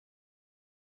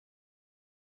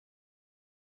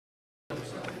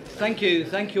Thank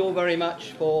you all very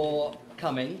much for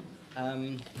coming.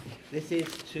 This is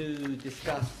to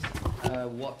discuss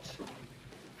what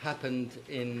happened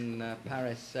in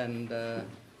Paris and the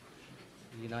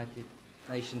United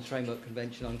Nations Framework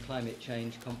Convention on Climate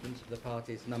Change Conference of the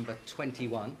Parties number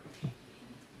 21.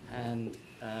 And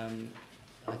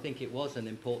I think it was an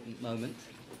important moment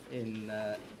in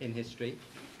history,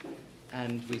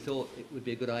 and we thought it would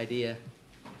be a good idea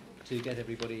to get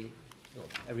everybody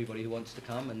who wants to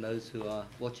come and those who are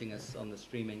watching us on the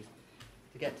streaming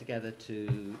to get together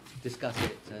to discuss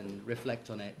it and reflect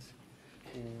on it,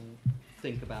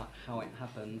 think about how it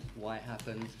happened, why it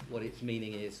happened, what its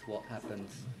meaning is, what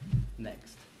happens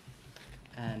next.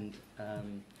 And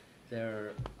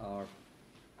there are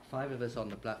 5 of us on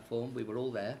the platform. We were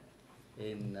all there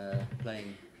in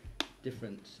playing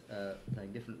different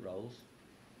roles.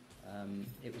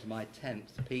 It was my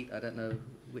 10th. Pete, I don't know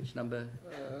which number.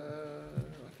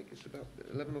 I think it's about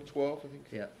 11 or 12, I think.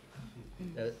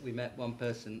 Yeah. We met one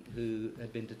person who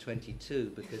had been to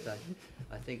 22 because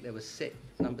I think there was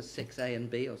number 6A and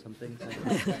B or something.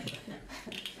 So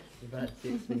but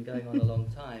it's been going on a long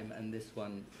time, and this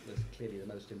one was clearly the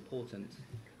most important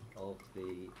of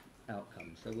the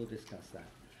outcomes. So we'll discuss that.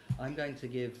 I'm going to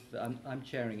give, I'm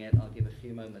chairing it, I'll give a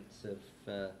few moments of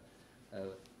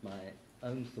my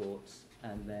own thoughts,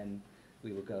 and then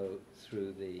we will go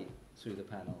through the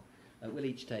panel. We'll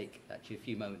each take, actually a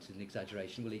few moments is an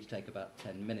exaggeration, we'll each take about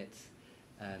 10 minutes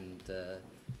and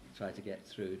try to get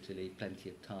through to leave plenty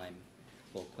of time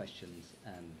for questions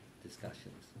and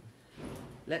discussions.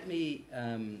 Let me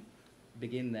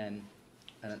begin then,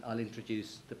 and I'll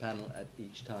introduce the panel at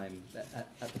each time,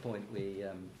 at the point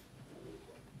we're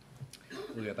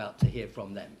about to hear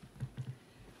from them.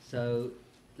 So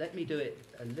let me do it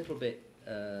a little bit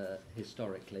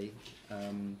historically.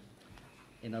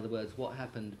 In other words, what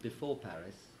happened before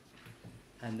Paris,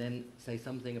 and then say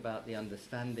something about the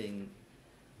understanding,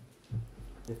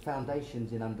 the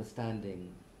foundations in understanding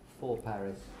for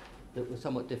Paris that were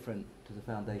somewhat different to the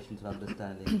foundations of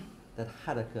understanding that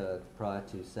had occurred prior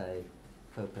to, say,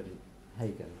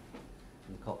 Copenhagen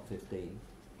and COP15.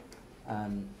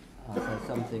 I'll say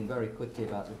something very quickly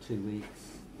about the 2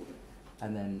 weeks,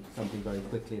 and then something very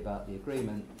quickly about the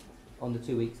agreement. On the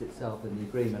 2 weeks itself and the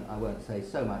agreement, I won't say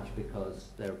so much because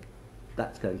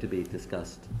that's going to be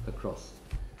discussed across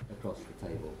the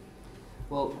table.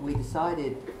 Well, we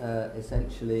decided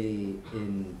essentially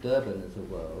in Durban as a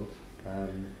world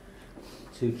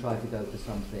to try to go for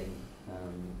something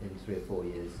in 3 or 4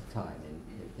 years' time,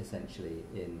 essentially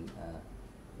in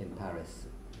Paris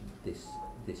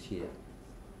this year.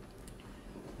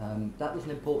 That was an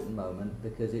important moment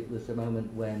because it was a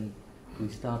moment when we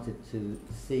started to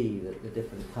see that the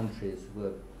different countries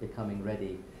were becoming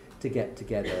ready to get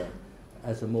together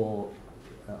as a more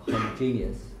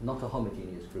homogeneous, not a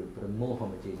homogeneous group, but a more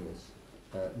homogeneous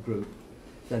group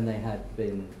than they had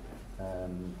been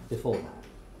before that.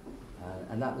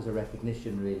 And that was a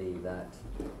recognition really that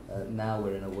now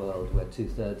we're in a world where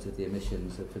 2/3 of the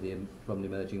emissions are from the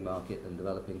emerging market and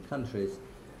developing countries,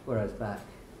 whereas back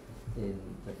in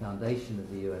the foundation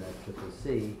of the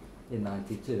UNFCCC in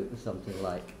 '92, it was something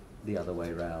like the other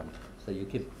way round. So you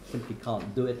simply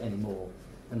can't do it anymore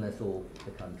unless all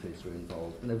the countries are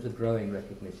involved. And there was a growing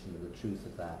recognition of the truth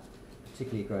of that,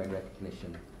 particularly growing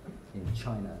recognition in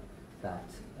China that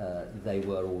they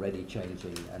were already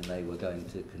changing and they were going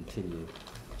to continue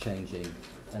changing,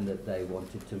 and that they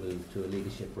wanted to move to a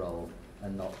leadership role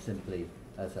and not simply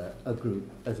as a group,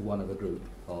 as one of a group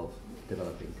of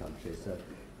developing countries. So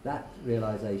that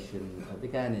realization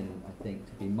began I think,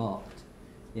 to be marked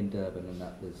in Durban, and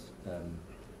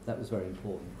that was very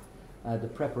important. The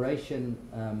preparation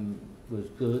was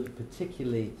good,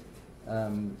 particularly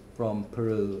from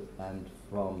Peru and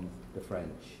from the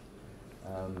French.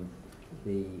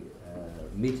 The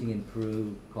meeting in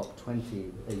Peru,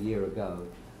 COP20, a year ago,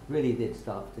 really did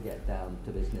start to get down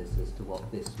to business as to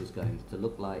what this was going to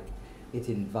look like. It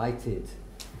invited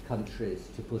countries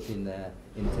to put in their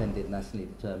intended nationally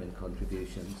determined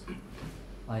contributions,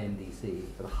 INDC,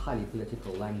 but a highly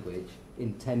political language,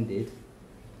 intended,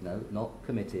 no, not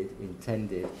committed,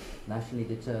 intended, nationally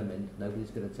determined,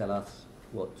 nobody's going to tell us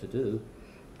what to do,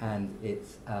 and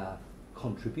it's a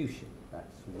contribution.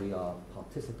 That's, we are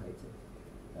participating.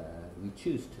 We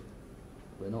choose to.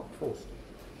 We're not forced to.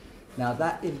 Now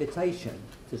that invitation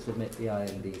to submit the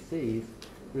INDCs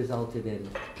resulted in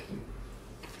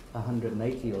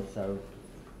 180 or so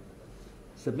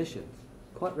submissions.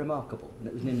 Quite remarkable. And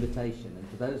it was an invitation. And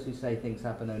for those who say things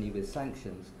happen only with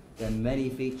sanctions, there are many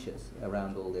features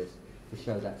around all this to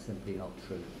show that's simply not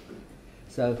true.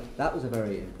 So that was a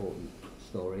very important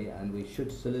story, and we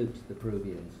should salute the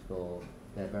Peruvians for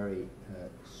their very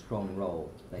strong role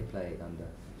they played under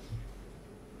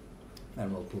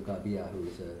Admiral Pucavia, who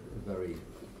is a very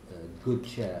good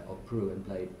chair of Peru and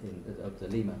played of the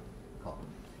Lima COP.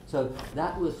 So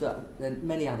that was, and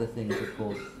many other things, of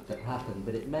course, that happened,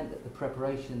 but it meant that the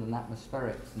preparation and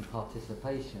atmospherics and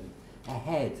participation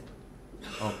ahead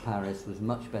of Paris was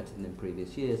much better than in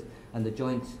previous years, and the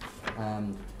joint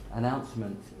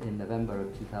announcement in November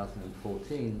of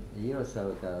 2014, a year or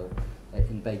so ago,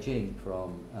 in Beijing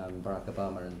from Barack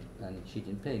Obama and Xi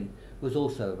Jinping, was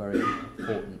also very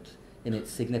important in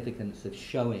its significance of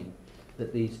showing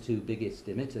that these two biggest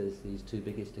emitters, these two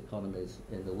biggest economies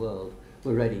in the world,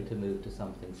 were ready to move to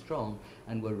something strong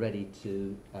and were ready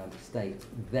to state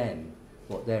then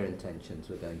what their intentions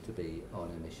were going to be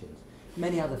on emissions.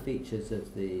 Many other features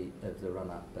of the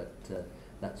run-up, but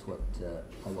that's what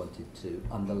I wanted to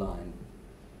underline.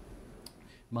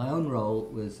 My own role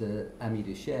was ami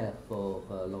du chair for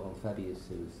Laurent Fabius,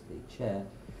 who's the chair,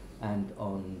 and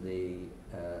on the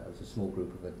I was a small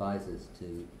group of advisors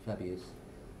to Fabius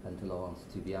and to Laurence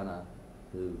Tubiana,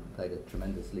 who played a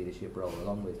tremendous leadership role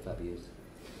along with Fabius,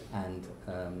 and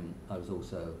I was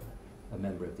also a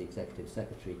member of the executive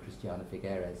secretary, Cristiana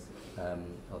Figueres,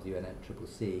 of the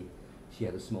UNFCCC. She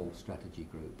had a small strategy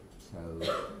group,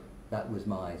 so that was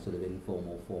my sort of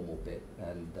informal, formal bit.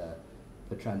 And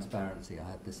for transparency, I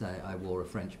have to say I wore a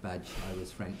French badge. I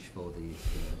was French for these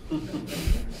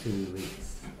 2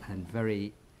 weeks, and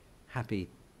very happy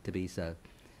to be so.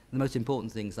 The most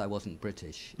important thing is I wasn't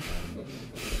British.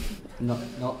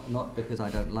 Not because I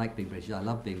don't like being British, I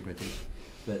love being British,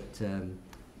 but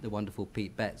the wonderful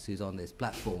Pete Betts, who's on this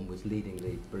platform, was leading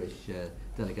the British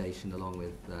delegation along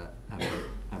with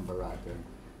Amber Rudd. And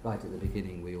right at the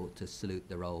beginning, we ought to salute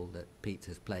the role that Pete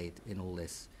has played in all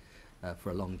this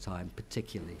for a long time,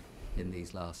 particularly in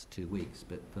these last 2 weeks,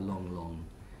 but for long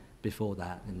before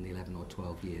that, in the 11 or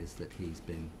 12 years that he's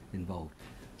been involved.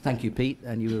 Thank you, Pete,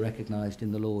 and you were recognised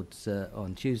in the Lords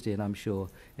on Tuesday, and I'm sure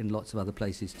in lots of other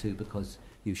places too, because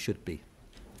you should be.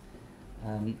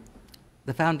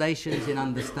 The foundations in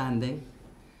understanding.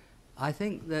 I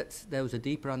think that there was a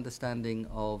deeper understanding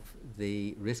of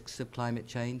the risks of climate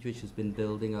change, which has been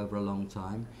building over a long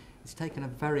time. It's taken a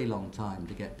very long time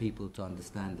to get people to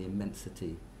understand the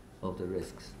immensity of the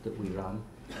risks that we run.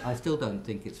 I still don't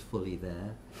think it's fully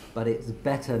there, but it's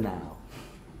better now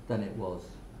than it was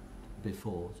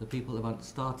before. So people have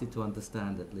started to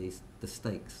understand at least the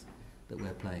stakes that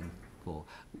we're playing for.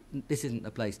 This isn't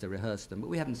a place to rehearse them, but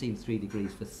we haven't seen 3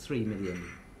 degrees for 3 million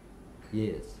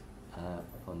years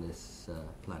on this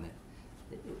planet.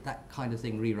 That kind of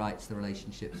thing rewrites the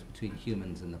relationships between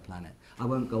humans and the planet. I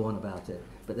won't go on about it,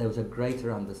 but there was a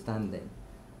greater understanding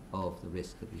of the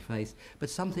risk that we face. But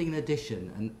something in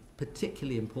addition, and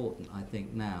particularly important, I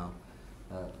think now,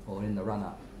 or in the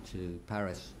run-up to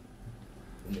Paris,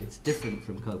 and it's different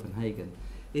from Copenhagen,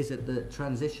 is that the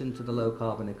transition to the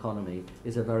low-carbon economy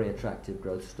is a very attractive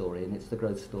growth story, and it's the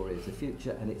growth story of the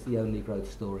future, and it's the only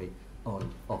growth story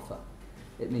on offer.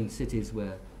 It means cities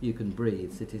where you can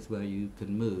breathe, cities where you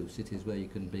can move, cities where you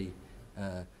can be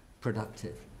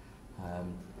productive.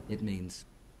 It means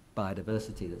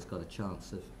biodiversity that's got a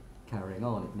chance of carrying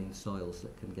on. It means soils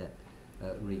that can get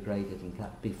regraded and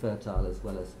be fertile as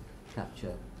well as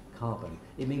capture carbon.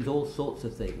 It means all sorts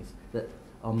of things that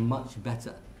are much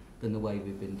better than the way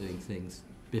we've been doing things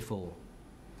before.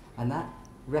 And that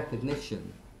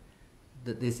recognition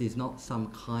that this is not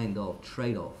some kind of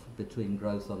trade-off between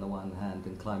growth on the one hand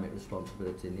and climate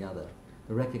responsibility on the other,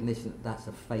 the recognition that that's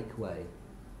a fake way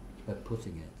of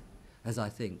putting it, has, I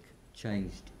think,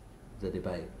 changed the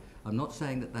debate. I'm not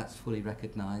saying that that's fully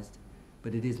recognised,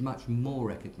 but it is much more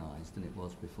recognised than it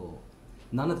was before.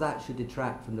 None of that should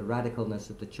detract from the radicalness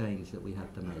of the change that we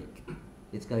have to make.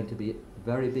 It's going to be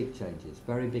very big changes,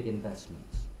 very big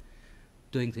investments,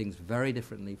 doing things very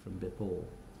differently from before.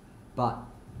 But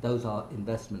those are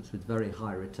investments with very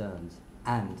high returns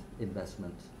and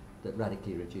investments that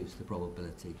radically reduce the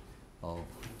probability of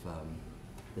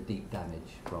the deep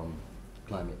damage from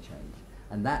climate change.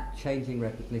 And that changing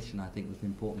recognition, I think, was an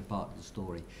important part of the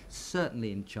story,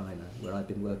 certainly in China, where I've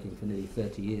been working for nearly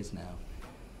 30 years now,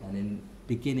 and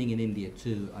beginning in India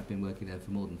too. I've been working there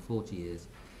for more than 40 years.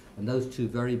 And those two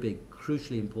very big,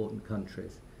 crucially important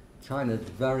countries, China's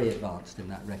very advanced in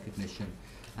that recognition,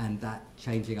 and that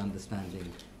changing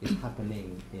understanding is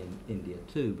happening in India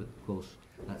too, but of course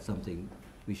that's something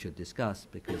we should discuss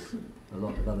because a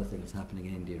lot of other things happening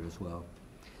in India as well.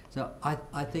 So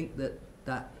I think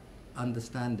that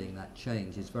understanding, that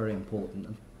change is very important,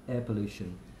 and air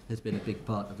pollution has been a big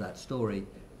part of that story,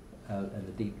 and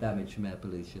the deep damage from air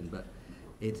pollution, but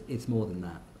It's more than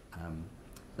that.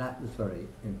 That was very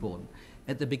important.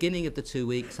 At the beginning of the 2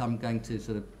 weeks, I'm going to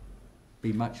sort of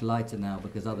be much lighter now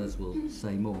because others will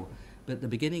say more. But at the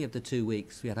beginning of the 2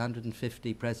 weeks, we had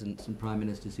 150 presidents and prime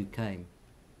ministers who came.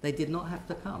 They did not have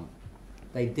to come.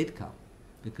 They did come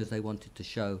because they wanted to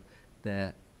show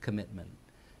their commitment.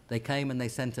 They came and they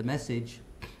sent a message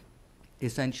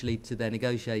essentially to their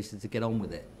negotiators to get on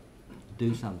with it,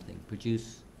 do something,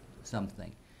 produce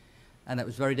something. And that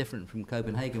was very different from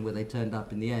Copenhagen, where they turned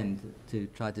up in the end to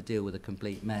try to deal with a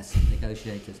complete mess of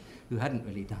negotiators who hadn't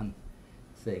really done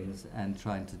things and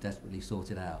trying to desperately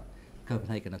sort it out.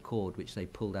 Copenhagen Accord, which they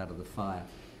pulled out of the fire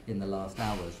in the last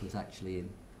hours, was actually,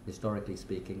 historically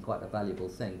speaking, quite a valuable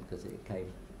thing because it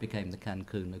became the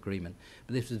Cancun Agreement.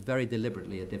 But this was very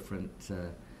deliberately a different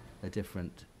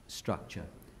structure.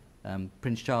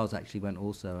 Prince Charles actually went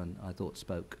also, and I thought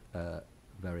spoke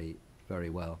very,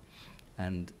 very well.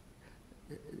 And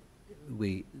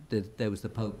there was the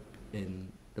Pope in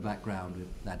the background with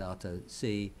Laudato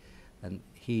Si, and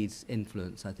his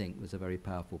influence, I think, was a very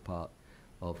powerful part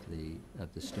of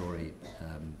the story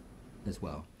as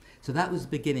well. So that was the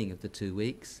beginning of the 2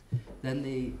 weeks. Then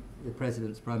the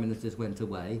presidents, prime ministers went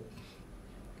away,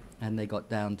 and they got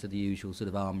down to the usual sort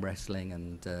of arm wrestling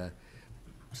and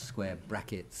square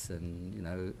brackets, and you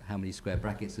know, how many square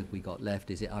brackets have we got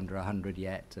left? Is it under 100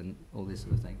 yet? And all this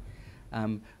sort of thing.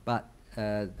 But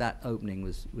that opening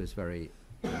was very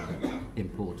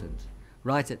important.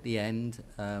 Right at the end,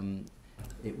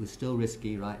 it was still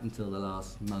risky right until the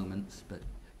last moments, but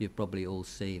you've probably all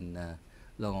seen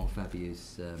Laurent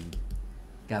Fabius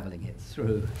gavelling it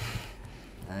through.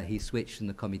 He switched from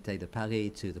the Comité de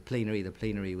Paris to the plenary. The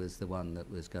plenary was the one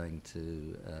that was going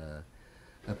to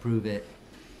approve it.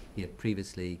 He had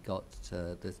previously got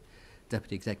the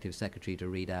Deputy Executive Secretary to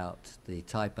read out the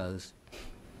typos.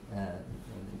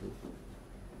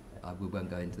 We won't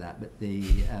go into that, but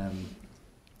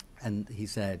and he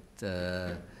said,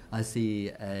 I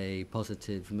see a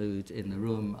positive mood in the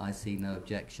room, I see no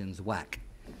objections, whack.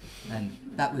 And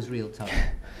that was real time.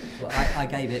 Well, I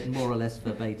gave it more or less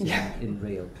verbatim in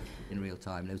real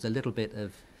time. There was a little bit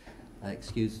of,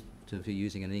 excuse for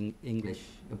using a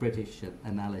British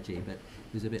analogy, but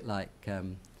it was a bit like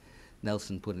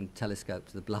Nelson putting a telescope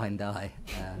to the blind eye.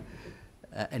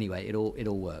 Anyway, it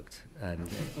all worked, and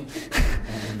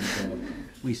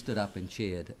we stood up and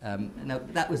cheered. Now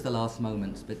that was the last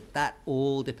moments, but that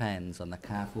all depends on the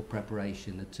careful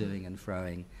preparation, the toing and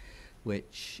froing,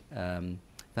 which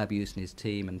Fabius and his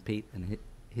team, and Pete and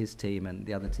his team, and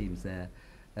the other teams there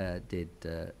did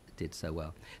so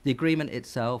well. The agreement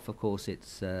itself, of course,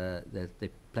 there's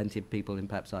plenty of people, and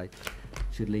perhaps I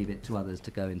should leave it to others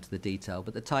to go into the detail,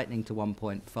 but the tightening to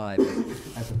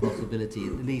 1.5 as a possibility,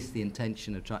 at least the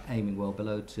intention of aiming well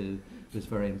below 2, was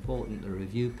very important. The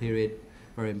review period,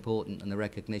 very important, and the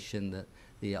recognition that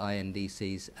the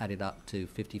INDCs added up to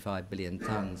 55 billion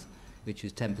tonnes, which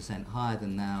was 10% higher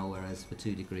than now, whereas for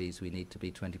 2 degrees we need to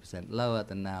be 20% lower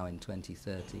than now in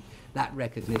 2030. That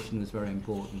recognition was very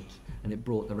important, and it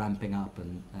brought the ramping up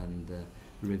and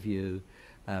review.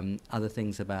 Other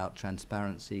things about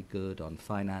transparency, good on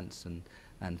finance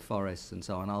and forests and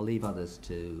so on. I'll leave others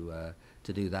to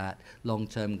do that.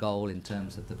 Long-term goal in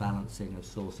terms of the balancing of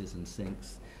sources and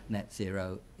sinks, net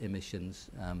zero emissions,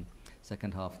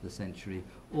 second half of the century.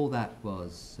 All that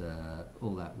was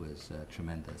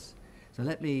tremendous. So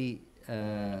let me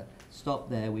stop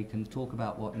there. We can talk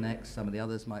about what next. Some of the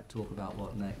others might talk about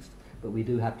what next, but we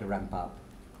do have to ramp up.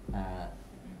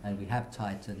 And we have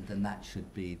tightened, and that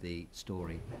should be the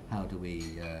story. How do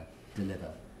we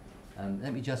deliver?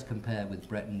 Let me just compare with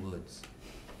Bretton Woods.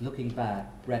 Looking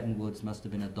back, Bretton Woods must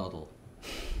have been a doddle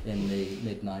in the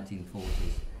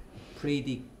mid-1940s.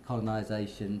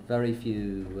 Pre-decolonisation, very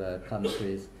few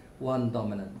countries, one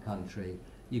dominant country.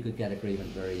 You could get agreement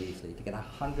very easily. To get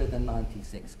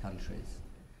 196 countries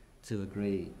to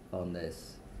agree on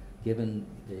this, given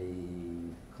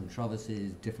the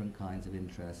controversies, different kinds of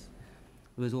interests,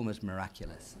 it was almost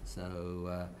miraculous.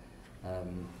 So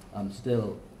I'm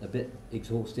still a bit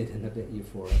exhausted and a bit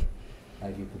euphoric,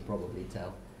 as you can probably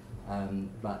tell.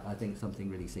 But I think something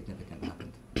really significant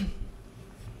happened.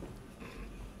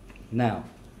 Now,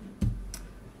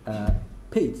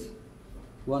 Pete,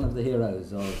 one of the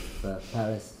heroes of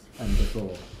Paris and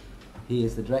before. He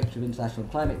is the Director of International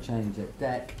Climate Change at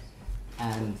DEC,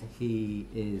 and he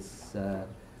is the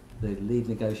lead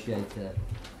negotiator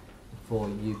for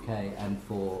UK and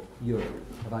for Europe.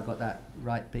 Have I got that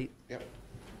right, Pete? Yep.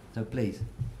 So please.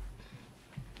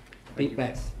 Pete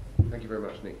Betts. Thank you very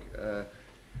much, Nick. I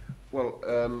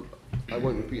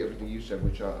won't repeat everything you said,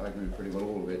 which I agree with pretty well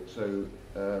all of it. So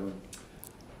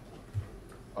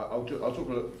I'll talk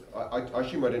a little. I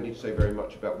assume I don't need to say very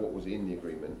much about what was in the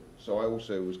agreement. So I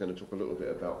also was going to talk a little bit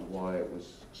about why it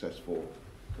was successful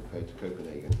compared to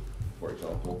Copenhagen, for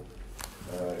example.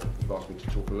 You've asked me to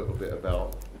talk a little bit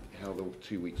about how the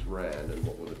 2 weeks ran and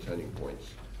what were the turning points.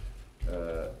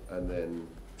 And then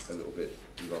a little bit,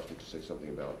 you've asked me to say something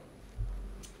about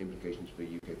implications for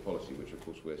UK policy, which of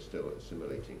course we're still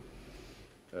assimilating.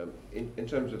 In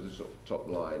terms of the sort of top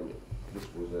line,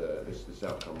 this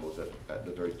outcome was at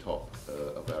the very top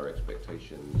of our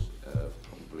expectations,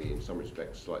 probably in some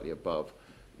respects slightly above,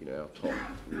 our top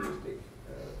realistic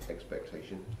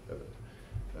expectation.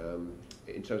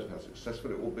 In terms of how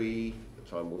successful it will be,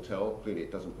 time will tell. Clearly,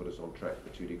 it doesn't put us on track for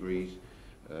 2 degrees.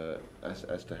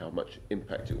 As to how much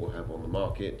impact it will have on the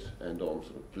market and on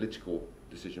sort of political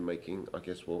decision making, I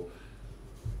guess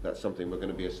that's something we're going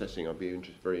to be assessing. I'll be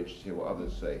very interested to hear what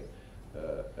others say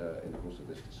in the course of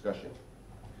this discussion.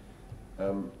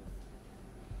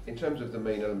 In terms of the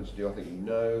main elements of the deal, I think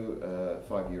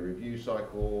 5-year review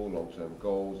cycle, long-term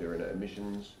goals, zero net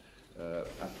emissions, a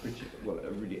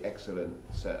really excellent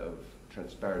set of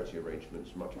transparency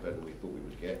arrangements, much better than we thought we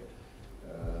would get,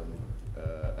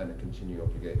 and a continuing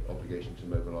obligation to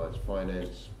mobilise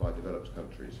finance by developed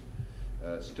countries.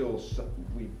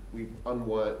 We've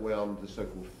unwound the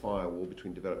so-called firewall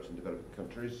between developed and developing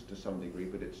countries to some degree,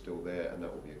 but it's still there, and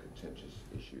that will be a contentious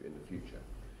issue in the future.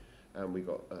 And we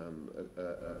got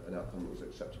an outcome that was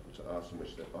acceptable to us, in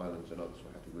which the islands and others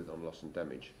were happy with on loss and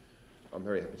damage. I'm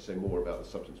very happy to say more about the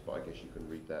substance, but I guess you can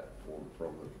read that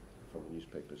from the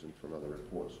newspapers and from other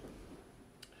reports.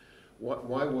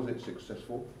 Why was it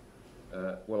successful?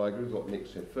 Well, I agree with what Nick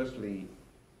said. Firstly,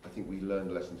 I think we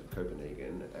learned lessons of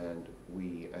Copenhagen, and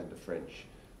we and the French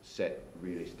set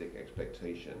realistic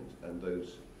expectations, and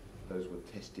those were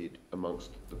tested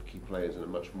amongst the key players in a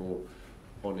much more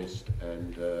honest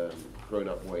and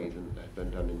grown-up way than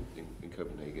done in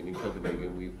Copenhagen. In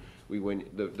Copenhagen, we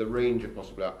went the range of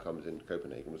possible outcomes in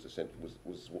Copenhagen was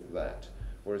that,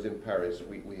 whereas in Paris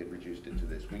we had reduced it to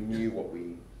this. We knew what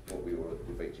we were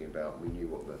debating about. We knew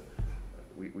what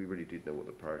we really did know what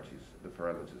the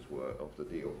parameters were of the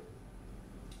deal.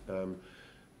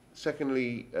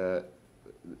 Secondly,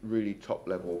 really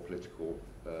top-level political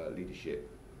leadership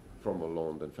from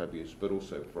Hollande and Fabius, but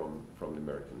also from the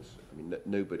Americans. I mean,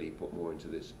 nobody put more into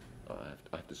this, I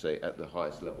have to say, at the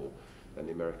highest level than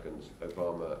the Americans.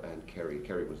 Obama and Kerry.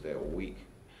 Kerry was there all week,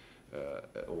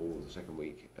 all the second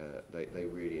week. They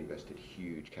really invested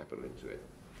huge capital into it.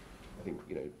 I think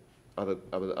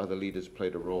other leaders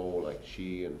played a role, like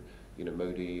Xi and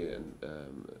Modi and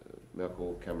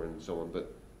Merkel, Cameron, and so on.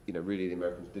 But really the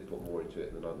Americans did put more into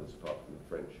it than others, apart from the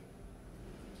French.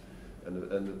 And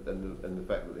the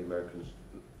fact that the Americans,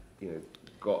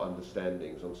 got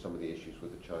understandings on some of the issues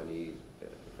with the Chinese,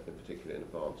 in particular in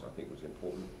advance, I think was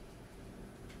important.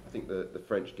 I think the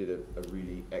French did a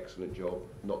really excellent job,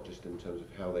 not just in terms of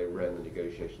how they ran the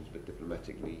negotiations, but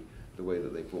diplomatically, the way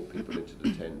that they brought people into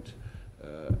the tent,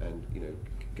 and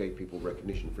gave people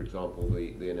recognition. For example,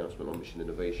 the announcement on mission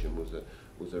innovation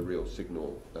was a real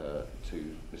signal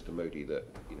to Mr. Modi that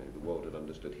the world had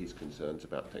understood his concerns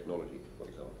about technology, for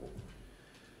example.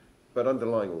 But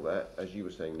underlying all that, as you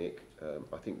were saying, Nick,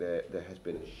 I think there has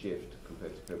been a shift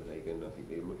compared to Copenhagen. I think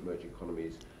the emerging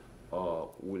economies are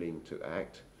willing to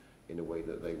act in a way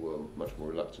that they were much more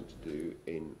reluctant to do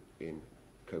in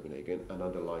Copenhagen, and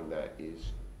underlying that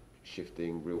is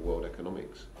shifting real-world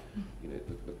economics.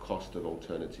 The cost of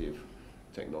alternative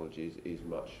technologies is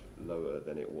much lower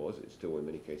than it was. It's still, in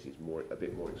many cases, a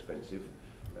bit more expensive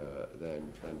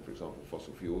than, for example,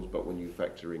 fossil fuels. But when you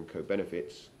factor in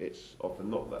co-benefits, it's often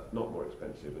not more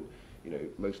expensive. And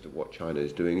most of what China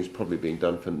is doing is probably being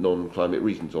done for non-climate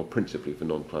reasons, or principally for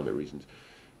non-climate reasons.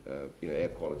 Air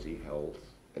quality, health,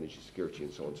 energy security,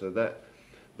 and so on. So that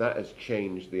has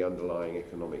changed the underlying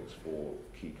economics for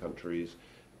key countries.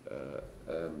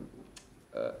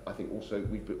 I think also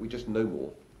we just know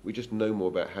more. We just know more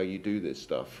about how you do this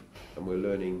stuff, and we're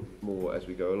learning more as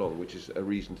we go along, which is a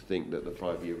reason to think that the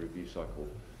 5-year review cycle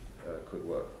could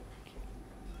work.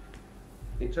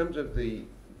 In terms of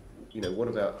what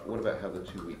about how the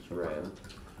 2 weeks ran?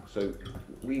 So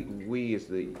we as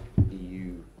the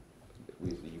EU, we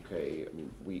as the UK, I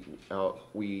mean,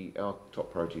 our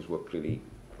top priorities were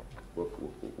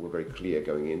very clear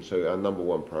going in. So our number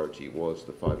one priority was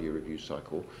the 5-year review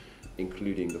cycle,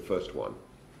 including the first one.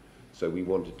 So we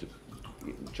wanted to,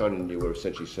 China and EU were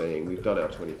essentially saying, we've done our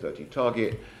 2030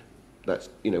 target, that's,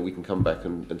 we can come back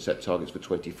and set targets for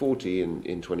 2040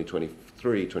 in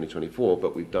 2023, 2024,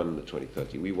 but we've done the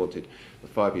 2030. We wanted the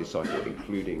 5-year cycle,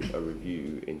 including a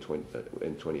review in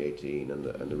 2018 and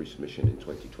the resubmission in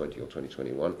 2020 or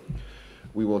 2021.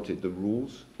 We wanted the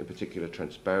rules, in particular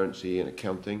transparency and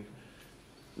accounting,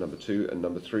 number 2. And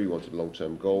number 3, we wanted a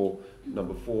long-term goal.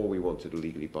 Number 4, we wanted a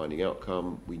legally binding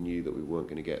outcome. We knew that we weren't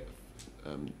going to get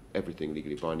everything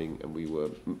legally binding, and we were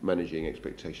managing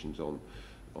expectations on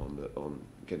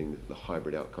getting the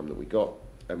hybrid outcome that we got,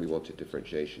 and we wanted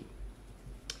differentiation,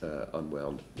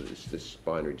 unwound this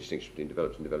binary distinction between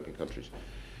developed and developing countries.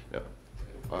 Now,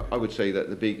 I would say that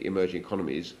the big emerging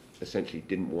economies essentially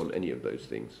didn't want any of those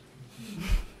things.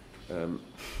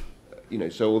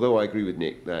 So although I agree with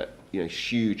Nick that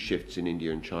huge shifts in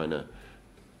India and China,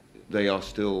 they are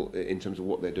still, in terms of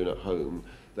what they're doing at home,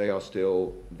 they are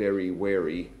still very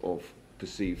wary of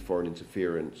perceived foreign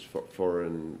interference,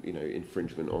 foreign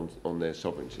infringement on their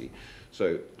sovereignty.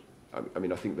 So, I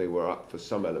mean, I think they were up for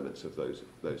some elements of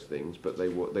those things, but they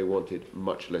wanted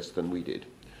much less than we did.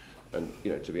 And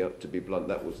to be blunt,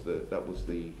 that was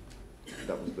the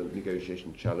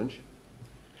negotiation challenge.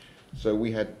 So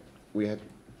we had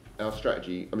our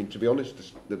strategy. I mean, to be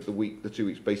honest, the 2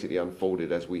 weeks basically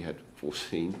unfolded as we had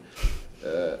foreseen.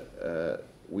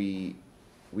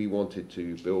 We wanted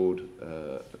to build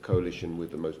a coalition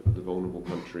with the vulnerable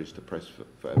countries to press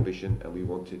for ambition, and we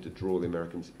wanted to draw the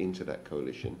Americans into that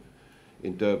coalition.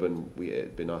 In Durban,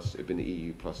 it had been the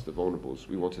EU plus the vulnerables.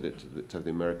 We wanted to have the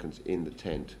Americans in the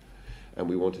tent, and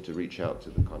we wanted to reach out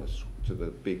to the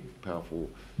big, powerful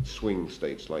swing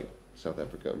states like South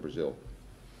Africa and Brazil,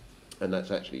 and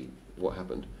that's actually what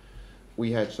happened.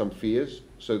 We had some fears.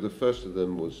 So the first of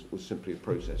them was simply a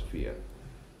process fear.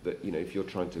 That if you're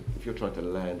trying to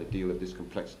land a deal of this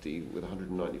complexity with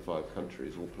 195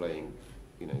 countries all playing,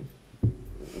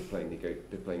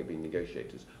 being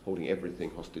negotiators, holding everything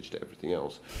hostage to everything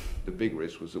else, the big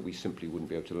risk was that we simply wouldn't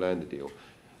be able to land a deal.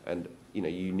 And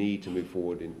you need to move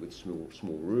forward with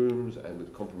small rooms and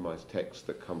with compromise texts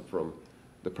that come from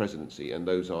the presidency, and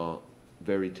those are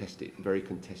very tested, very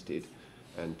contested,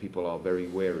 and people are very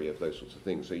wary of those sorts of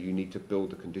things. So you need to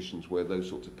build the conditions where those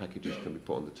sorts of packages can be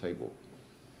put on the table.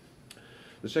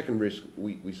 The second risk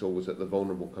we saw was that the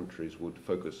vulnerable countries would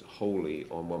focus wholly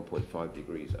on 1.5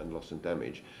 degrees and loss and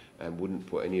damage, and wouldn't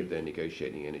put any of their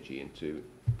negotiating energy into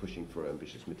pushing for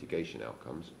ambitious mitigation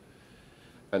outcomes.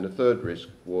 And the third risk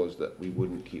was that we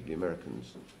wouldn't keep the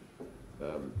Americans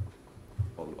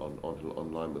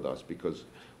on line with us, because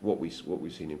what we've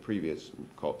seen in previous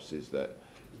COPs is that,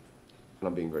 and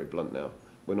I'm being very blunt now,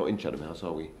 we're not in Chatham House,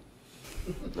 are we?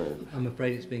 No. I'm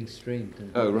afraid it's being streamed.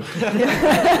 Oh, right.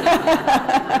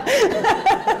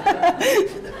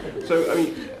 So, I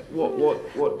mean,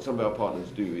 what some of our partners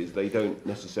do is they don't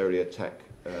necessarily attack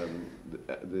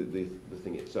the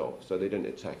thing itself. So they don't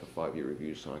attack a 5-year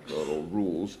review cycle or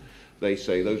rules. They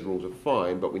say those rules are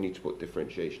fine, but we need to put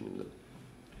differentiation in them.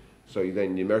 So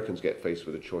then the Americans get faced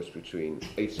with a choice between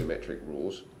asymmetric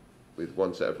rules, with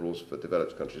one set of rules for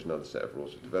developed countries, another set of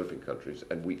rules for developing countries,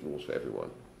 and weak rules for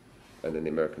everyone. And then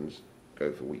the Americans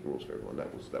go for weak rules for everyone.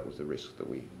 That was the risk that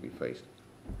we faced.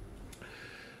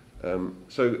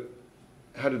 So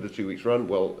how did the 2 weeks run?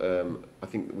 Well, I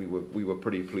think that we were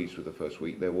pretty pleased with the first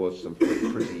week. There was some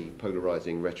pretty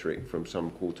polarizing rhetoric from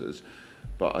some quarters,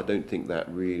 but I don't think that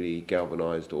really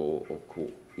galvanized or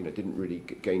caught, didn't really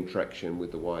gain traction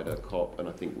with the wider COP. And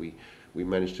I think we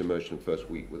managed to emerge from the first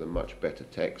week with a much better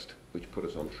text, which put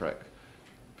us on track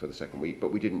for the second week.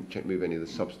 But we didn't move any of the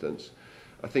substance.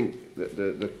 I think that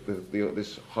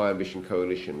this high ambition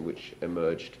coalition which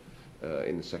emerged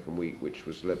in the second week, which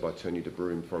was led by Tony de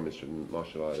Bruyn, Foreign Minister in the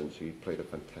Marshall Islands, who played a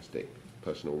fantastic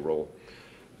personal role.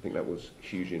 I think that was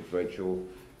hugely influential.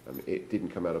 It didn't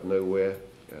come out of nowhere.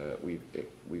 We've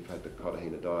had the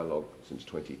Cartagena dialogue since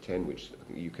 2010, which I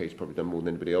think the UK has probably done more than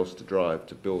anybody else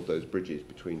to build those bridges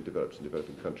between developed and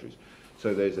developing countries.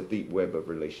 So there's a deep web of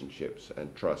relationships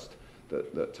and trust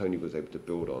that Tony was able to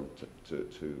build on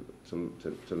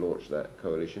to launch that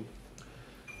coalition.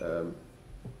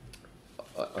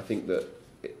 I think that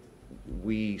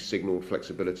we signalled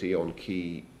flexibility on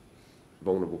key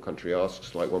vulnerable country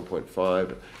asks like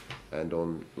 1.5 and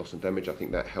on loss and damage. I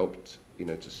think that helped,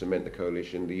 to cement the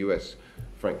coalition. The US,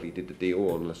 frankly, did the deal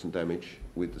on loss and damage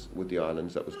with the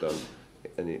islands. That was done,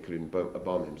 and including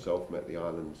Obama himself met the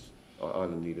island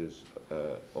leaders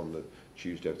on the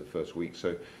Tuesday of the first week.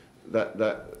 So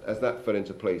as that fell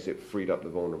into place, it freed up the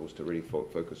vulnerables to really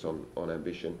focus on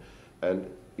ambition. And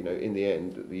in the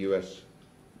end, the US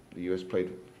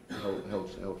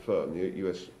held firm. The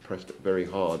US pressed very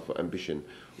hard for ambition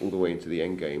all the way into the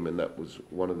end game, and that was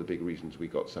one of the big reasons we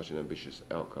got such an ambitious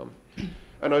outcome.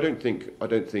 And I don't think I'm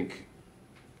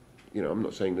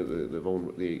not saying that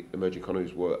the emerging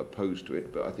economies were opposed to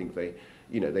it, but I think they,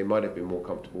 they might have been more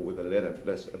comfortable with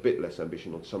a bit less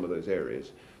ambition on some of those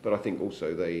areas. But I think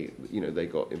also they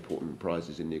got important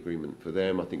prizes in the agreement for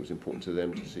them. I think it was important to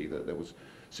them to see that there was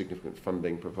significant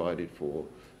funding provided for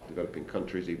developing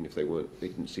countries, even if they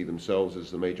didn't see themselves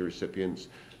as the major recipients.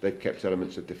 They've kept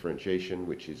elements of differentiation,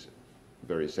 which is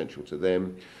very essential to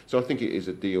them. So I think it is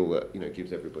a deal that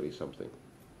gives everybody something.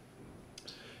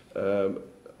 I'm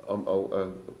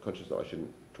conscious that I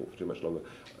shouldn't talk for too much longer.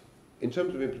 In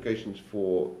terms of implications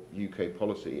for UK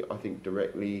policy, I think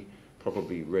directly,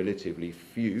 probably relatively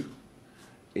few,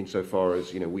 insofar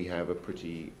as we have a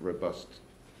pretty robust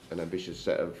and ambitious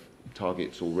set of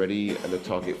targets already, and a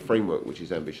target framework which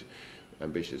is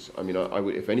ambitious. I mean, I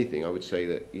would, if anything, I would say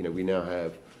that we now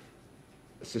have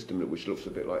a system which looks a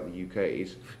bit like the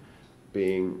UK's,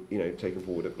 being taken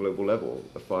forward at global level,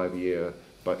 a 5-year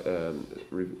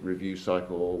review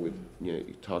cycle with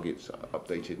targets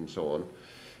updated and so on.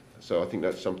 So I think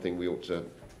that's something we ought to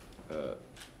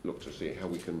look to see how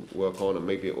we can work on, and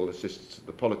maybe it will assist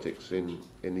the politics in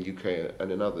the UK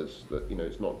and in others, that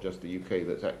it's not just the UK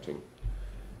that's acting.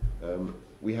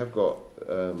 We have got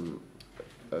a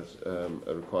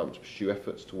requirement to pursue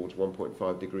efforts towards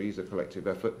 1.5 degrees, a collective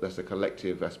effort. That's a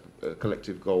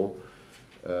collective goal.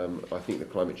 I think the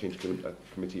Climate Change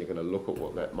Committee are going to look at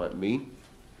what that might mean.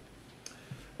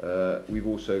 We've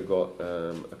also got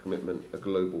a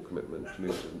global commitment to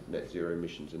move to net zero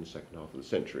emissions in the second half of the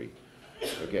century.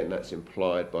 So again, that's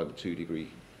implied by the 2-degree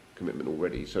commitment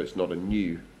already, so it's not a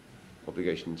new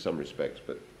obligation in some respects,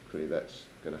 but clearly that's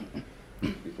going to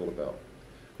be thought about.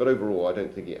 But overall, I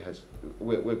don't think it has.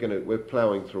 We're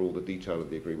ploughing through all the detail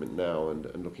of the agreement now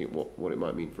and looking at what it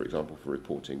might mean, for example, for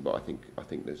reporting. But I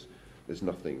think there's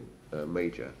nothing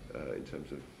major in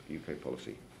terms of UK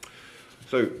policy.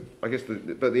 So I guess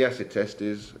the acid test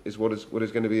is what is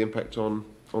going to be the impact on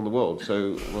the world.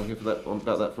 So we'll hear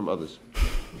about that from others.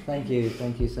 Thank you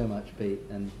so much, Pete,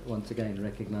 and once again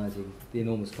recognising the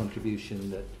enormous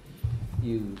contribution that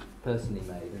you personally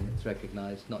made, and it's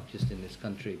recognised not just in this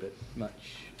country but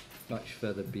much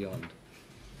further beyond.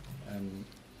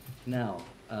 Now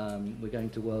we're going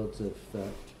to worlds of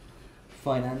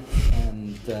finance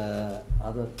and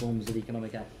other forms of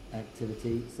economic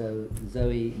activity. So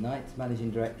Zoe Knight,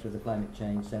 Managing Director of the Climate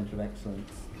Change Centre of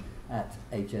Excellence at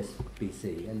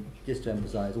HSBC, and just to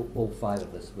emphasise, all 5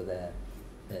 of us were there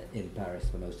in Paris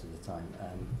for most of the time.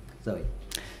 Zoe.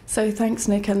 So thanks,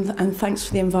 Nick, and thanks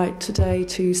for the invite today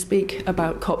to speak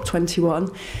about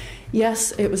COP21.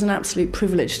 Yes, it was an absolute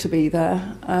privilege to be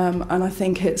there, and I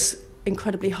think it's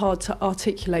incredibly hard to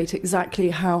articulate exactly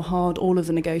how hard all of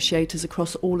the negotiators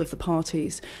across all of the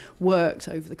parties worked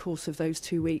over the course of those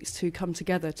 2 weeks to come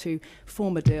together to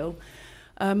form a deal.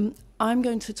 I'm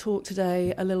going to talk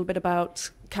today a little bit about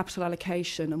capital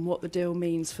allocation and what the deal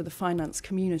means for the finance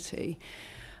community.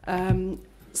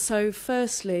 So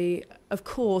firstly, of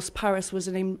course, Paris was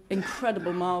an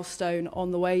incredible milestone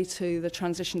on the way to the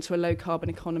transition to a low-carbon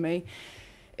economy.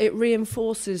 It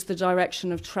reinforces the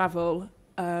direction of travel.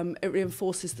 It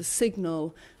reinforces the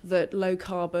signal that low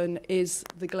carbon is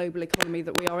the global economy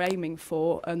that we are aiming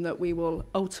for and that we will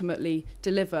ultimately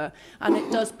deliver. And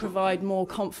it does provide more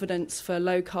confidence for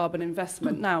low carbon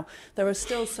investment. Now, there are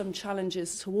still some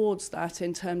challenges towards that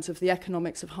in terms of the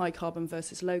economics of high carbon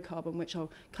versus low carbon, which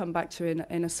I'll come back to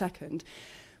in a second.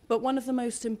 But one of the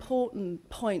most important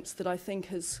points that I think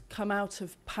has come out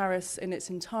of Paris in its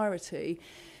entirety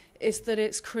is that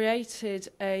it's created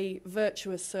a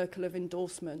virtuous circle of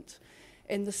endorsement,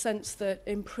 in the sense that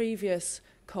in previous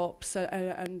COPs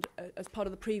and as part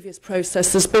of the previous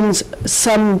process, there's been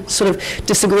some sort of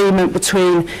disagreement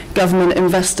between government,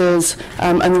 investors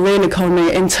and the real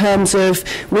economy in terms of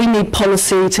we need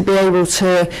policy to be able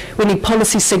to, we need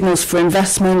policy signals for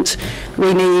investment,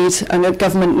 we need, and the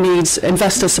government needs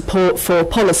investor support for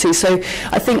policy. So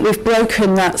I think we've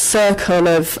broken that circle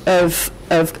of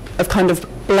kind of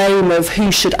blame of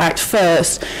who should act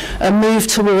first and move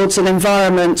towards an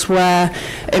environment where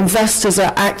investors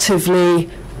are actively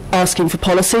asking for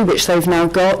policy, which they've now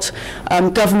got.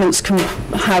 Governments can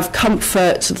have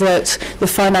comfort that the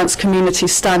finance community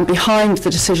stand behind the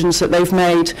decisions that they've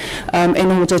made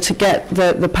in order to get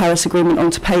the Paris Agreement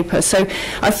onto paper. So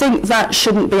I think that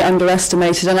shouldn't be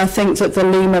underestimated, and I think that the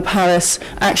Lima Paris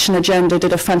Action Agenda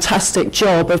did a fantastic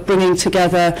job of bringing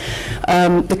together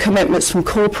the commitments from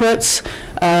corporates,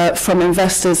 from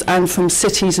investors and from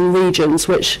cities and regions,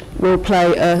 which will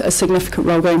play a significant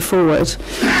role going forward.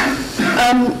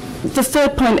 The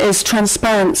third point is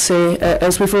transparency,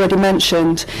 as we've already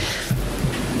mentioned.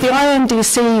 The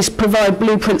INDCs provide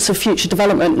blueprints of future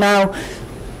development. Now,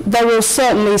 there will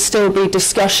certainly still be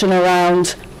discussion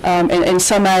around in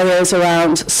some areas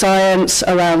around science,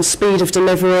 around speed of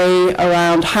delivery,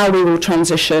 around how we will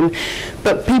transition,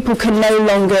 but people can no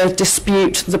longer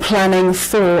dispute the planning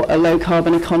for a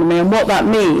low-carbon economy. And what that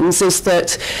means is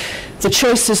that the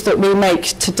choices that we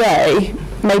make today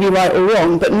may be right or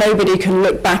wrong, but nobody can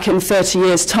look back in 30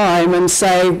 years' time and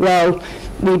say, well,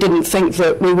 we didn't think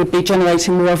that we would be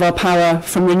generating more of our power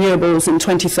from renewables in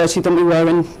 2030 than we were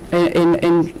in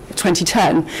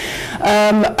 2010.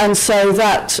 And so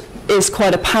that is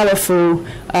quite a powerful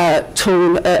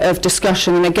tool of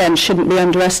discussion, and again shouldn't be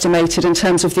underestimated in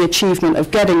terms of the achievement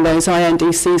of getting those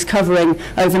INDCs covering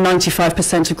over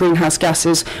 95% of greenhouse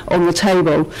gases on the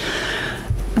table.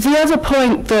 The other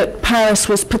point that Paris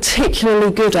was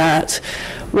particularly good at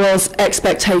was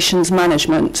expectations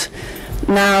management.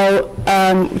 Now,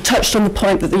 touched on the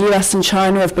point that the US and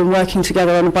China have been working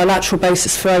together on a bilateral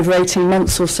basis for over 18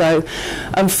 months or so.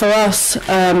 And for us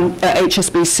at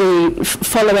HSBC,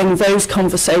 following those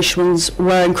conversations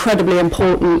were incredibly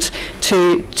important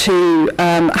to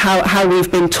how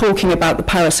we've been talking about the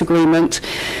Paris Agreement.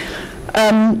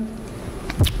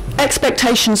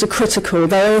 Expectations are critical.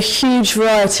 There are a huge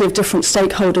variety of different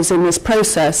stakeholders in this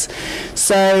process.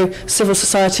 So civil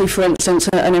society, for instance,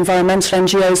 and environmental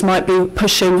NGOs might be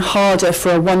pushing harder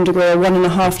for a 1 degree or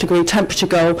 1.5 degree temperature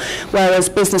goal, whereas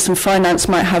business and finance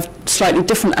might have slightly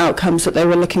different outcomes that they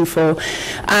were looking for.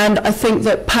 And I think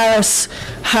that Paris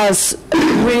has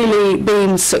really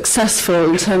been successful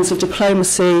in terms of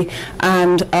diplomacy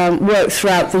and work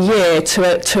throughout the year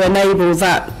to enable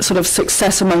that sort of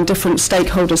success among different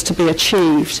stakeholders to be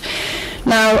achieved.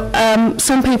 Now,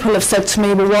 some people have said to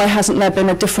me, well, why hasn't there been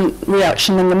a different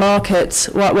reaction in the markets?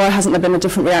 Why hasn't there been a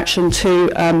different reaction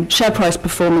to share price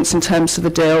performance in terms of the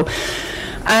deal?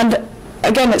 And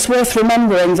again, it's worth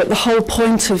remembering that the whole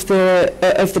point of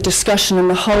the discussion and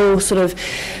the whole sort of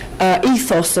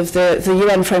ethos of the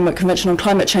UN Framework Convention on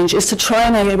Climate Change is to try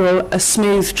and enable a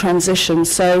smooth transition.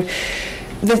 So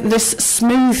this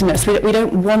smoothness, we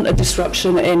don't want a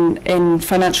disruption in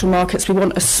financial markets. We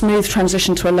want a smooth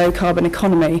transition to a low-carbon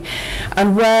economy.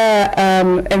 And where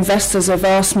investors have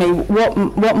asked me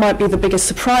what might be the biggest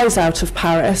surprise out of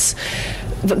Paris,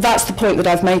 that's the point that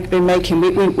I've been making.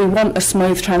 We want a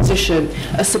smooth transition.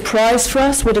 A surprise for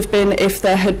us would have been if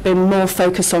there had been more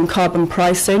focus on carbon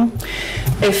pricing,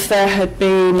 if there had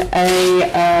been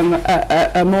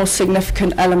a more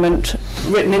significant element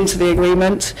written into the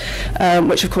agreement,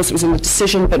 which of course was in the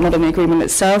decision but not in the agreement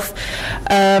itself,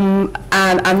 and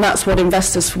that's what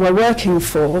investors were looking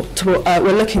for.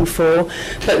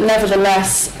 But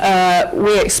nevertheless,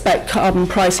 we expect carbon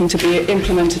pricing to be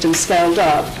implemented and scaled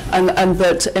up, and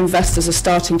that investors are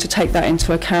starting to take that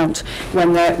into account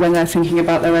when they're thinking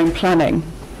about their own planning.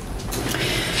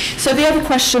 So the other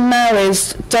question now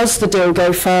is, does the deal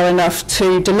go far enough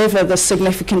to deliver the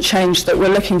significant change that we're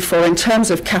looking for in terms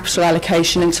of capital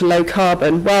allocation into low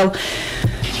carbon? Well,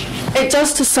 it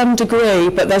does to some degree,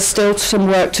 but there's still some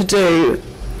work to do,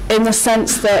 in the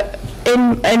sense that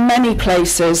in many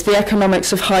places the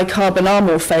economics of high carbon are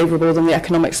more favourable than the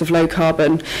economics of low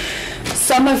carbon.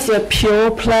 Some of the pure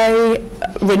play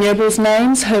renewables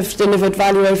names have delivered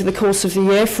value over the course of the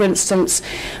year. For instance,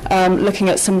 looking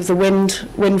at some of the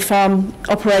wind farm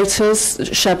operators,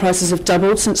 share prices have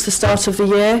doubled since the start of the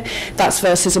year. That's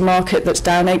versus a market that's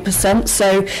down 8%.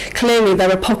 So clearly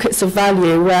there are pockets of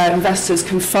value where investors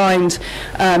can find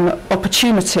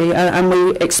opportunity, and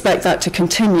we expect that to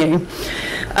continue.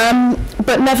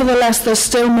 But nevertheless, there's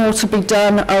still more to be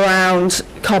done around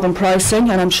carbon pricing,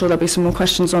 and I'm sure there'll be some more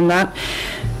questions on that.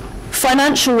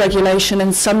 Financial regulation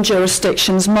in some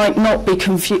jurisdictions might not be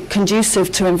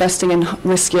conducive to investing in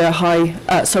riskier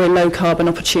low carbon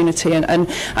opportunity, and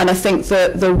I think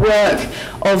that the work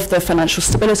of the Financial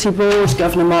Stability Board,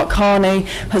 Governor Mark Carney,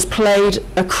 has played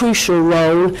a crucial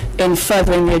role in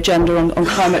furthering the agenda on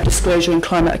climate disclosure and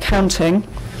climate accounting.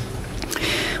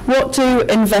 What do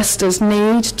investors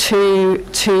need to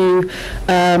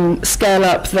scale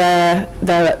up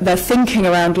their thinking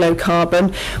around low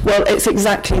carbon? Well, it's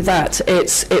exactly that.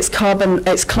 It's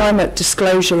climate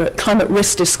disclosure, climate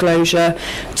risk disclosure,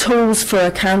 tools for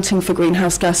accounting for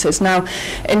greenhouse gases. Now,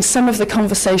 in some of the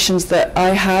conversations that I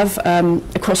have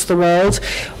across the world,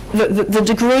 the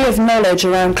degree of knowledge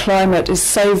around climate is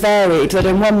so varied that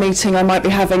in one meeting I might be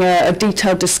having a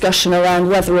detailed discussion around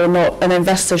whether or not an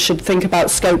investor should think about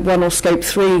Scope 1 or Scope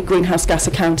 3 greenhouse gas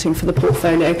accounting for the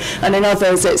portfolio, and in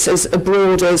others it's as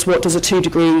broad as what does a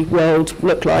 2-degree world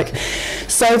look like.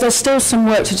 So there's still some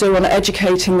work to do on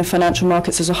educating the financial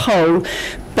markets as a whole,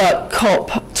 but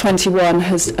COP COP21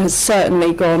 has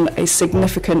certainly gone a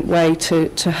significant way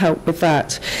to help with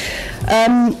that.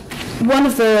 One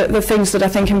of the things that I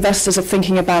think investors are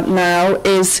thinking about now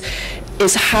is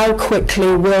how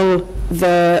quickly will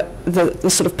the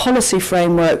sort of policy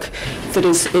framework that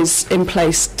is in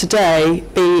place today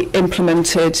be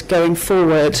implemented going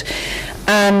forward,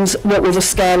 and what will the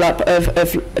scale up of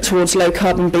towards low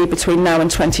carbon be between now and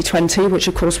 2020, which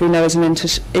of course we know is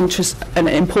an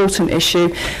important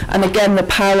issue, and again the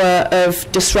power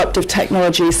of disruptive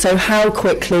technology. So how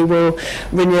quickly will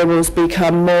renewables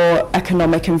become more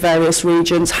economic in various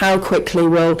regions? How quickly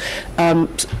will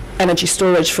energy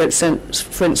storage, for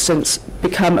instance,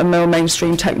 become a more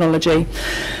mainstream technology?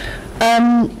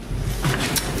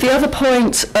 The other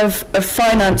point of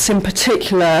finance in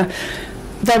particular,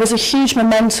 there was a huge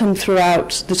momentum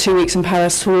throughout the 2 weeks in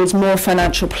Paris towards more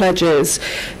financial pledges.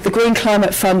 The Green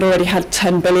Climate Fund already had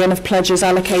 10 billion of pledges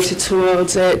allocated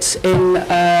towards it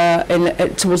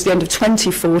towards the end of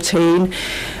 2014.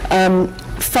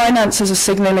 Finance as a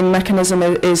signalling mechanism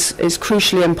is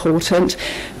crucially important.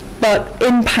 But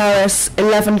in Paris,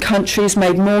 11 countries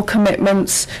made more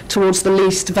commitments towards the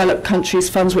least developed countries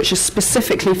funds, which is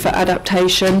specifically for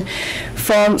adaptation.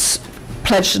 France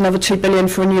pledged another 2 billion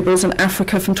for renewables in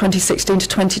Africa from 2016 to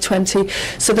 2020.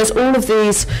 So there's all of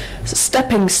these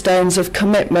stepping stones of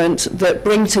commitment that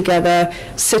bring together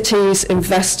cities,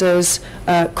 investors,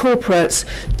 corporates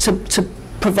to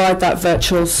provide that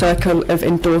virtual circle of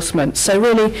endorsement. So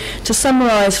really, to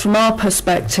summarise from our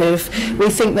perspective, we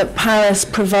think that Paris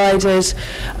provided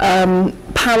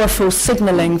powerful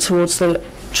signalling towards the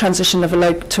transition of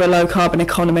to a low carbon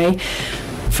economy.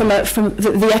 From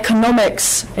the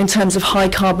economics in terms of high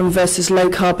carbon versus low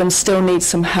carbon still needs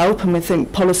some help, and we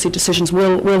think policy decisions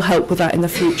will help with that in the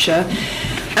future.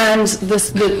 And the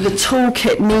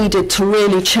toolkit needed to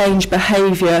really change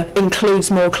behaviour includes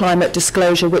more climate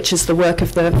disclosure, which is the work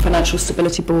of the Financial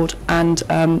Stability Board and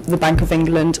the Bank of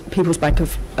England, People's Bank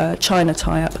of China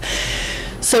tie-up.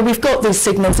 So we've got these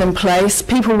signals in place.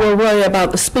 People will worry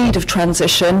about the speed of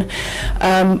transition,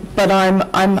 but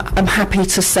I'm happy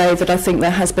to say that I think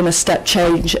there has been a step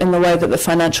change in the way that the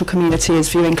financial community is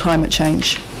viewing climate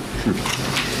change.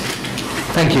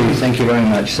 Thank you very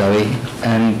much, Zoe.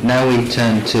 And now we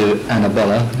turn to Anna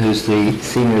Bolle, who's the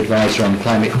Senior Advisor on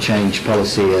Climate Change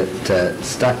Policy at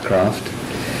Statkraft.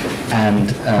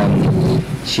 And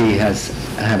she has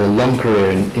had a long career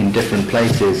in different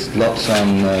places, lots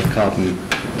on carbon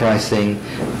pricing,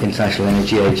 International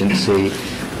Energy Agency,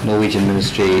 Norwegian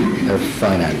Ministry of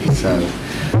Finance. So,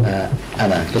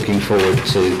 Anna, looking forward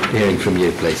to hearing from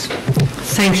you, please.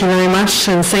 Thank you very much,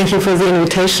 and thank you for the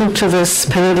invitation to this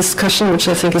panel discussion, which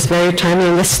I think is very timely,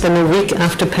 less than a week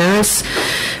after Paris,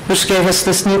 which gave us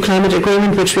this new climate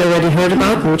agreement, which we already heard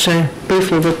about, and which I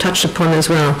briefly will touch upon as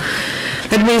well.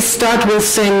 Let me start with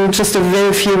saying just a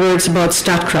very few words about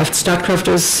Statkraft. Statkraft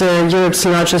is Europe's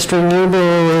largest renewable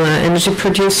energy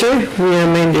producer. We are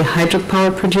mainly a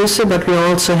hydropower producer, but we are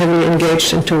also heavily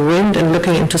engaged into wind and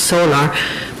looking into solar.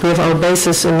 We have our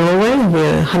bases in Norway.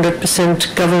 We're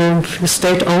 100% government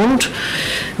state-owned.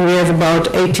 We have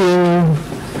about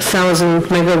 18,000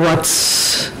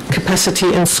 megawatts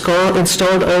capacity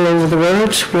installed all over the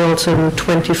world. We're also in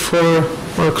 24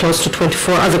 or close to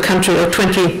 24 other countries, or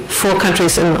 24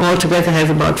 countries in altogether have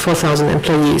about 4,000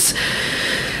 employees.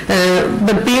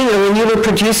 But being a renewable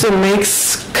producer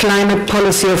makes climate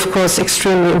policy, of course,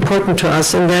 extremely important to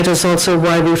us, and that is also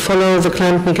why we follow the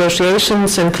climate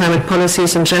negotiations and climate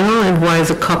policies in general, and why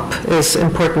the COP is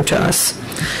important to us.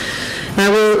 I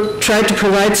will try to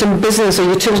provide some business or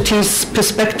utilities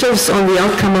perspectives on the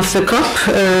outcome of the COP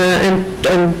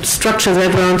and structure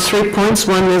that around 3 points.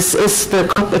 One is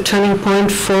the COP a turning point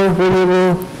for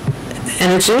renewable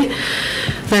energy?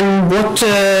 Then what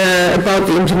about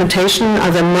the implementation? Are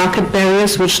there market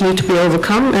barriers which need to be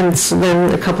overcome? And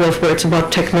then a couple of words about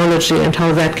technology and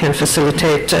how that can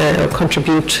facilitate or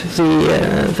contribute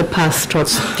the path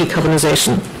towards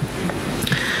decarbonization.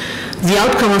 The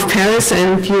outcome of Paris,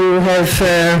 and you have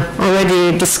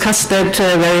already discussed that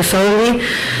very thoroughly,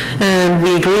 and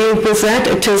we agree with that.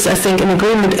 It is, I think, an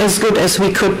agreement as good as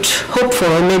we could hope for,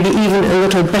 or maybe even a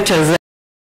little better than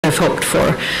we have hoped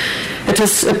for. It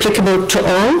is applicable to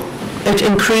all. It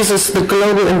increases the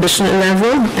global ambition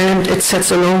level, and it sets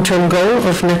a long-term goal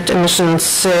of net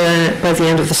emissions by the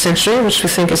end of the century, which we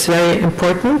think is very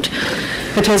important.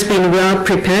 It has been well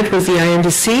prepared with the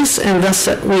INDCs, and thus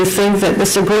we think that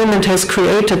this agreement has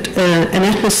created an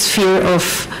atmosphere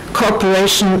of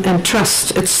cooperation and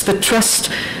trust. It's the trust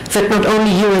that not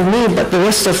only you and me, but the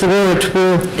rest of the world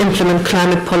will implement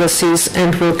climate policies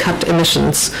and will cut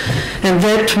emissions. And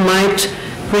that might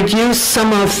reduce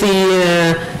some of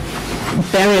the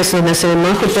barriers, not necessarily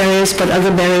market barriers, but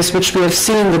other barriers which we have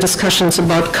seen, the discussions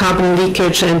about carbon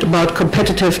leakage and about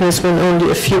competitiveness when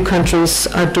only a few countries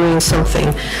are doing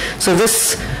something. So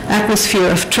this atmosphere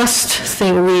of trust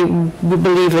thing we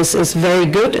believe is very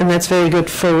good, and that's very good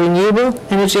for renewable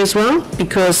energy as well,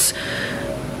 because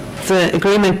the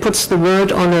agreement puts the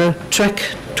world on a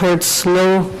track towards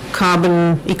low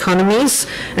carbon economies,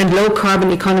 and low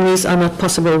carbon economies are not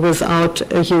possible without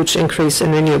a huge increase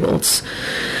in renewables.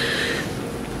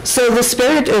 So the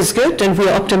spirit is good and we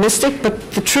are optimistic,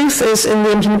 but the truth is in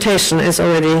the implementation, as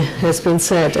already has been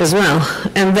said as well.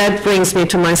 And that brings me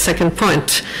to my second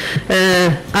point.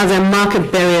 Are there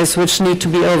market barriers which need to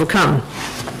be overcome?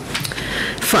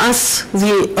 For us,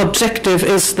 the objective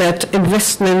is that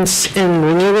investments in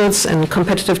renewables and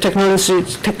competitive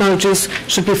technologies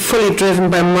should be fully driven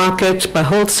by market, by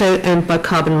wholesale, and by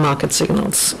carbon market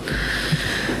signals.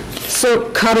 So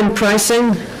carbon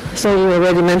pricing, so you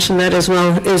already mentioned that as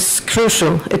well, is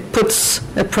crucial. It puts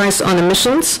a price on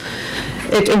emissions.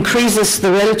 It increases the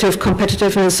relative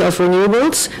competitiveness of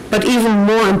renewables, but even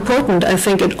more important, I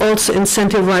think it also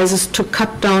incentivizes to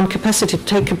cut down capacity,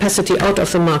 take capacity out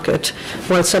of the market,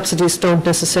 while subsidies don't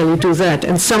necessarily do that.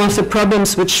 And some of the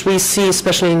problems which we see,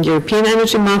 especially in European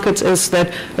energy markets, is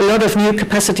that a lot of new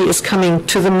capacity is coming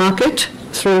to the market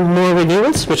through more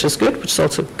renewables, which is good, which is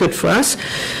also good for us,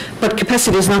 but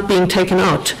capacity is not being taken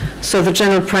out. So the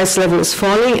general price level is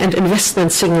falling and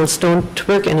investment signals don't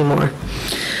work anymore.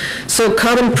 So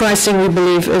carbon pricing, we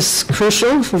believe, is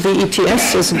crucial. The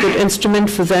ETS is a good instrument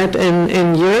for that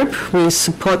in Europe. We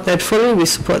support that fully. We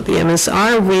support the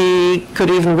MSR. We could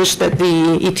even wish that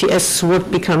the ETS would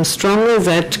become stronger,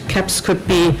 that caps could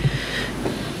be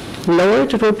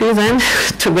lowered, it would be then,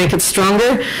 to make it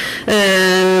stronger.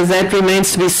 That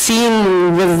remains to be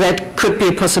seen whether that could be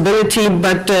a possibility,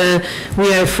 but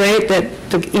we are afraid that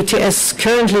the ETS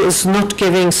currently is not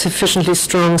giving sufficiently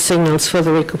strong signals for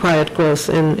the required growth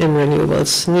in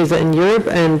renewables, neither in Europe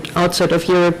and outside of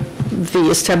Europe. The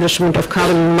establishment of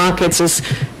carbon markets is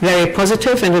very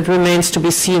positive, and it remains to be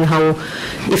seen how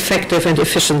effective and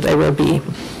efficient they will be.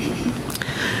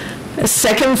 A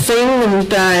second thing,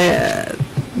 and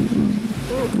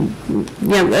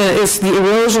is the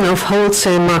erosion of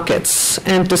wholesale markets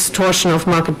and distortion of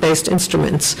market-based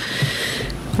instruments.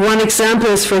 One example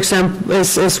is, for example,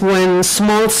 is when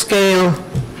small-scale,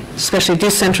 especially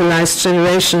decentralized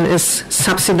generation is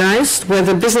subsidized, where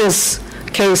the business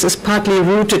case is partly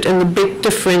rooted in the big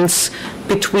difference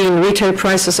between retail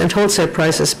prices and wholesale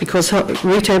prices, because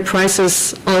retail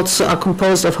prices also are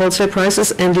composed of wholesale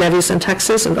prices and levies and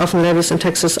taxes, and often levies and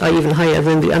taxes are even higher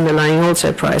than the underlying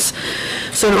wholesale price.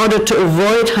 So in order to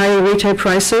avoid higher retail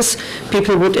prices,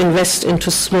 people would invest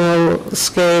into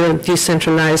small-scale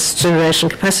decentralized generation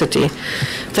capacity.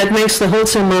 That makes the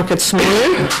wholesale market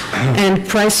smaller and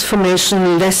price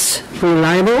formation less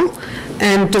reliable,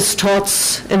 and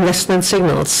distorts investment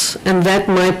signals, and that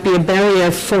might be a barrier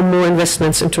for more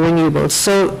investments into renewables.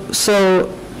 So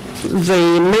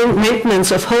the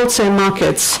maintenance of wholesale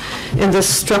markets in this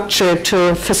structure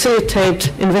to facilitate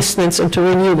investments into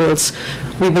renewables,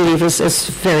 we believe is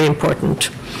very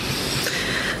important.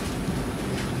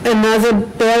 Another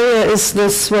barrier is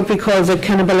this, what we call the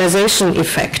cannibalization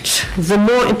effect. The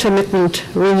more intermittent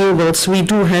renewables we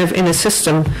do have in a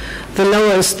system, the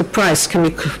lower is the price, can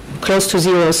be close to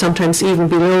zero, sometimes even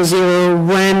below zero,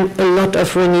 when a lot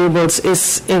of renewables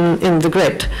is in the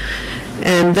grid.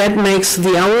 And that makes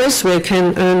the hours where you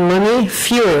can earn money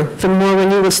fewer. The more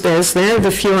renewables there is there,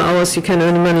 the fewer hours you can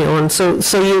earn money on.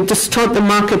 So you distort the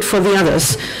market for the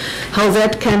others. How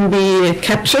that can be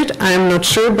captured, I'm not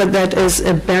sure, but that is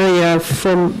a barrier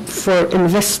for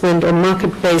investment or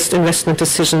market-based investment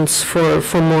decisions for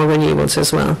more renewables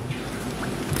as well.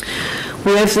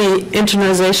 We have the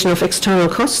internalization of external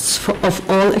costs, of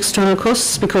all external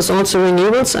costs, because also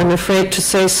renewables, I'm afraid to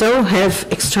say so, have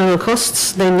external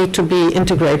costs. They need to be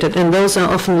integrated, and those are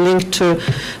often linked to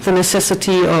the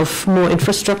necessity of more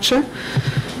infrastructure,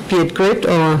 be it grid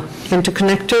or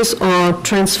interconnectors or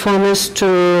transformers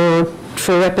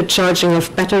for rapid charging of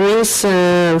batteries,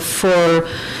 for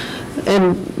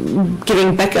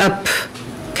giving backup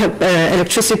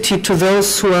electricity to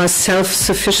those who are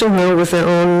self-sufficient now with their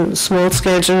own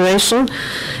small-scale generation.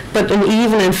 But an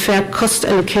even and fair cost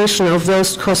allocation of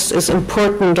those costs is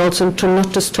important also to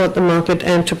not distort the market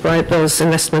and to provide those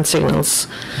investment signals.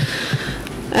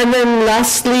 And then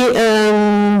lastly,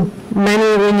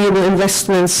 many renewable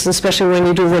investments, especially when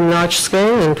you do them large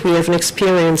scale, and we have an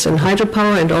experience in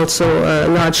hydropower and also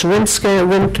large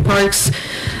wind parks,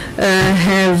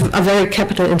 are very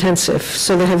capital intensive,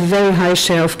 so they have a very high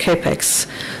share of capex.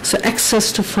 So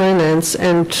access to finance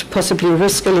and possibly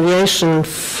risk alleviation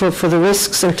for the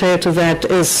risks entailed to that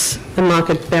is a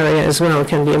market barrier as well,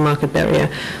 can be a market barrier.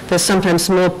 There's sometimes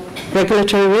more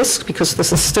regulatory risk because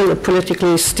this is still a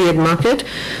politically steered market.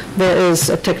 There is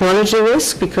a technology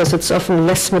risk because it's often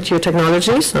less mature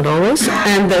technologies, not always,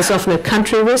 and there's often a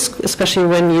country risk, especially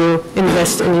when you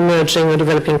invest in emerging or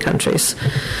developing countries.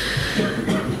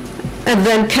 And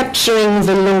then capturing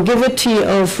the longevity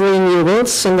of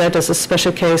renewables, and that is a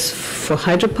special case for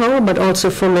hydropower, but also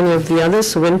for many of the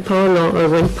others, wind power or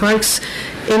wind parks,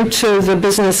 into the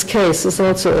business case is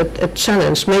also a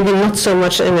challenge. Maybe not so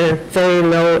much in a very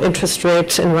low interest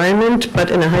rate environment,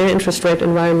 but in a higher interest rate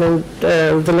environment,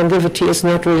 the longevity is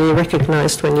not really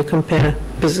recognized when you compare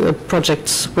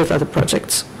projects with other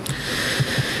projects.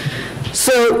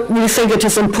 So we think it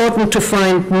is important to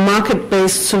find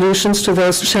market-based solutions to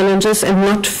those challenges and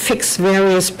not fix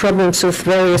various problems with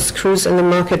various screws in the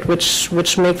market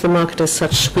which make the market as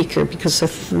such weaker, because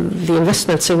the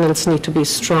investment signals need to be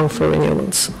strong for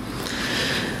renewables.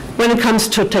 When it comes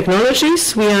to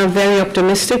technologies, we are very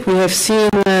optimistic. We have seen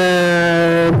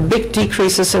big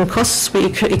decreases in costs. We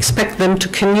expect them to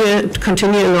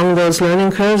continue along those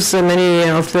learning curves. Many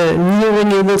of the new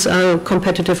renewables are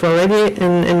competitive already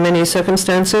in many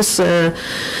circumstances.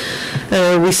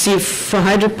 We see for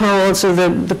hydropower also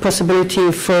the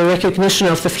possibility for recognition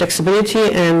of the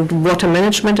flexibility and water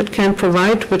management it can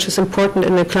provide, which is important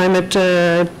in a climate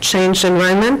change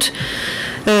environment.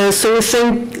 So we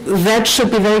think that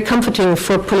should be very comforting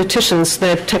for politicians,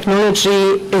 that technology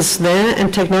is there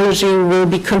and technology will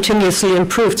be continuously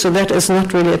improved. So that is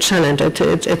not really a challenge.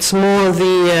 It's more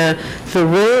the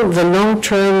will, the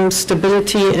long-term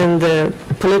stability and the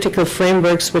political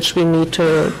frameworks which we need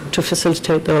to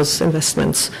facilitate those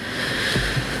investments.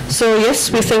 So yes,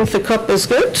 we think the COP is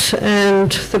good,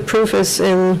 and the proof is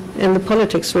in the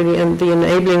politics really, and the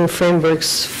enabling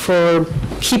frameworks for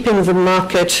keeping the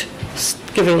market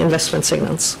giving investment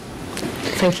signals.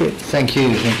 Thank you. Thank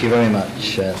you very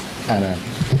much, Anna.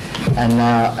 And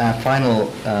now our final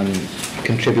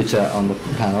contributor on the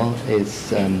panel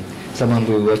is someone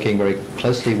we're working very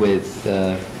closely with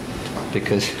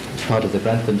because part of the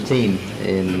Grantham team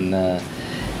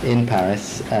in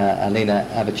Paris. Alina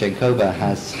Averchenkova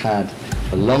has had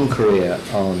a long career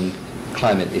on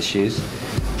climate issues,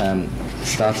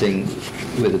 starting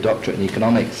with a doctorate in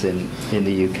economics in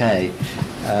the UK.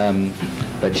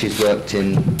 But she's worked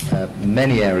in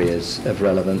many areas of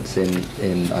relevance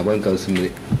in I won't go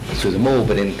through them all,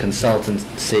 but in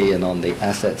consultancy and on the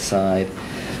asset side,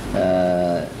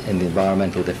 in the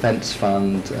Environmental Defence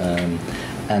Fund,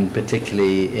 and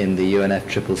particularly in the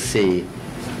UNFCCC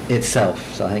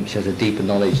itself. So I think she has a deeper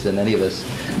knowledge than any of us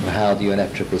of how the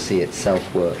UNFCCC itself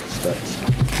works, but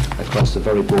across a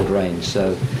very broad range.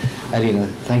 So Alina,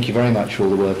 thank you very much for all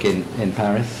the work in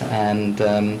Paris, and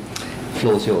the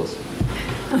floor is yours.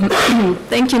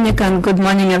 Thank you, Nick, and good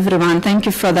morning, everyone. Thank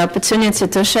you for the opportunity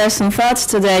to share some thoughts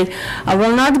today. I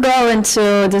will not go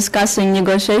into discussing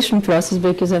negotiation process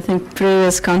because I think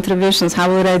previous contributions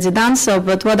have already done so,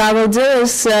 but what I will do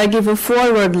is give a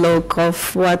forward look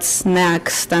of what's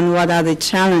next and what are the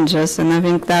challenges, and I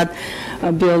think that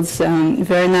builds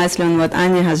very nicely on what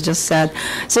Anya has just said.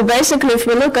 So basically, if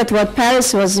we look at what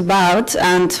Paris was about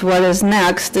and what is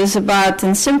next, is about,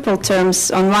 in simple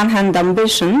terms, on one hand,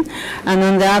 ambition, and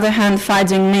on the other hand,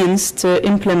 finding means to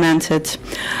implement it.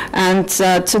 And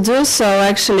to do so,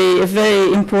 actually, a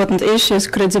very important issue is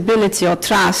credibility or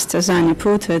trust, as Anya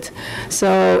put it.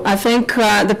 So I think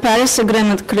the Paris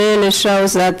Agreement clearly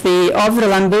shows that the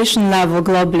overall ambition level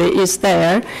globally is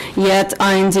there, yet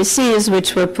INDCs,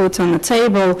 which were put on the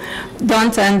table,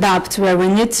 don't end up to where we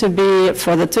need to be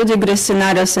for the 2-degree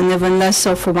scenarios, and even less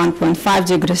so for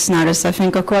 1.5-degree scenarios. I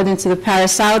think according to the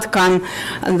Paris outcome,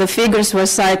 the figures were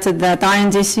cited that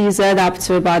INDCs add up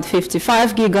to about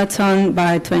 55 gigaton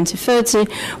by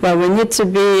 2030, where we need to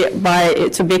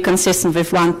be consistent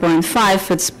with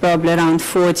 1.5, it's probably around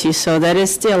 40, so there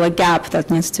is still a gap that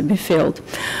needs to be filled.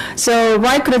 So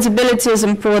why credibility is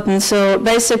important? So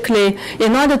basically,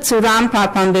 in order to ramp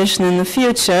up ambition in the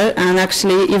future, and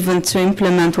actually even to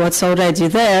implement what's already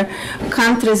there,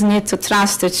 countries need to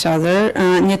trust each other,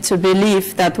 need to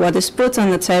believe that what is put on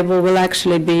the table will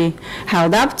actually be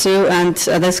held up to, and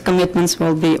these commitments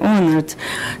will be honored.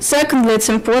 Secondly, it's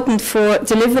important for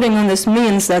delivering on this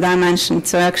means that I mentioned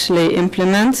to actually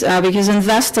implement, because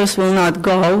investors will not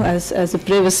go, as the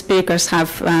previous speakers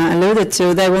have alluded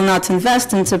to, they will not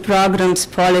invest into programs,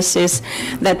 policies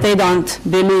that they don't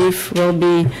believe will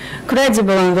be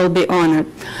credible and will be honored.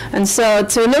 And so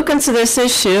to look into this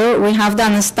issue, we have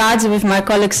done a study with my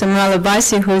colleague Samuel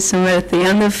Abassi, who is somewhere at the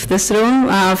end of this room,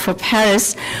 for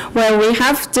Paris, where we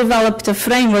have developed a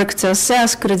framework to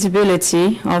assess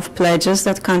credibility of pledges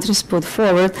that countries put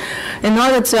forward in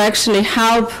order to actually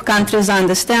help countries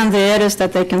understand the areas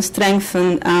that they can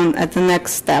strengthen at the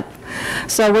next step.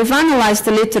 So we've analyzed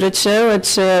the literature,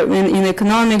 which in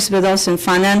economics, but also in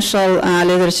financial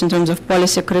literature in terms of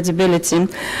policy credibility,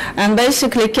 and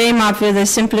basically came up with a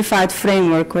simplified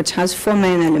framework which has 4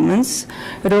 main elements: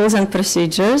 rules and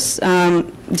procedures,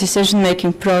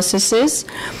 decision-making processes,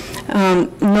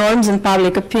 norms and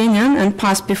public opinion, and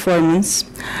past performance.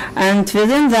 And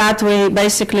within that, we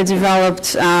basically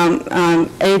developed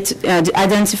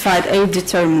identified 8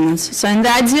 determinants. So in the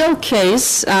ideal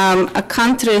case, a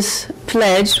country's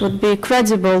pledge would be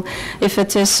credible if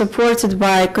it is supported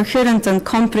by coherent and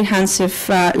comprehensive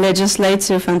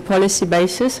legislative and policy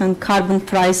basis, and carbon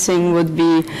pricing would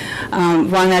be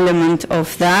one element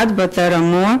of that, but there are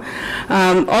more.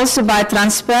 Also by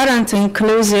transparent,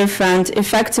 inclusive, and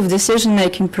effective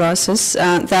decision-making process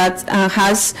that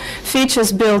has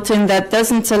features built in that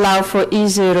doesn't allow for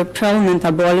easy repeal and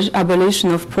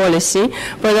abolition of policy,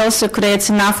 but also creates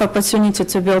enough opportunity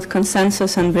to build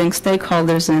consensus and bring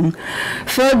stakeholders in.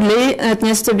 Thirdly, it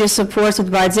needs to be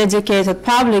supported by dedicated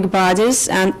public bodies,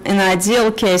 and in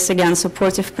ideal case, again,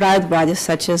 supportive private bodies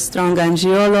such as strong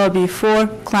NGO lobby for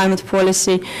climate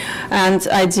policy, and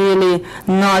ideally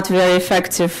not very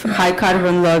effective high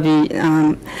carbon lobby.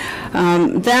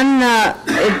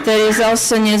 There is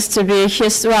also needs to be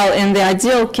in the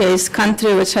ideal case,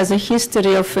 country which has a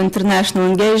history of international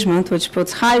engagement, which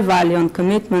puts high value on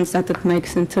commitments that it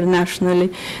makes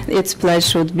internationally, its pledge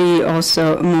should be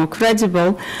also more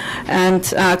credible. And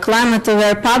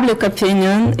climate-aware public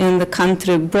opinion in the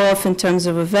country, both in terms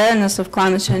of awareness of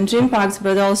climate change impacts,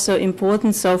 but also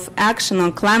importance of action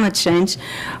on climate change,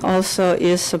 also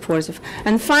is supportive.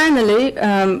 And finally,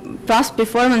 past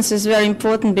performance is very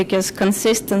important because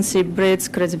consistency breeds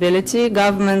credibility.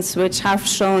 Governments which have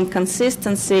shown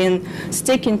consistency in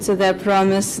sticking to their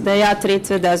promise, they are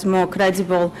treated as more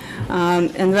credible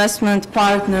investment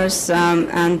partners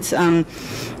and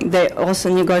they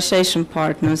also negotiation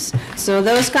partners. So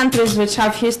those countries which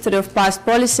have history of past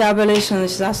policy abolition,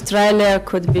 which is Australia,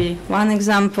 could be one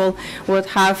example, would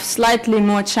have slightly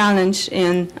more challenge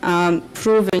in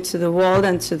proving to the world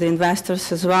and to the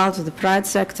investors as well, to the private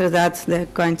sector, that they're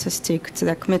going to stick to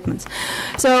their commitments.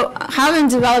 So having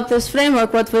developed this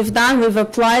framework, what we've done, we've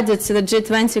applied it to the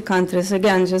G20 countries,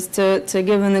 again, just to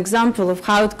give an example of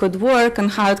how it could work and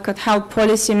how it could help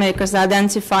policymakers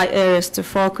identify areas to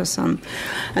focus on.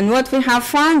 And what we have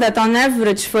found that on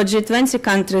average for G20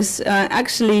 countries,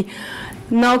 actually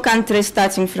no country is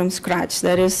starting from scratch.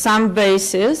 There is some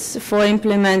basis for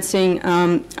implementing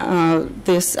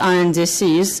these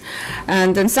INDCs.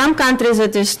 And in some countries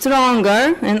it is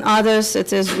stronger, in others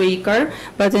it is weaker.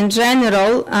 But in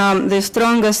general, the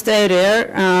strongest area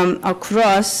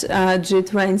across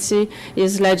G20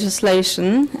 is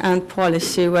legislation and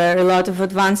policy, where a lot of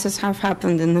advances have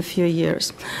happened in a few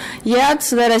years. Yet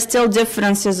there are still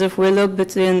differences if we look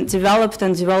between developed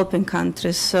and developing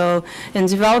countries. So in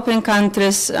developing countries,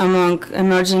 among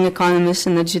emerging economies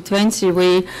in the G20,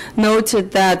 we noted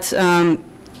that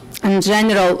in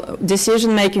general,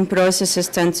 decision-making processes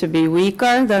tend to be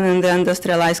weaker than in the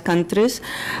industrialized countries,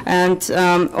 and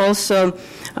also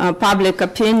public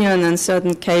opinion in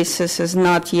certain cases is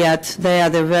not yet there,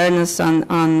 the awareness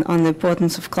on the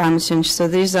importance of climate change. So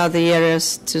these are the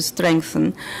areas to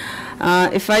strengthen.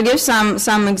 If I give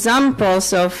some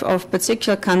examples of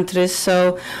particular countries,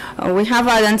 so we have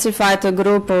identified a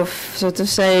group of, so to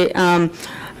say,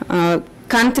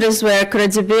 countries where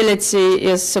credibility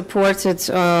is supported,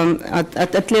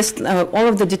 at least all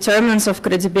of the determinants of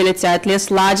credibility are at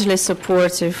least largely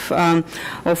supportive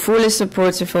or fully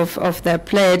supportive of their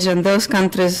pledge. And those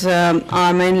countries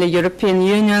are mainly European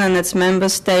Union and its member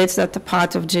states that are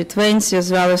part of G20, as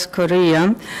well as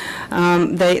Korea.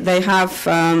 They have,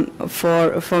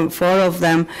 for 4 of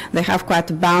them, they have quite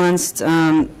a balanced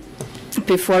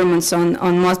performance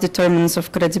on most determinants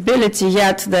of credibility,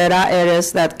 yet there are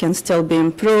areas that can still be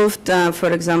improved.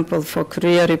 For example, for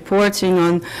Korea, reporting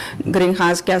on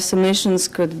greenhouse gas emissions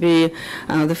could be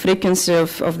the frequency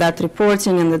of that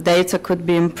reporting and the data could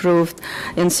be improved.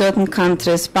 In certain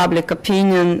countries, public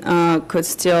opinion could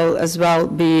still as well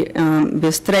be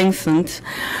strengthened.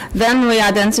 Then we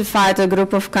identified a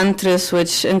group of countries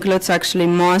which includes actually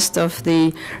most of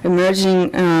the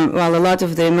emerging, well, a lot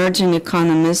of the emerging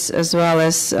economies, as well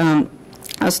as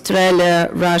Australia,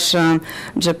 Russia,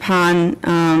 Japan,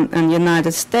 and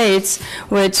United States,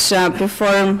 which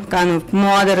perform kind of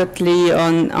moderately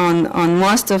on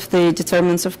most of the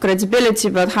determinants of credibility,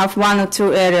 but have one or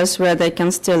two areas where they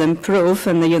can still improve.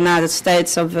 In the United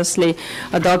States, obviously,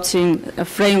 adopting a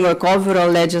framework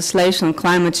overall legislation on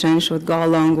climate change would go a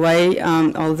long way,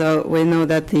 although we know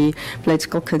that the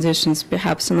political conditions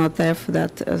perhaps are not there for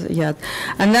that yet.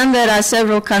 And then there are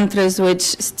several countries which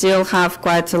still have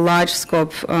quite a large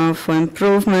scope for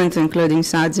improvement, including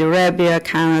Saudi Arabia,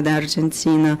 Canada,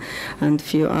 Argentina, and a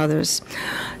few others.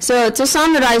 So to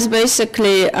summarize,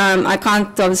 basically, I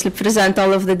can't obviously present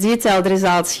all of the detailed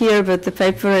results here, but the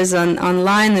paper is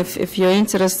online if you're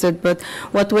interested. But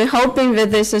what we're hoping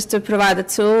with this is to provide a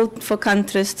tool for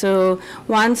countries to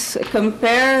once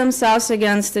compare themselves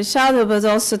against each other, but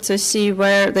also to see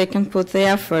where they can put the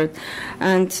effort.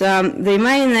 And the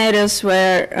main areas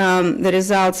where the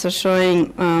results are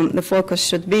showing the focus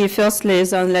should be, firstly,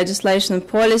 is on legislation and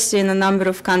policy. In a number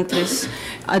of countries,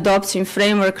 adopting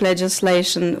framework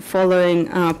legislation following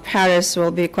Paris will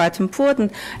be quite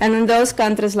important. And in those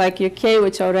countries like UK,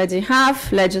 which already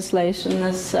have legislation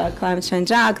as Climate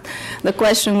Change Act, the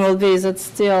question will be, is it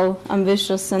still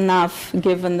ambitious enough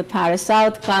given the Paris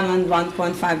outcome and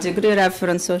 1.5-degree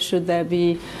reference, or should there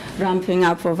be ramping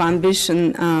up of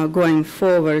ambition going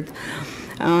forward?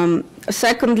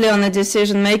 Secondly, on the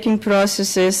decision-making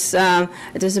processes,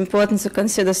 it is important to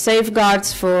consider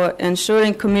safeguards for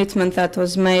ensuring commitment that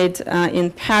was made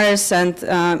in Paris, and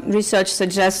research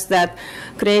suggests that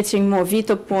creating more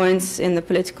veto points in the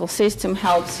political system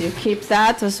helps you keep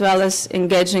that, as well as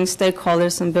engaging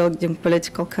stakeholders and building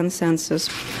political consensus.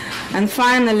 And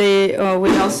finally,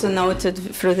 we also noted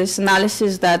through this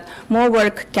analysis that more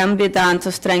work can be done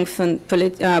to strengthen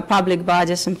public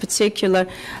bodies in particular,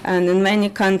 and in many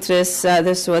countries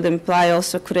this would imply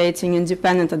also creating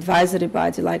independent advisory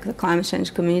body like the Climate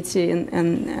Change Committee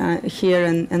here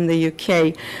in the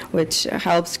UK, which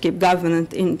helps keep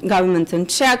government in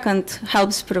check and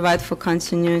helps provide for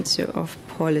continuity of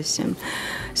policy.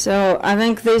 So I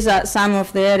think these are some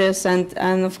of the areas, and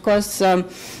of course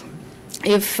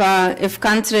if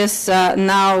countries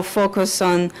now focus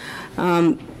on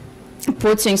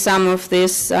putting some of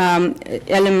these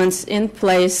elements in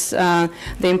place, the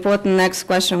important next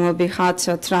question will be how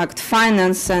to attract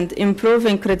finance, and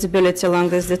improving credibility along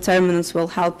these determinants will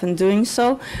help in doing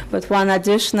so. But one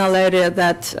additional area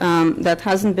that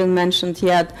hasn't been mentioned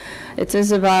yet, it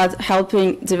is about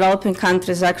helping developing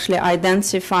countries actually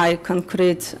identify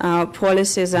concrete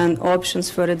policies and options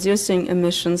for reducing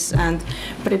emissions and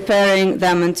preparing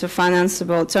them into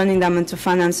turning them into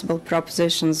financeable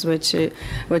propositions, which is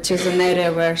an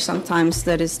area where sometimes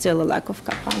there is still a lack of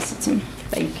capacity.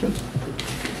 Thank you.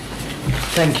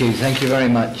 Thank you very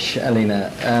much,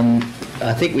 Alina.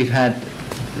 I think we've had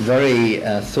very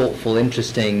thoughtful,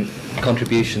 interesting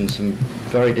contributions from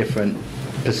very different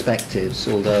perspectives,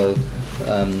 although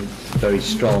very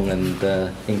strong and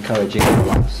encouraging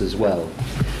overlaps as well.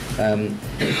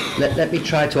 Let me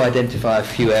try to identify a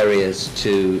few areas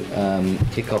to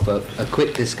kick off a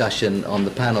quick discussion on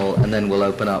the panel, and then we'll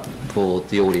open up for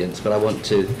the audience. But I want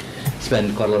to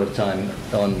spend quite a lot of time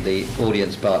on the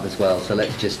audience part as well, so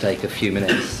let's just take a few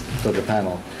minutes for the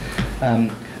panel.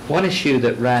 One issue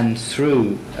that ran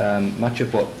through much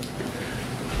of what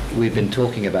we've been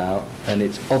talking about, and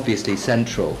it's obviously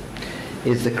central,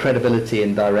 is the credibility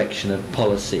and direction of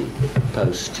policy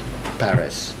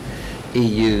post-Paris.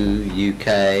 EU,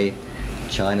 UK,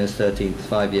 China's 13th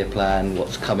five-year plan,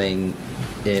 what's coming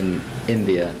in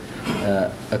India,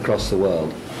 across the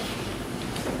world.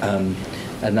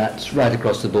 And that's right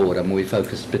across the board. I mean, we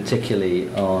focused particularly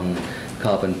on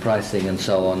carbon pricing and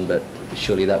so on, but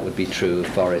surely that would be true of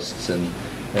forests and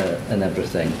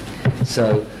everything.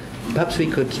 So perhaps we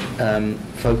could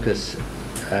focus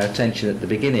our attention at the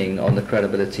beginning on the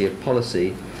credibility of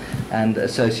policy, and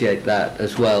associate that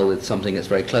as well with something that's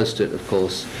very close to it, of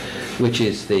course, which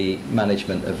is the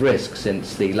management of risk,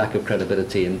 since the lack of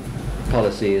credibility in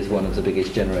policy is one of the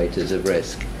biggest generators of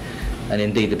risk. And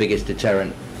indeed, the biggest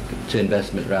deterrent to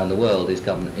investment around the world is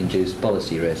government-induced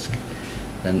policy risk.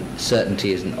 And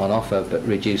certainty isn't on offer, but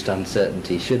reduced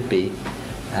uncertainty should be.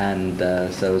 And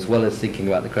so as well as thinking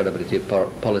about the credibility of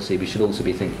policy, we should also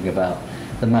be thinking about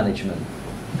the management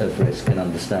of risk and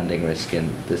understanding risk in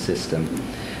the system.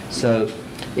 So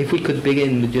if we could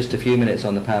begin with just a few minutes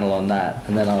on the panel on that,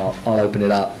 and then I'll open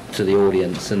it up to the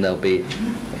audience, and there'll be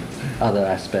other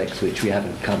aspects which we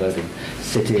haven't covered in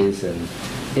cities and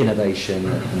innovation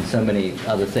and so many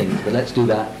other things. But let's do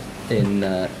that in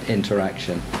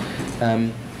interaction.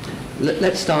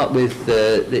 Let's start with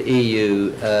the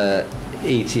EU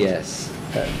ETS.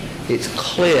 It's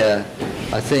clear,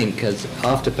 I think, as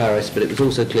after Paris, but it was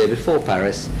also clear before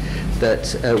Paris,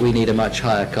 that we need a much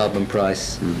higher carbon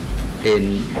price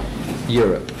in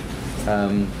Europe.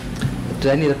 Do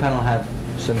any of the panel have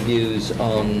some views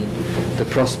on the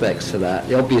prospects for that?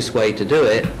 The obvious way to do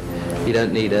it, you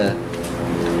don't need a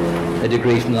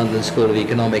degree from London School of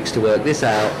Economics to work this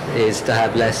out, is to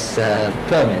have less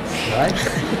permits, right?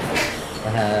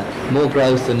 More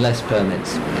growth and less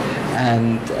permits.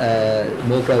 And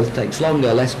more growth takes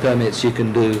longer, less permits you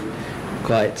can do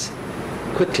quite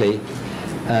quickly.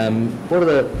 What are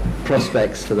the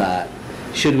prospects for that?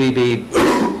 Should we be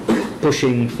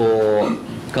pushing for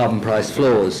carbon price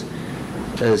floors,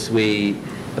 as we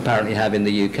apparently have in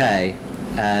the UK?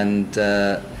 And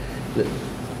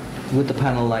would the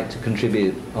panel like to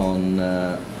contribute on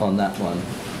that one?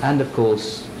 And of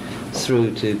course,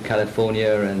 through to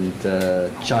California and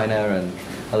China and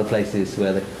other places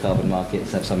where the carbon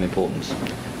markets have some importance.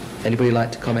 Anybody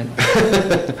like to comment?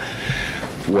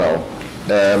 Well,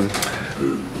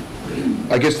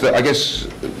 I guess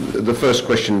the first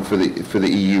question for the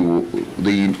EU,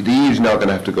 the EU is now going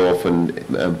to have to go off and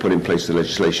put in place the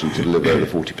legislation to deliver the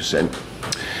 40%.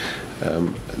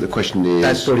 The question is...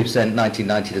 That's 40%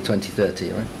 1990 to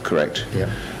 2030, right? Correct. Yeah.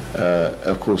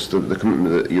 Of course, the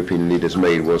commitment that European leaders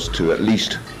made was to at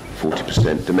least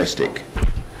 40% domestic.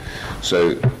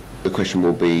 So the question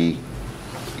will be,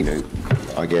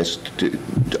 I guess,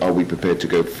 are we prepared to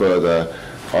go further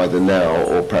either now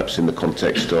or perhaps in the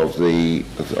context of the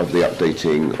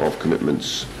updating of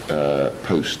commitments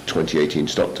post 2018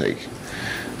 stocktake?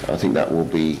 I think that will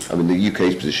be, the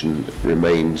UK's position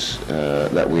remains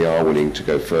that we are willing to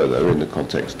go further in the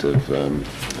context of an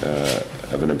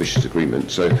ambitious agreement.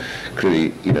 So clearly,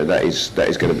 that is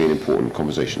going to be an important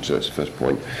conversation. So that's the first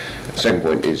point. The second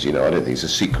point is, I don't think it's a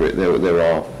secret. There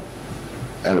are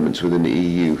elements within the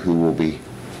EU who will be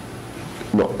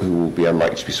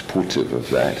unlikely to be supportive of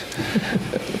that,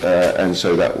 and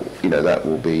so that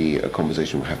will be a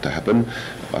conversation will have to happen.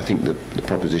 I think the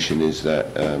proposition is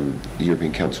that the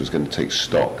European Council is going to take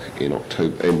stock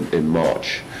in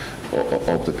March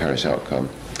of the Paris outcome.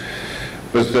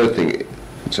 But the third thing,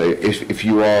 so if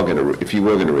you were going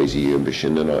to raise EU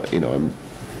ambition, and I'm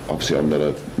not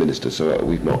a minister, so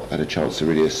we've not had a chance to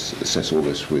really assess all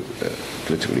this with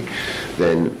politically,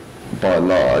 then by and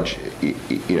large,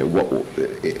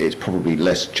 it's probably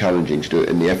less challenging to do it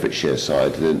in the effort share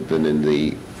side than in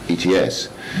the ETS,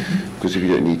 because if you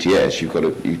do it in ETS, you've got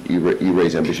you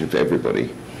raise ambition for everybody,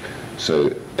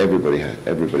 so everybody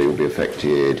will be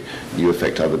affected. You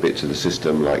affect other bits of the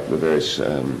system, like the various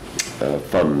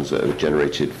funds that are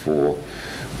generated to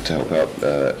help out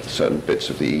certain bits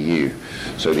of the EU.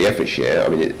 So the effort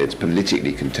share, it's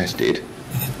politically contested.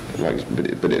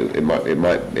 But it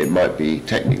might be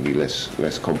technically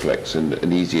less complex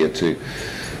and easier to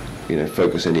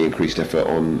focus any increased effort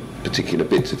on particular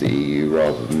bits of the EU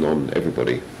rather than on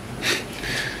everybody.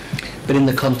 But in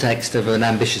the context of an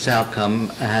ambitious outcome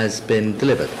has been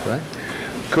delivered, right?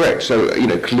 Correct. So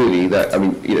clearly that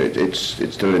it's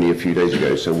still only a few days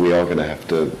ago. So we are going to have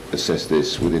to assess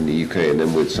this within the UK and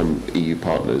then with some EU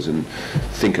partners and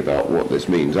think about what this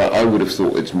means. I would have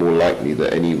thought it's more likely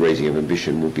that any raising of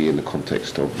ambition will be in the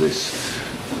context of the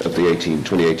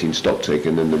 2018 stocktake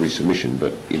and then the resubmission.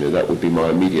 But that would be my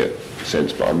immediate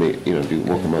sense. But do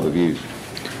welcome other views.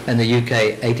 And the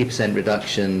UK 80%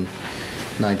 reduction,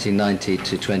 1990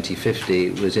 to 2050,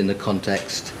 was in the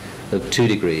context of 2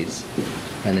 degrees.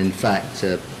 And in fact,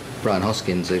 Brian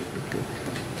Hoskins, a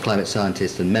climate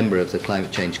scientist and member of the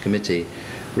Climate Change Committee,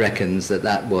 reckons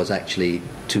that was actually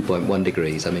 2.1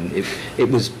 degrees.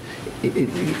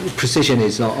 Precision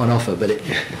is not on offer, but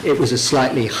it was a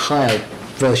slightly higher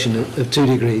version of 2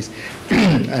 degrees,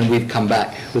 and we've come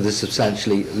back with a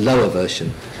substantially lower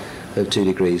version of 2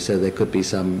 degrees, so there could be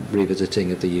some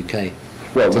revisiting of the UK.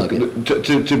 Well,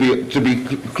 to be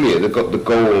clear, the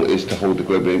goal is to hold the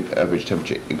global average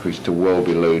temperature increase to well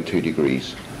below 2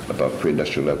 degrees above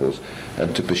pre-industrial levels,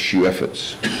 and to pursue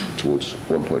efforts towards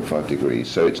 1.5 degrees.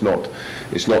 So it's not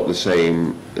the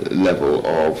same level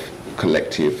of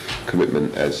collective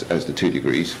commitment as the 2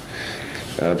 degrees,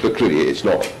 but clearly it's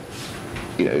not.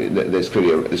 there's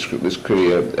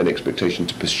clearly an expectation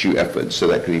to pursue efforts, so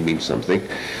that clearly means something.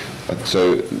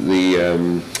 So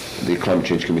the Climate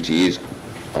Change Committee is,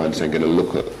 I understand, going to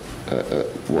look at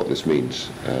what this means,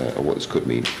 or what this could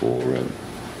mean for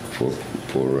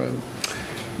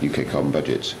UK carbon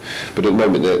budgets. But at the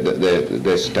moment,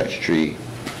 their statutory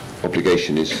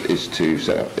obligation is to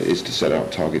set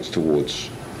out targets towards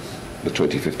the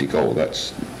 2050 goal.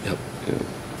 That's yep.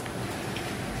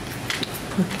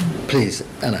 Please,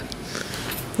 Anna.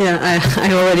 Yeah,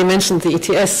 I already mentioned the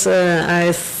ETS.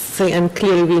 I think, and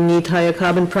clearly we need higher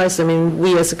carbon price. I mean,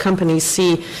 we as a company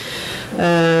see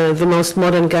the most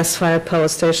modern gas-fired power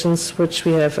stations, which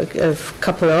we have a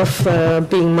couple of,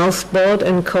 being mothballed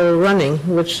and coal running,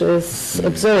 which is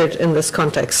absurd in this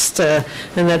context. And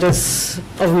that is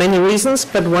of many reasons,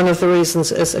 but one of the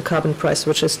reasons is a carbon price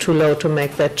which is too low to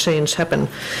make that change happen.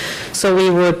 So we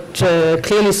would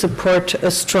clearly support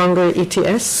a stronger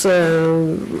ETS.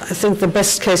 I think the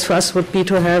best case for us would be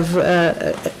to have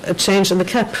a change in the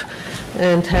cap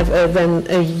and have then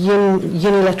a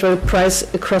unilateral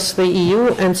price across the EU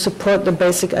and support the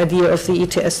basic idea of the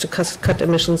ETS to cut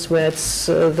emissions where it's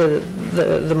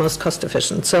the most cost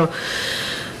efficient. So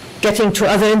getting to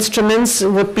other instruments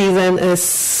would be then a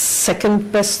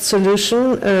second best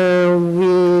solution.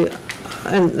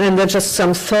 And there are just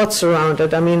some thoughts around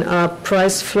it. I mean, are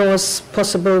price floors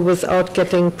possible without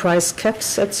getting price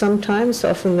caps at some times?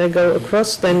 Often they go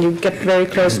across, then you get very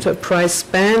close to a price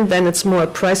band, then it's more a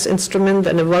price instrument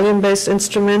than a volume-based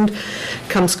instrument,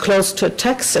 comes close to a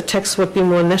tax. A tax would be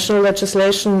more national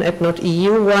legislation and not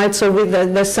EU-wide, so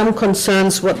there's some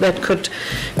concerns what that could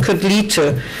lead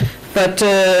to. But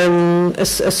a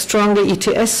stronger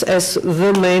ETS as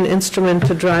the main instrument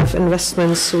to drive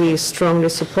investments we strongly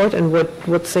support and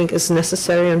would think is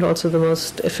necessary and also the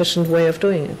most efficient way of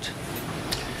doing it.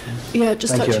 Yeah,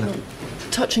 just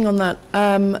touching on that.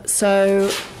 So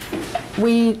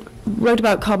we wrote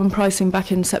about carbon pricing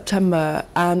back in September,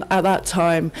 and at that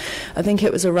time I think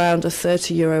it was around a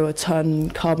 €30 a tonne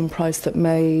carbon price that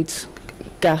made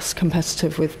gas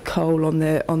competitive with coal on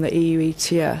the EU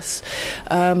ETS.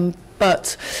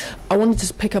 But I wanted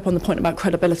to pick up on the point about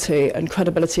credibility and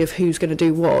credibility of who's going to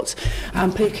do what.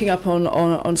 And picking up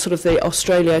on sort of the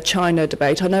Australia-China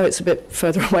debate, I know it's a bit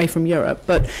further away from Europe,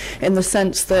 but in the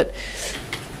sense that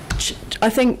I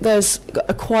think there's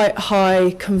a quite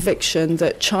high conviction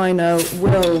that China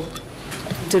will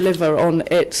deliver on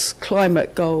its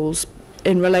climate goals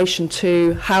in relation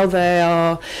to how they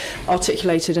are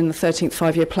articulated in the 13th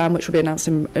five-year plan, which will be announced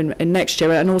in next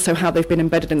year, and also how they've been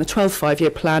embedded in the 12th five-year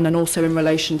plan, and also in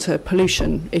relation to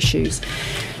pollution issues.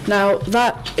 Now,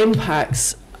 that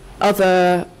impacts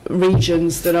other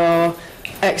regions that are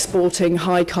exporting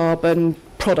high-carbon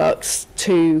products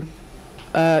to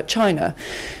China.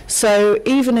 So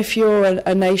even if you're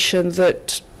a nation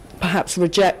that perhaps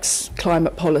rejects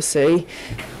climate policy,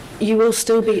 you will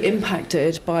still be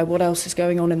impacted by what else is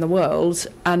going on in the world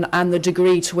and the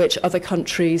degree to which other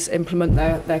countries implement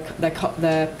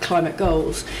their climate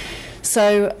goals.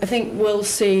 So I think we'll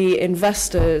see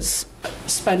investors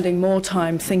spending more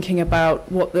time thinking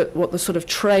about what the sort of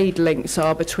trade links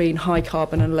are between high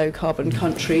carbon and low carbon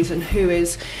countries, and who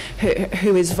is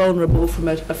vulnerable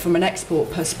from an export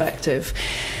perspective.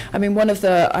 I mean, one of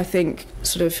the, I think,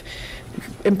 sort of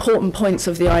important points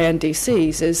of the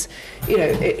INDCs is,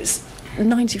 it's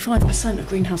 95% of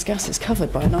greenhouse gases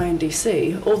covered by an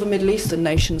INDC. All the Middle Eastern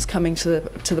nations coming to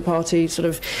the party sort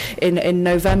of in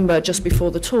November, just before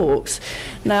the talks.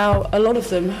 Now, a lot of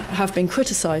them have been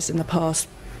criticised in the past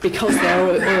because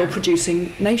they're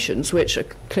oil-producing nations, which are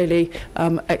clearly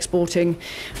exporting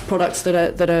products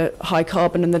that are high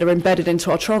carbon and that are embedded into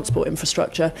our transport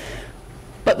infrastructure.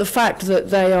 But the fact that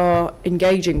they are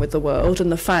engaging with the world,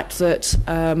 and the fact that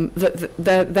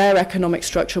their economic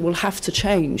structure will have to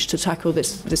change to tackle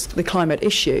the climate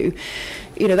issue,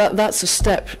 that's a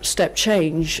step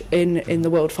change in the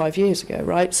world 5 years ago,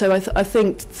 right? So I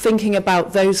think thinking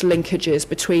about those linkages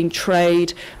between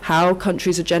trade, how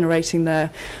countries are generating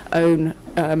their own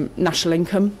national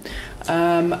income,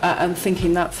 and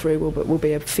thinking that through will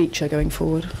be a feature going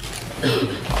forward.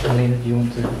 Alina, do you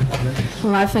want to?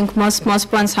 Well, I think most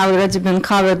points have already been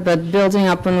covered, but building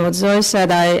up on what Zoe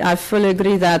said, I fully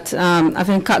agree that I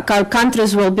think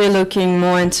countries will be looking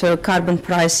more into carbon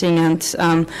pricing, and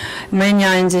many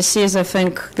INDCs, I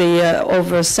think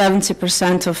over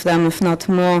 70% of them, if not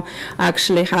more,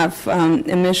 actually have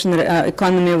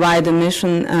economy-wide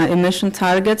emission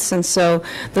targets, and so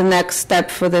the next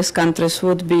step for these countries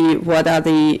would be what are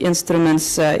the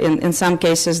instruments. In some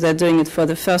cases, they're doing it for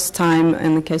the first time, time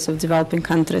in the case of developing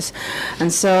countries.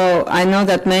 And so I know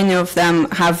that many of them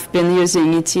have been using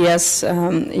ETS,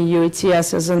 EU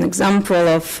ETS as an example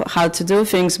of how to do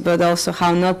things, but also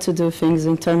how not to do things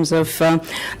in terms of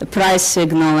the price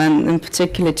signal, and in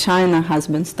particular China has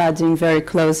been studying very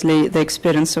closely the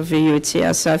experience of EU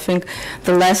ETS. So I think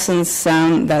the lessons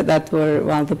that were,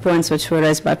 well, the points which were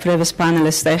raised by previous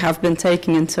panelists, they have been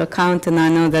taken into account, and I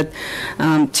know that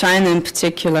China in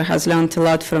particular has learned a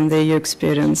lot from the EU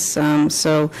experience.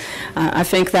 So I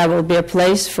think there will be a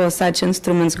place for such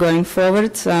instruments going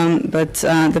forward, but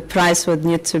the price would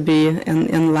need to be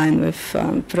in line with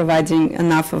providing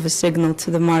enough of a signal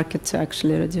to the market to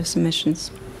actually reduce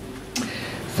emissions.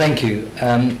 Thank you.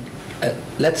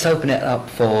 Let's open it up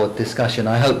for discussion.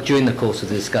 I hope during the course of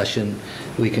the discussion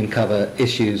we can cover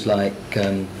issues like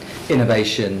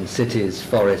innovation, cities,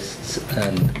 forests,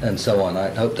 and so on. I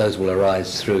hope those will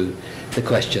arise through the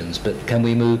questions. But can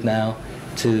we move now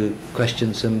to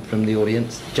questions from the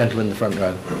audience? Gentleman in the front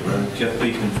row. Jeff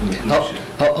Beacon from the Pollution.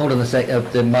 Hold on a sec.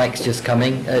 The mic's just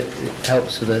coming. It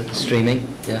helps for the streaming.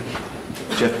 Yeah.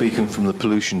 Jeff Beacon from the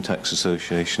Pollution Tax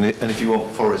Association. And if you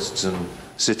want forests and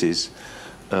cities,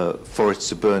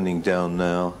 forests are burning down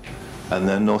now, and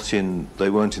they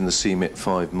weren't in the CMIT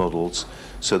 5 models,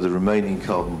 so the remaining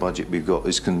carbon budget we've got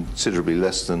is considerably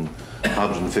less than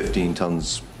 115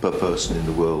 tonnes per person in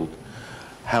the world.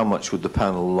 How much would the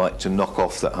panel like to knock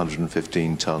off that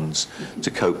 115 tonnes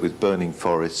to cope with burning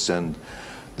forests and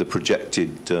the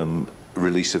projected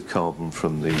release of carbon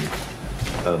from the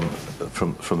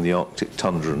Arctic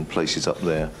tundra and places up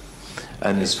there?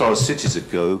 And as far as cities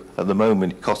go, at the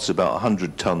moment it costs about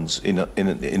 100 tonnes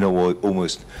in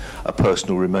almost a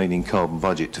personal remaining carbon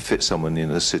budget to fit someone in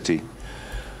a city.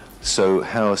 So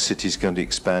how are cities going to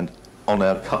expand on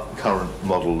our current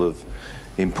model of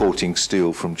importing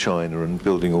steel from China and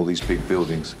building all these big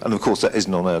buildings? And of course that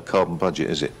isn't on our carbon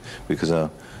budget, is it? Because our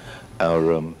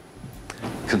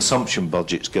consumption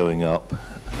budget's going up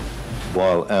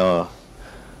while our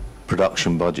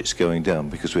production budget's going down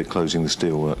because we're closing the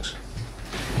steelworks.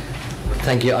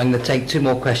 Thank you. I'm going to take two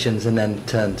more questions and then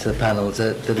turn to the panels.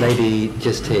 The lady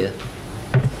just here.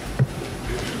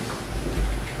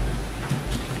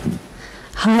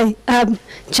 Hi,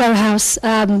 Jo House,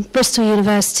 Bristol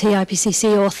University,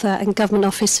 IPCC author and Government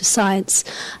Office for Science.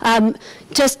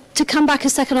 Just to come back a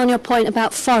second on your point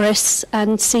about forests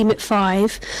and CMIT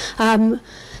 5,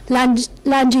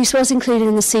 land use was included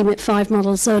in the CMIT 5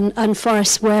 models and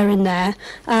forests were in there.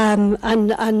 And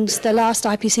the last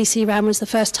IPCC round was the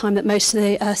first time that most of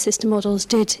the Earth system models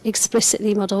did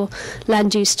explicitly model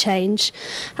land use change.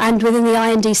 And within the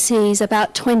INDCs,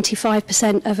 about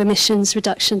 25% of emissions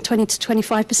reduction, 20 to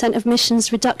 25% of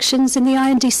emissions reductions in the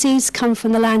INDCs come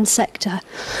from the land sector.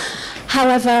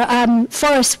 However,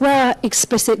 forests were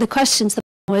explicit, the questions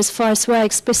was forests were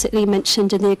explicitly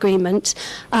mentioned in the agreement.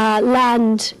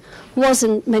 Land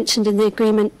wasn't mentioned in the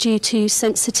agreement due to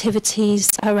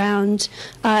sensitivities around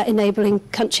enabling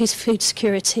countries' food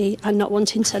security and not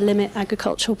wanting to limit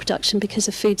agricultural production because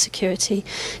of food security.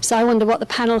 So I wonder what the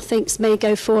panel thinks may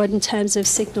go forward in terms of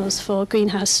signals for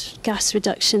greenhouse gas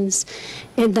reductions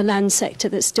in the land sector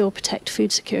that still protect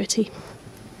food security.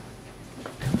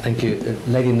 Thank you.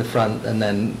 Lady in the front, and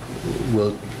then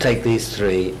we'll take these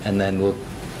three, and then we'll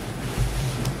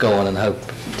go on and hope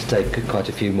to take quite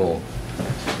a few more.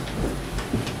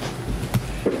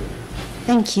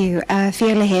 Thank you.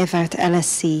 Veerle Hevaert,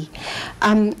 LSC.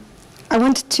 I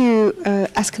wanted to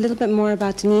ask a little bit more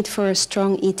about the need for a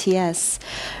strong ETS.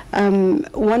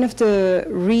 One of the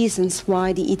reasons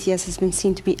why the ETS has been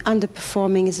seen to be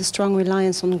underperforming is a strong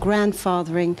reliance on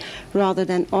grandfathering rather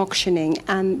than auctioning,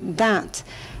 and that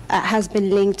has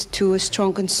been linked to a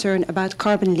strong concern about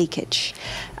carbon leakage.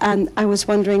 And I was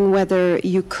wondering whether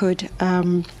you could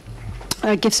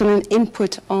give some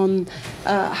input on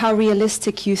how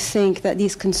realistic you think that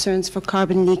these concerns for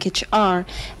carbon leakage are,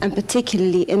 and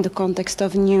particularly in the context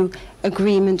of a new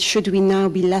agreement, should we now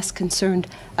be less concerned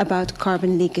about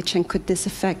carbon leakage, and could this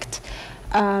affect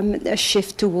a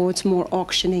shift towards more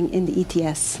auctioning in the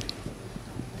ETS?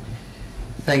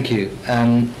 Thank you.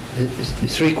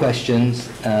 Three questions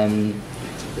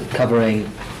covering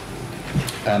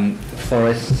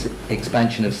forests,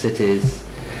 expansion of cities,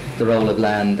 the role of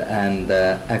land and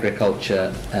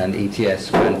agriculture, and ETS,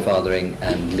 grandfathering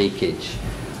and leakage.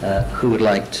 Who would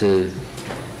like to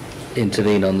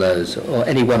intervene on those, or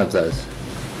any one of those?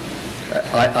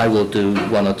 I will do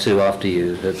one or two after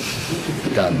you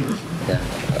have done. Yeah.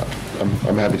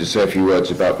 I'm happy to say a few words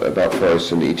about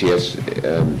forests and ETS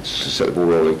to set the ball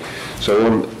rolling.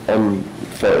 So on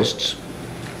forests,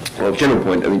 well, general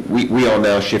point, I mean, we are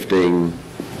now shifting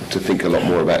to think a lot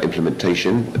more about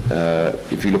implementation.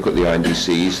 If you look at the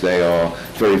INDCs,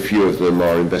 very few of them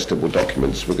are investable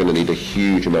documents. We're going to need a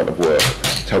huge amount of work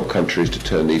to help countries to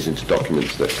turn these into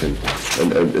documents that can,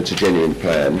 and to genuine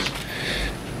plans.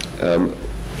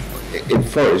 In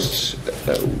forests,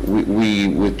 we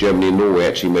with Germany and Norway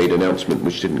actually made an announcement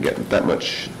which didn't get that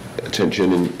much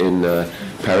attention in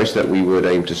Paris, that we would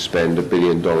aim to spend $1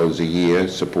 billion a year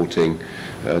supporting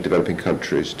developing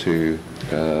countries to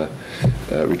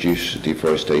reduce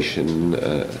deforestation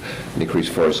and increase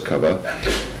forest cover.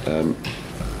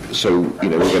 So, we're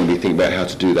going to be thinking about how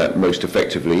to do that most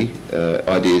effectively.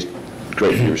 Ideas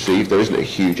gratefully received. There isn't a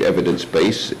huge evidence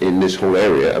base in this whole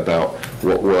area about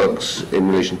what works in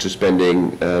relation to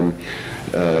spending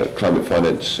climate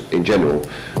finance in general.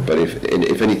 But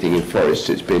if anything, in forests,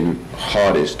 it's been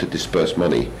hardest to disperse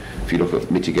money. If you look at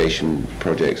mitigation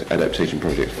projects, adaptation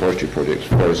projects, forestry projects,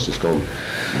 forests has gone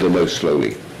the most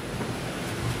slowly.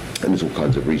 And there's all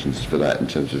kinds of reasons for that in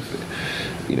terms of,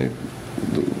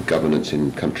 governance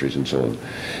in countries and so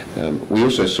on. We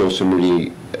also saw some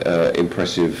really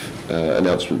impressive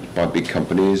announcements by big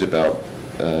companies about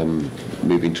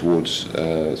moving towards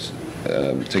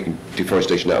taking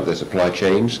deforestation out of their supply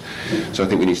chains. So I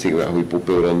think we need to think about how we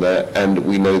build on that. And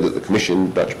we know that the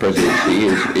Commission, Dutch presidency,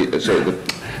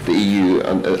 the EU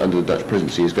under the Dutch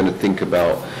presidency is going to think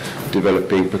about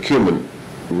developing procurement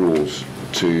rules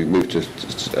to move to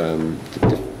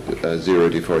zero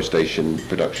deforestation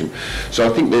production. So I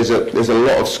think there's a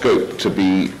lot of scope to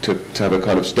have a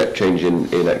kind of step change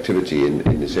in activity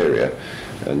in this area,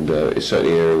 and it's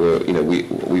certainly an area where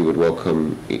we would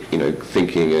welcome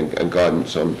thinking and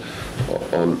guidance on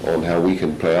how we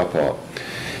can play our part.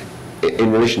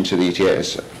 In relation to the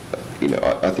ETS,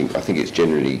 I think it's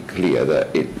generally clear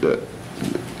that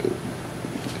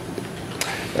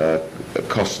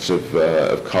costs of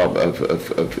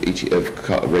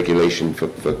regulation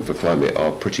for climate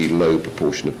are pretty low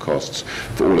proportion of costs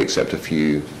for all except a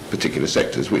few particular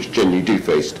sectors, which generally do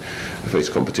face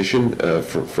competition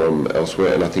from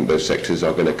elsewhere. And I think those sectors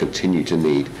are going to continue to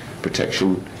need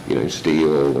protection,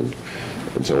 steel and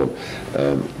so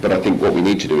on. But I think what we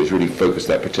need to do is really focus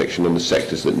that protection on the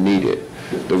sectors that need it.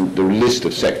 The list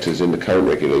of sectors in the current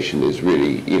regulation is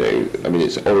really,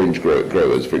 it's orange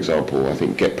growers, for example, I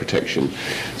think get protection.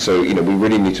 So, we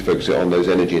really need to focus it on those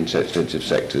energy-intensive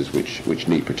sectors which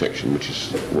need protection, which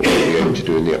is what we're going to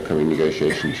do in the upcoming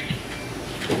negotiations.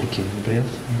 Thank you. Anybody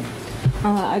else?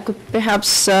 I could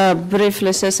perhaps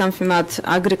briefly say something about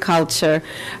agriculture.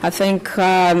 I think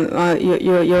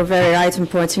you're very right in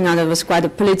pointing out it was quite a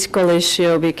political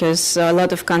issue because a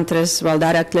lot of countries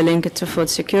directly link it to food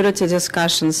security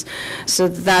discussions. So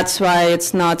that's why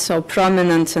it's not so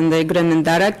prominent in the agreement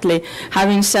directly.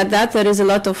 Having said that, there is a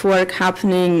lot of work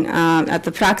happening at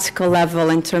the practical level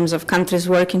in terms of countries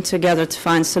working together to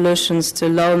find solutions to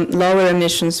lower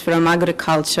emissions from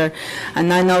agriculture.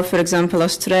 And I know, for example,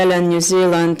 Australia and New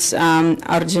Zealand,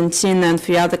 Argentina and a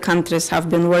few other countries have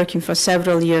been working for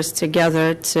several years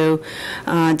together to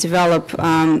develop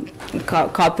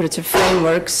cooperative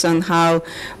frameworks on how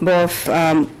both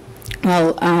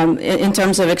in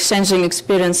terms of exchanging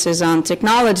experiences on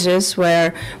technologies,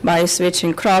 where by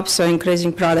switching crops or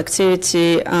increasing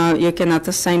productivity, you can at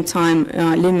the same time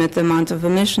limit the amount of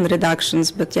emission reductions,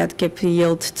 but yet keep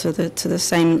yield to the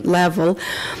same level,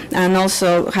 and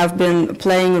also have been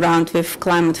playing around with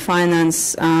climate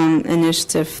finance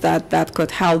initiative that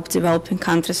could help developing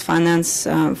countries finance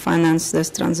this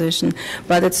transition.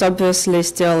 But it's obviously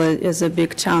still is a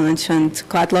big challenge, and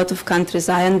quite a lot of countries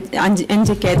are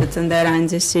indicated in their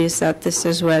INDCs that this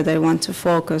is where they want to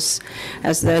focus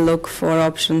as they look for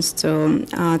options to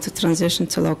transition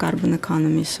to low carbon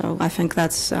economy. So I think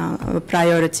that's a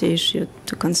priority issue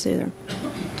to consider.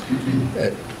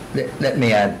 Let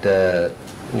me add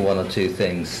one or two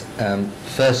things.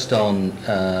 First on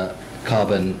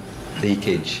carbon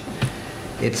leakage.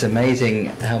 It's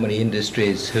amazing how many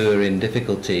industries who are in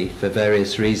difficulty for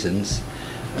various reasons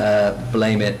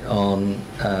blame it on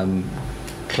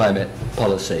climate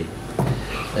policy.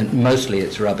 And mostly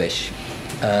it's rubbish.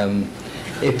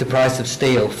 If the price of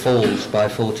steel falls by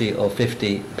 40 or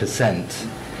 50%,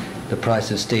 the price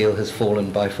of steel has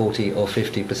fallen by 40 or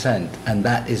 50%, and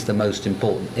that is the most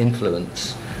important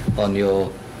influence on your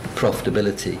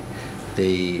profitability.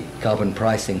 The carbon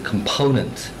pricing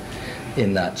component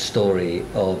in that story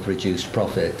of reduced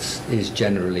profits is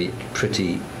generally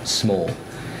pretty small.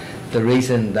 The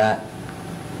reason that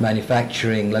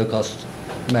low-cost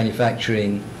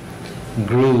manufacturing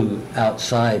grew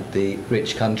outside the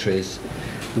rich countries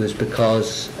was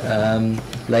because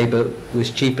labour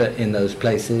was cheaper in those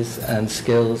places and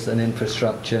skills and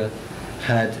infrastructure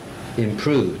had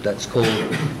improved. That's called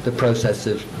the process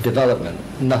of development.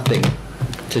 Nothing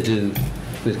to do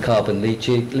with carbon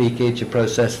leakage, a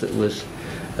process that was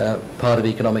part of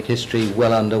economic history,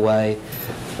 well underway,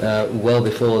 well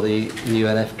before the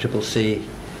UNFCCC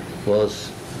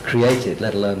was created,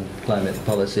 let alone climate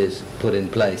policies put in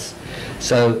place.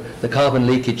 So the carbon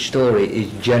leakage story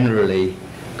is generally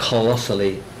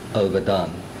colossally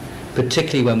overdone,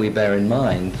 particularly when we bear in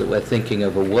mind that we're thinking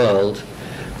of a world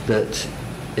that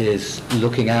is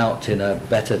looking out in a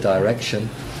better direction,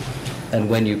 and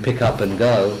when you pick up and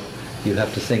go, you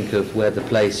have to think of where the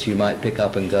place you might pick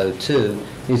up and go to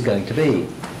is going to be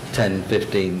 10,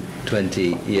 15,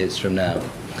 20 years from now.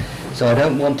 So I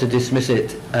don't want to dismiss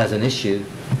it as an issue,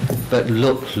 but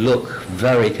look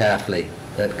very carefully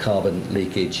at carbon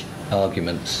leakage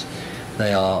arguments.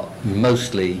 They are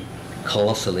mostly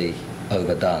colossally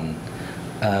overdone.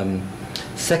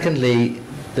 Secondly,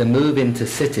 the move into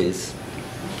cities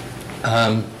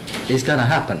is going to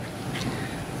happen,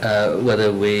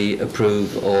 whether we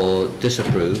approve or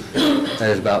disapprove.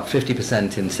 There's about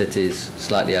 50% in cities,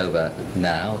 slightly over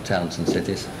now, towns and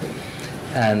cities,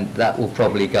 and that will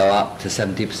probably go up to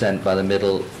 70% by the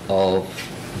middle of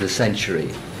the century.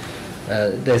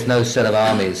 There's no set of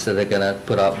armies that are going to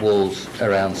put up walls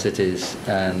around cities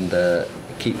and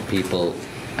keep people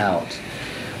out.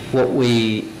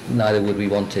 Neither would we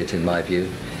want it, in my view.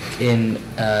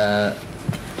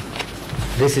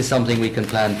 This is something we can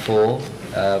plan for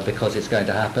because it's going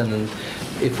to happen, and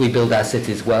if we build our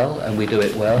cities well and we do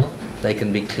it well, they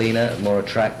can be cleaner, more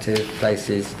attractive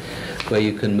places where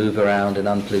you can move around in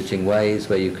unpolluting ways,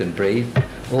 where you can breathe,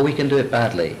 or we can do it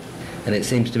badly. And it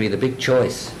seems to me the big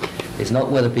choice is not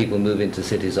whether people move into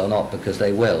cities or not, because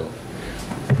they will.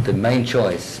 The main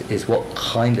choice is what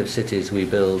kind of cities we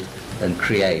build and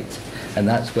create, and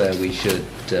that's where we should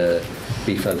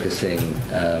be focusing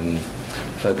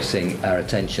our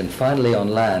attention. Finally, on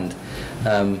land,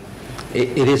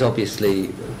 it is obviously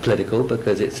political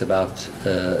because it's about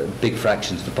big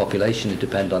fractions of the population who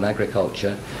depend on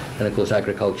agriculture, and of course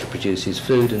agriculture produces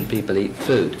food and people eat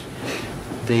food.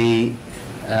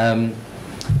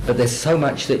 But there's so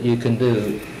much that you can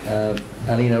do.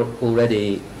 Alina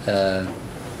already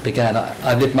began.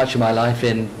 I've lived much of my life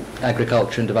in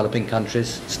agriculture in developing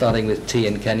countries, starting with tea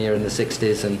in Kenya in the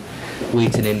 60s and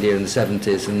wheat in India in the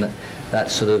 70s, and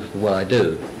that's sort of what I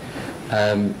do.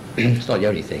 It's not the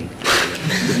only thing.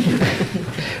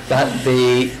 But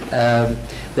there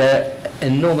are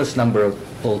an enormous number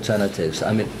of alternatives.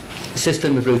 I mean,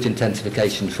 system of root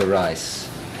intensification for rice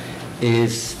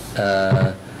is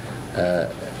a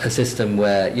system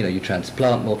where you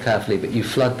transplant more carefully, but you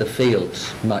flood the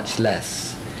fields much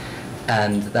less,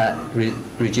 and that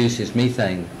reduces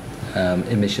methane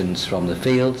emissions from the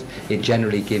fields. It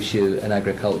generally gives you an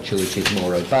agriculture which is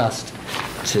more robust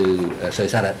so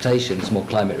its adaptation is more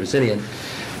climate resilient,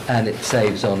 and it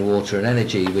saves on water and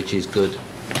energy, which is good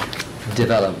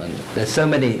development. There's so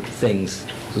many things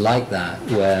like that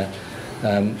where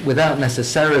without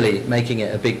necessarily making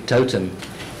it a big totem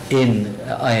in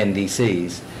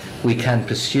INDCs, we can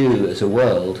pursue as a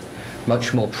world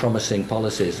much more promising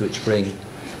policies which bring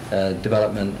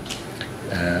development,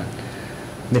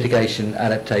 mitigation,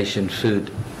 adaptation,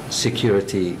 food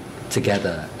security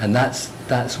together. And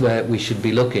that's where we should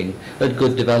be looking at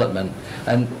good development.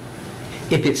 And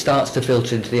if it starts to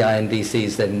filter into the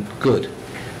INDCs, then good.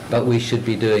 But we should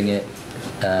be doing it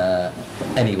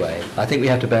anyway. I think we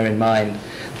have to bear in mind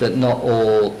that not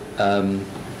all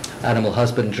animal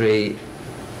husbandry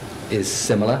is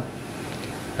similar.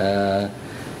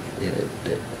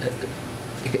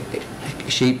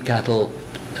 Sheep, cattle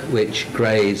which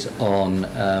graze on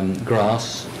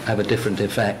grass have a different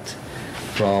effect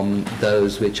from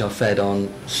those which are fed on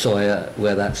soya,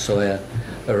 where that soya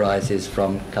arises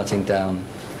from cutting down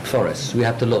forests. We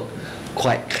have to look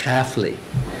quite carefully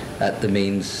at the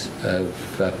means of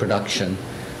production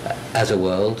as a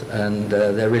world, and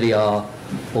there really are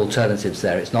alternatives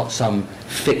there. It's not some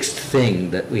fixed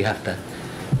thing that we have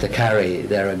to carry.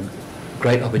 There are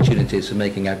great opportunities for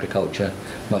making agriculture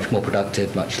much more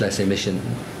productive, much less emitting,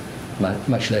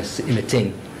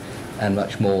 and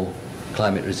much more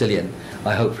climate resilient.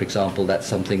 I hope, for example, that's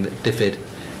something that DFID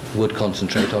would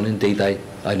concentrate on. Indeed,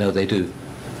 I know they do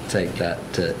take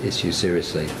that issue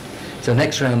seriously. So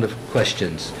next round of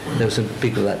questions. There were some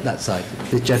people at that side.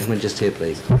 The gentleman just here,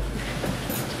 please.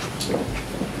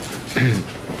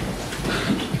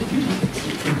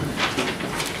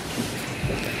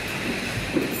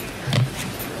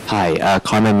 Hi,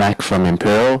 Carmen Mack from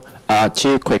Imperial.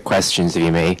 Two quick questions, if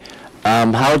you may.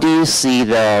 How do you see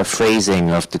the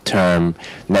phrasing of the term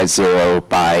net zero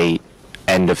by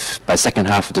second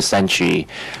half of the century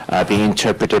being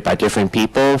interpreted by different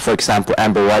people. For example,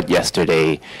 Amber White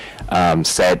yesterday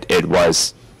said it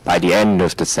was by the end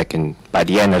of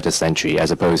the century,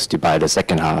 as opposed to by the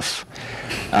second half.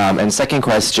 And second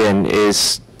question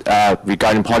is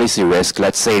regarding policy risk.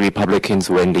 Let's say Republicans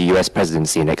win the U.S.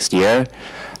 presidency next year.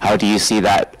 How do you see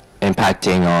that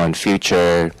impacting on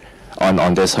future,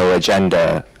 on this whole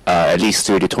agenda, at least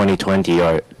through to 2020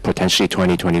 or potentially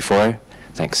 2024?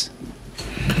 Thanks.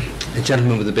 The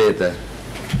gentleman with the beard there.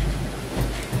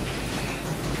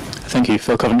 Thank you.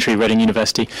 Phil Coventry, Reading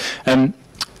University.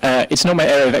 It's not my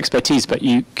area of expertise, but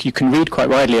you can read quite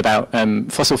widely about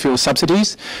fossil fuel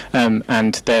subsidies,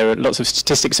 and there are lots of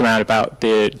statistics around about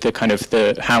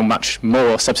how much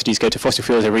more subsidies go to fossil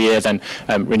fuels every year than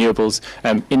renewables.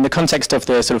 In the context of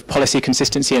the sort of policy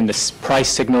consistency and the price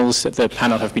signals that the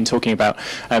panel have been talking about,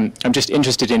 I'm just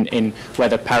interested in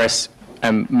whether Paris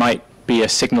might be a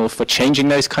signal for changing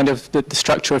those kind of the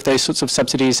structure of those sorts of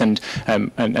subsidies and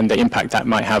the impact that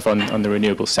might have on the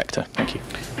renewables sector. Thank you.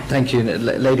 Thank you.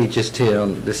 Lady just here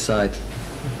on this side.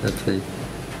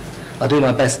 I'll do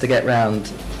my best to get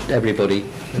round everybody.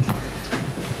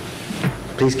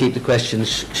 Please keep the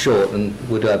questions short, and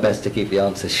we'll do our best to keep the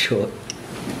answers short.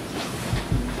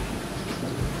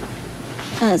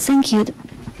 Thank you.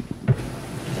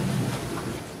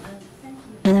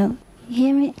 Hello,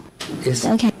 hear me? Yes.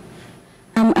 Okay.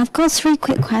 I've got 3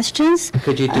 quick questions.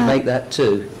 Could you make that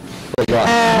 2? Or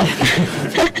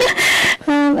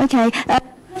 1? Okay.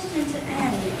 Question to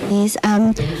Anne is,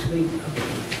 do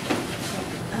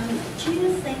you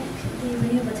think the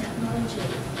renewable technology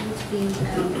would be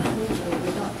affordable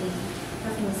without the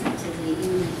government subsidy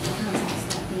in the context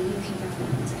that the UK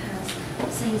government has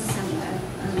since somewhere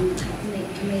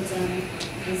made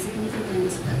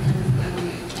significant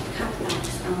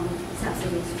cutbacks on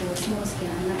subsidies for small scale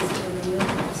and large scale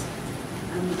renewables,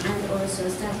 and also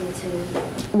started to,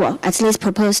 well, at least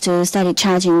proposed to study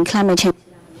charging climate change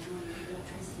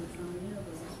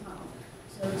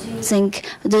think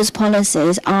those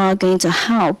policies are going to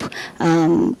help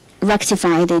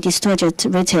rectify the distorted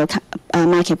retail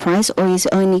market price, or is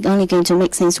only going to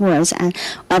make things worse, and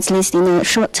at least in the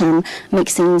short term make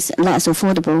things less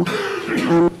affordable?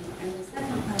 And the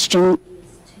second question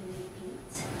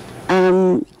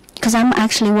is because I'm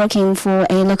actually working for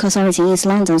a local authority in East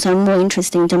London, so I'm more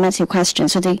interested in domestic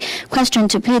questions. So the question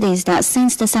to Pete is that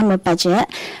since the summer budget,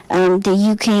 the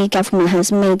UK government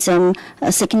has made some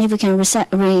significant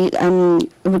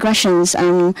regressions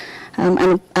and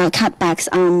cutbacks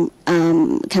on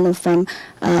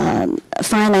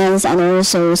finance and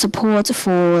also support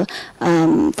for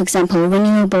example,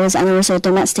 renewables and also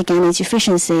domestic energy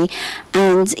efficiency,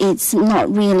 and it's not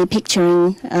really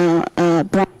picturing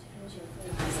bright.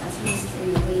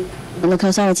 The local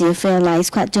authority feel like it's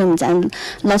quite doomed, and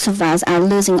lots of us are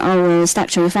losing our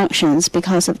statutory functions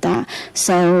because of that.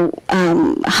 So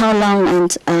how long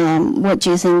and what do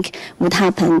you think would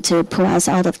happen to pull us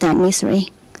out of that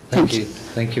misery? Thank you.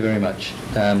 Thank you very much.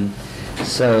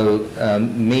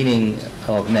 Meaning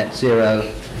of net zero,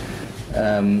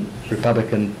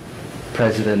 Republican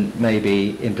president,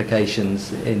 maybe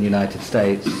implications in the United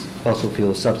States, fossil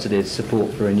fuel subsidies,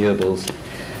 support for renewables,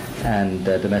 and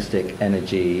domestic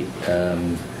energy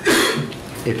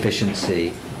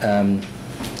efficiency.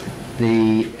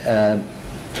 The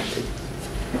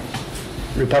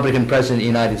Republican president of the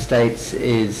United States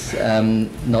is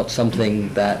not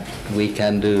something that we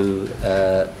can do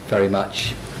very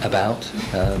much about.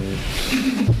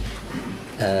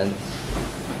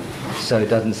 So it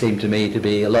doesn't seem to me to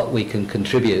be a lot we can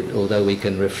contribute, although we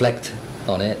can reflect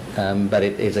on it, but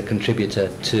it is a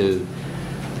contributor to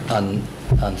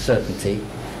uncertainty,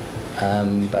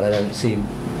 but I don't see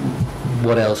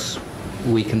what else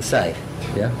we can say.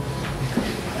 Yeah.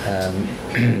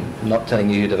 Not telling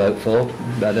you who to vote for,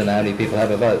 but I don't know how many people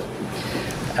have a vote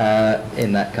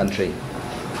in that country.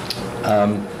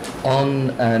 On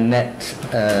net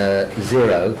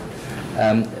zero,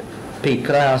 Pete,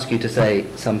 could I ask you to say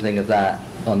something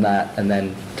on that, and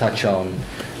then touch on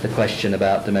the question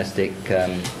about domestic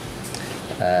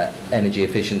energy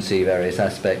efficiency, various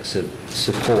aspects of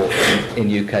support in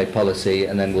UK policy,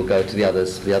 and then we'll go to the other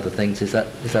things. Is that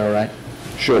all right?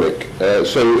 Sure, Nick.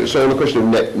 So on the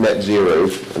question of net zero,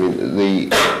 I mean,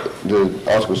 the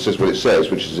article says what it says,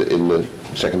 which is in the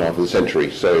second half of the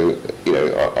century. So, you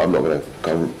know, I'm not going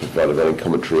to provide a very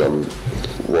commentary on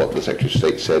what the Secretary of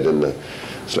State said in the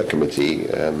Select Committee.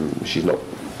 She's not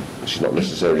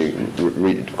necessarily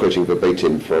quoting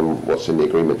verbatim from what's in the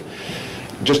agreement.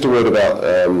 Just a word about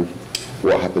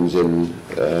what happens in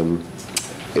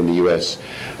the US.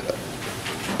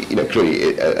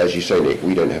 clearly, as you say, Nick,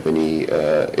 we don't have any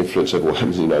influence over what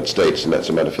happens in the United States, and that's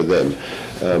a matter for them.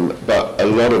 But a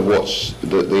lot of what's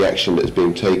the action that's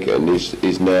being taken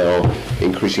is now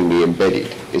increasingly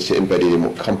embedded. It's embedded in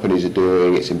what companies are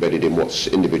doing. It's embedded in what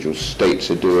individual states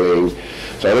are doing.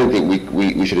 So I don't think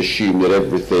we should assume that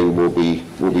everything will be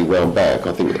wound back.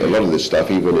 I think a lot of this stuff,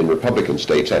 even in Republican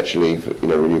states, actually,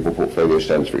 renewable portfolio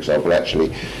standards, for example,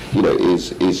 actually,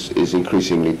 is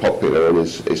increasingly popular and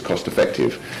is cost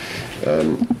effective.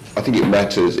 I think it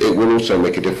matters. It will also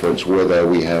make a difference whether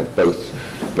we have both.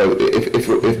 If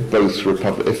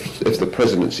the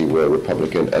presidency were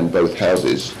Republican and both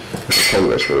houses of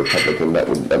Congress were Republican,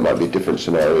 that might be a different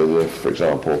scenario than if, for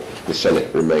example, the Senate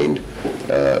remained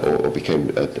or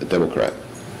became a Democrat.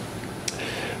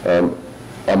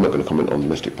 I'm not going to comment on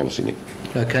domestic policy, Nick.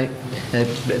 Okay.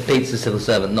 Pete's a civil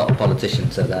servant, not a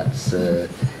politician, so that's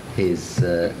his.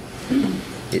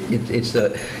 It's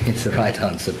the right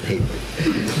answer, Pete.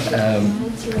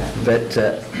 But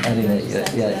Alina,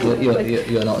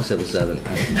 you're not a civil servant.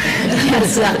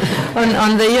 Yes,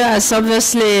 on the US,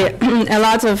 obviously, a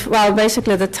lot of,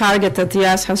 basically the target that the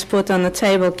US has put on the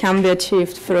table can be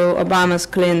achieved through Obama's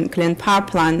Clean Power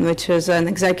Plan, which is an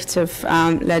executive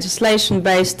legislation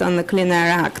based on the Clean Air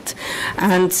Act.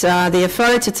 And the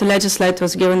authority to legislate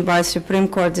was given by a Supreme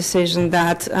Court decision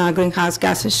that greenhouse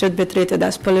gases should be treated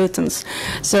as pollutants.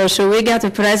 So should we get a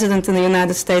president in the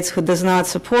United States who does not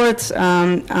support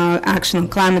action on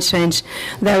climate change,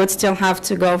 they would still have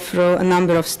to go through a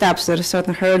number of steps. There are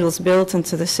certain hurdles built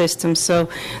into the system, so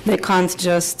they can't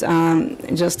just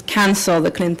cancel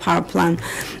the Clean Power Plan.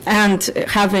 And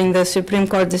having the Supreme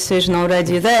Court decision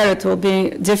already there, it will be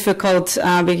difficult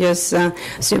because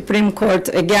Supreme Court,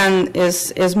 again,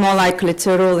 is more likely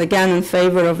to rule again in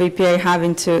favor of EPA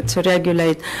having to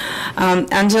regulate.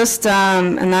 And just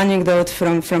an anecdote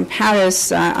from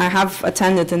Paris, I have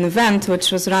attended an event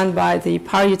which was run by the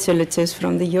power utilities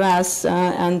from the US,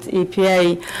 and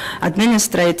EPA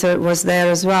administrator was there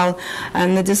as well.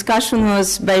 And the discussion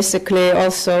was basically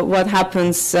also what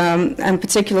happens, in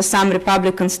particular some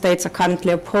Republican states are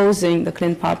currently opposing the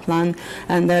Clean Power Plan,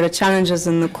 and there are challenges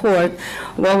in the court.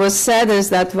 What was said is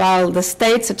that while the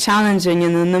states are challenging,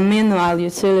 and in the meanwhile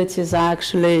utilities are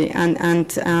actually, and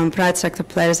private sector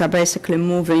players are basically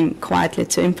moving quietly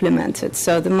to implement it.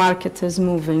 So the market is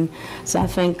moving. So I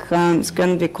think it's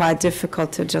going to be quite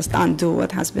difficult to just undo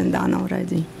what has been done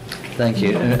already. Thank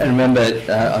you. And remember,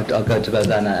 I'll go to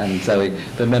both Anna and Zoe,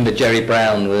 but remember Jerry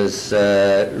Brown was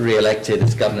re-elected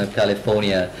as governor of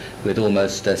California with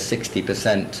almost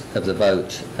 60% of the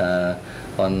vote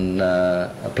on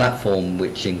a platform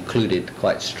which included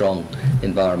quite strong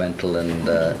environmental and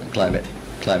climate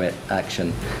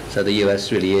action. So the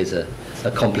US really is a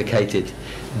complicated,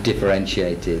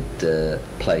 differentiated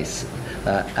place.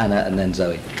 Anna and then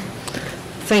Zoe.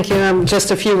 Thank you.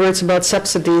 Just a few words about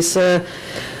subsidies.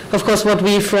 Of course, what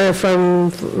we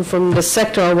from the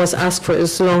sector always ask for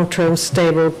is long-term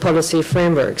stable policy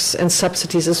frameworks, and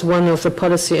subsidies is one of the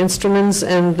policy instruments,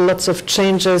 and lots of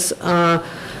changes are,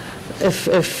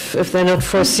 if they're not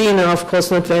foreseen, are of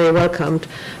course not very welcomed.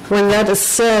 When that is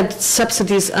said,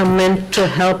 subsidies are meant to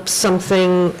help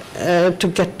something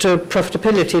to get to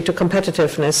profitability, to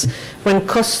competitiveness. When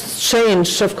costs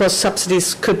change, of course,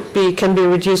 subsidies can be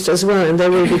reduced as well, and they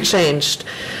will be changed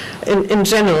in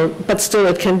general, but still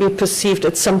it can be perceived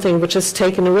as something which is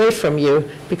taken away from you,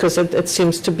 because it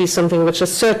seems to be something which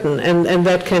is certain, and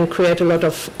that can create a lot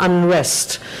of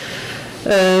unrest.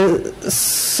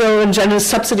 So in general,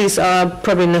 subsidies are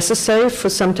probably necessary for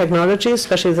some technologies,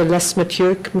 especially the less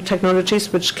mature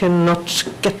technologies, which cannot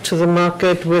get to the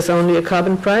market with only a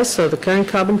carbon price, or the current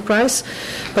carbon price.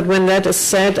 But when that is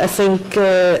said, I think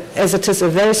as it is a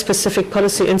very specific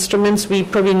policy instrument, we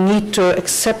probably need to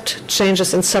accept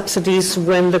changes in subsidies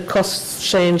when the costs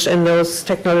change and those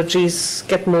technologies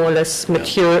get more or less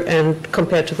mature and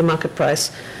compared to the market price.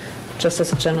 Just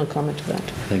as a general comment to that.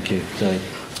 Thank you. Zoe.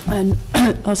 And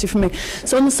also from me.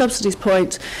 So on the subsidies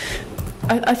point,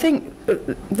 I think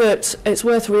that it's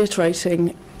worth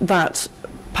reiterating that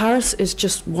Paris is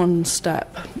just one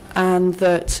step, and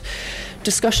that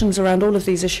discussions around all of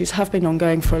these issues have been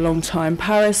ongoing for a long time.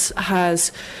 Paris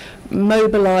has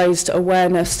mobilized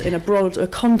awareness in a broader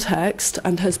context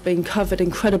and has been covered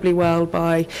incredibly well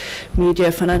by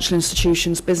media, financial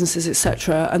institutions, businesses,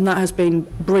 etc. And that has been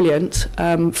brilliant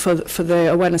for the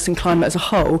awareness in climate as a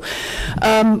whole.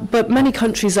 But many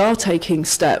countries are taking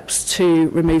steps to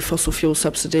remove fossil fuel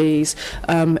subsidies,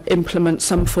 implement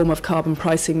some form of carbon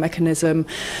pricing mechanism.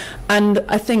 And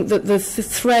I think that the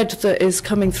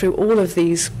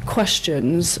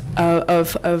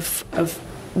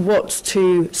what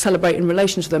to celebrate in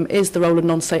relation to them is the role of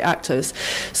non-state actors.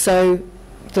 So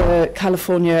the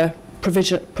California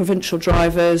provincial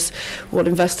drivers, what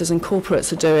investors and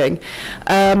corporates are doing.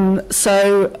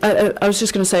 So I was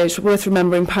just going to say it's worth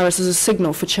remembering Paris as a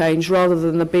signal for change rather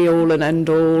than the be-all and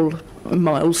end-all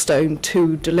milestone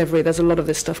to delivery. There's a lot of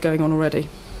this stuff going on already.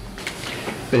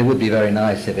 But it would be very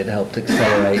nice if it helped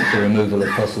accelerate the removal of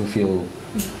fossil fuel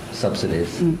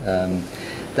subsidies.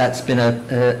 That's been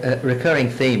a recurring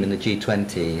theme in the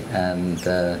G20,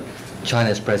 and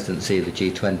China's presidency of the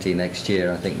G20 next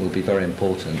year, I think, will be very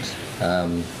important.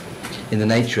 In the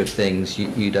nature of things,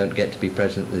 you don't get to be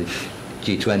president of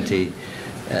the G20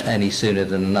 any sooner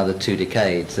than another 2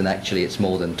 decades, and actually it's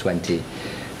more than 20.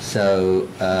 So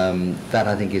that,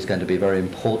 I think, is going to be a very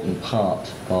important part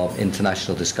of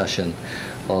international discussion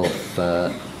of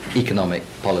economic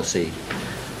policy.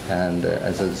 And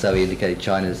as Zoe indicated,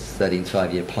 China's 13th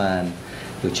five-year plan,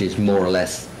 which is more or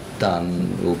less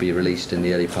done, will be released in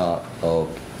the early part of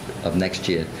next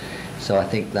year. So I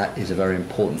think that is a very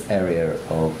important area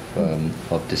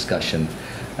of discussion.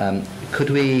 Could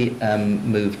we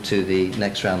move to the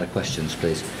next round of questions,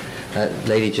 please?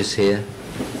 Lady just here.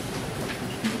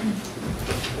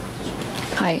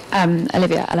 Hi,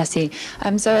 Olivia, LSE.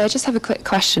 So I just have a quick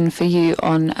question for you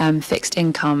on fixed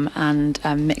income and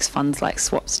mixed funds like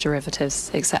swaps,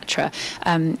 derivatives, etc.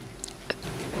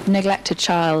 Neglected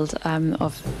child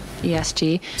of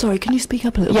ESG. Sorry, can you speak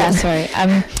up a little bit? Yeah, sorry.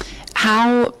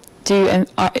 How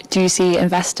do you see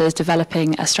investors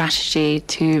developing a strategy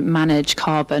to manage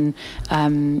carbon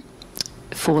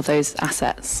for those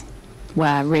assets,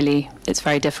 where really it's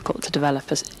very difficult to develop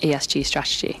an ESG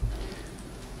strategy?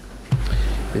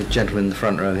 The gentleman in the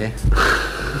front row here.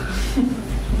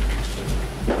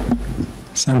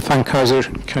 Sam Van Kaiser,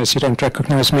 in case you don't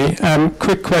recognise me.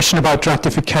 Quick question about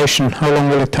ratification. How long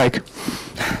will it take?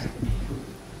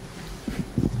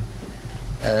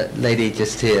 Lady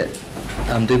just here.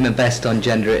 I'm doing my best on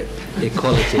gender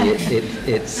equality.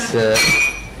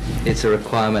 It's a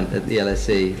requirement at the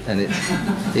LSE, and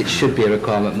it should be a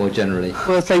requirement more generally.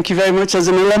 Well, thank you very much as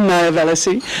an alumni of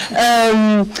LSE.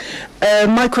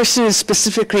 My question is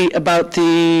specifically about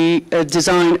the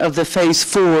design of the Phase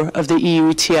 4 of the EU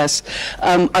ETS.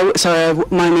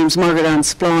 My name's Margaret Ann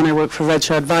Splon. I work for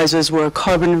Redshaw Advisors. We're a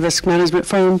carbon risk management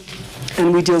firm,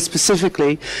 and we deal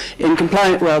specifically in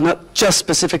compliance, well, not just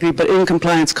specifically, but in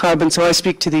compliance carbon, so I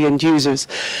speak to the end users.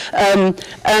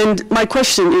 And my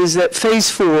question is that Phase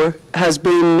 4 has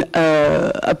been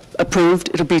approved.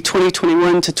 It'll be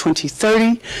 2021 to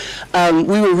 2030.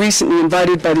 We were recently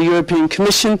invited by the European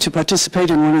Commission to participate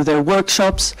in one of their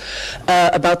workshops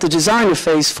about the design of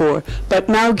Phase 4. But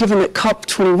now, given that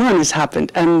COP21 has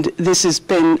happened, and this has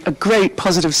been a great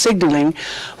positive signaling,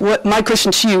 my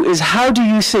question to you is, how do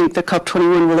you think that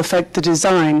COP21 will affect the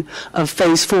design of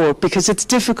Phase 4? Because it's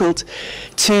difficult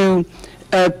to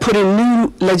put in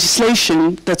new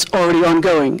legislation that's already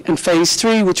ongoing. And Phase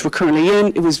 3, which we're currently in,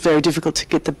 it was very difficult to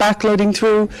get the backloading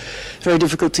through, very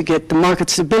difficult to get the market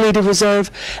stability reserve.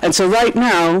 And so right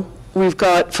now, we've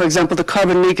got, for example, the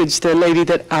carbon leakage, the lady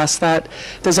that asked that,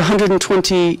 there's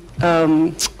 120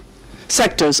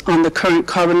 sectors on the current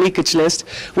carbon leakage list.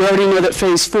 We already know that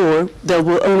Phase 4, there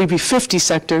will only be 50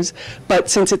 sectors, but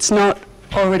since it's not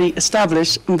already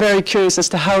established, I'm very curious as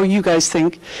to how you guys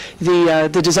think the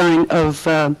design of,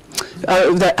 how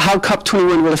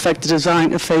COP21 will affect the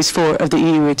design of Phase 4 of the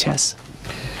EU ETS.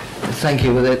 Thank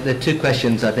you. Well, there are two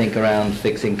questions, I think, around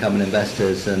fixed income and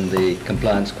investors, and the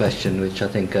compliance question, which I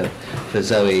think are for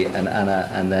Zoe and Anna,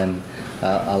 and then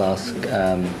I'll ask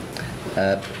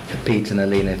Pete and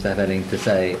Alina if they have anything to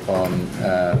say on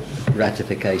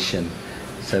ratification.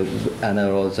 So Anna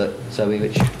or Zoe,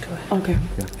 which? Okay.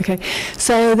 Okay.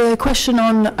 So the question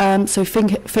on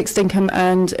fixed income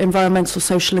and environmental,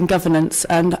 social, and governance,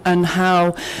 and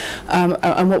how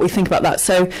and what we think about that.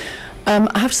 So.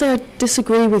 I have to say I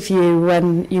disagree with you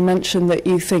when you mention that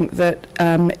you think that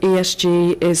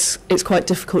ESG it's quite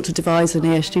difficult to devise an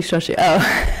ESG strategy. Oh,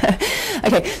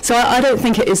 okay. So I don't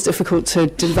think it is difficult to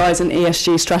devise an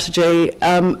ESG strategy.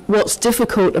 What's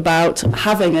difficult about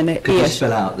having an ESG... Could you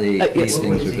spell out these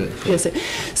things a bit? Yes.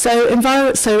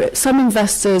 So some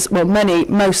investors, well,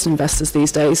 most investors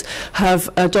these days have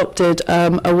adopted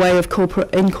a way of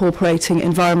incorporating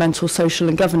environmental, social,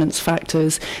 and governance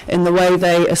factors in the way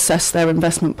they assess their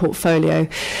investment portfolio.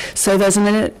 So there's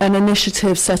an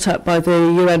initiative set up by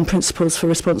the UN Principles for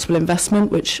Responsible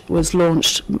Investment, which was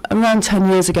launched around 10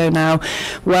 years ago now,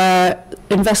 where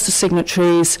investor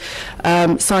signatories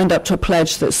signed up to a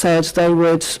pledge that said they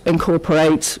would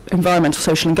incorporate environmental,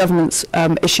 social and governance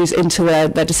issues into their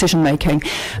decision making.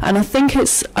 And I think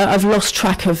I've lost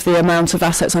track of the amount of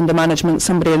assets under management.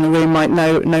 Somebody in the room might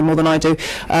know more than I do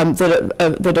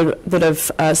that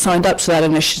have signed up to that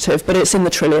initiative, but it's in the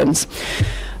trillions.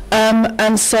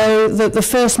 And so the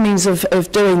first means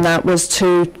of doing that was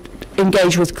to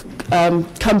engage with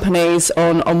companies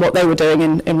on what they were doing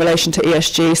in relation to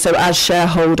ESG. So as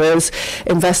shareholders,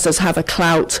 investors have a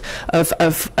clout of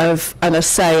and a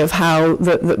say of how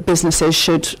the businesses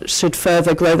should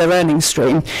further grow their earnings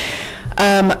stream.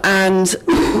 And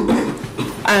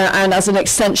as an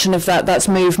extension of that, that's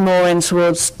moved more in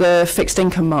towards the fixed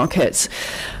income markets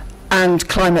and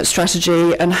climate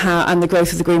strategy and the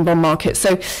growth of the green bond market.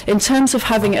 So in terms of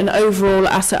having an overall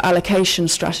asset allocation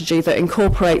strategy that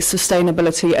incorporates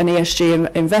sustainability and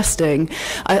ESG investing,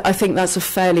 I think that's a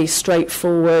fairly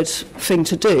straightforward thing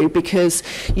to do, because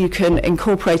you can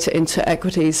incorporate it into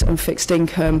equities and fixed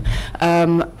income.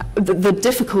 The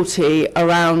difficulty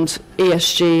around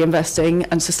ESG investing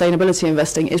and sustainability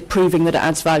investing is proving that it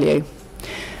adds value.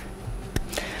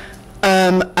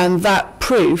 And that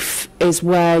proof is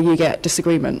where you get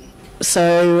disagreement.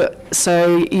 So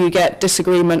you get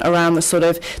disagreement around the sort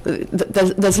of,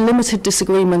 there's limited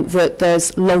disagreement that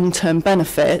there's long-term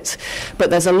benefit,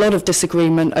 but there's a lot of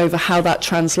disagreement over how that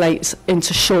translates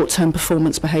into short-term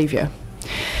performance behaviour.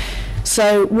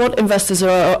 So what investors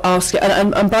are asking,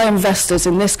 and by investors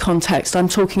in this context, I'm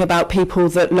talking about people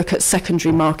that look at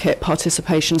secondary market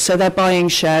participation. So they're buying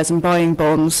shares and buying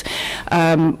bonds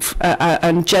and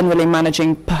generally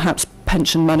managing perhaps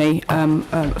pension money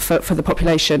for the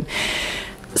population.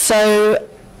 So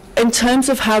in terms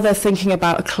of how they're thinking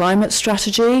about a climate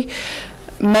strategy,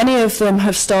 many of them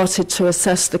have started to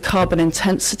assess the carbon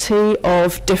intensity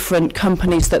of different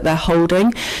companies that they're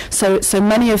holding. So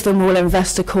many of them will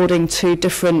invest according to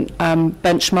different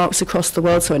benchmarks across the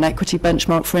world, so an equity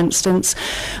benchmark, for instance.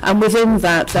 And within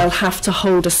that, they'll have to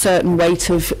hold a certain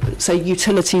weight of, say,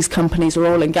 utilities companies or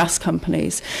oil and gas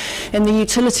companies. In the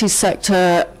utilities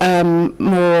sector,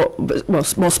 more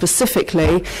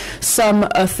specifically, some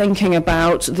are thinking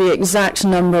about the exact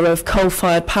number of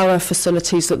coal-fired power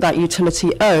facilities that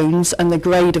utility owns and the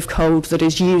grade of coal that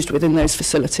is used within those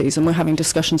facilities, and we're having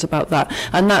discussions about that,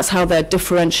 and that's how they're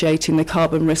differentiating the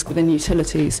carbon risk within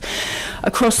utilities.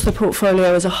 Across the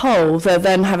portfolio as a whole, they're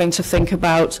then having to think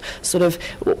about sort of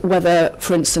whether,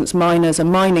 for instance, miners are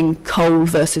mining coal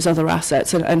versus other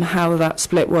assets and how that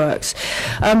split works.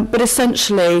 But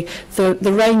essentially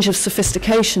the range of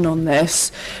sophistication on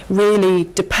this really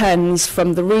depends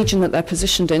from the region that they're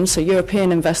positioned in. So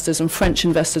European investors and French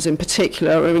investors in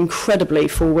particular are incredibly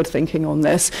forward-thinking on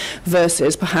this,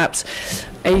 versus perhaps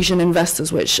Asian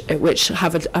investors, which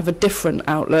have a different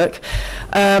outlook.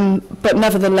 But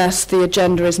nevertheless, the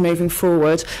agenda is moving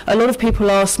forward. A lot of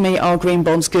people ask me, are green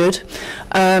bonds good?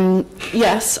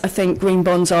 Yes, I think green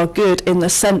bonds are good in the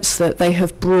sense that they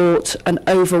have brought an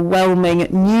overwhelming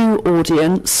new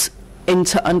audience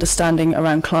into understanding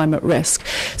around climate risk.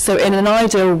 So in an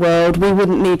ideal world, we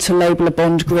wouldn't need to label a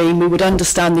bond green. We would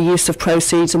understand the use of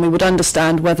proceeds, and we would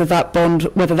understand whether that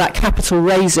capital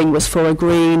raising was for a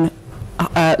green,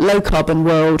 low carbon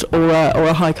world or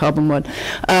a high carbon one.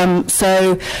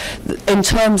 So in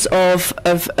terms of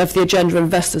the agenda of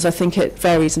investors, I think it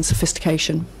varies in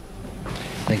sophistication.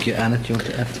 Thank you. Anna, do you want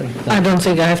to add something? I don't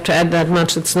think I have to add that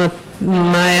much. It's not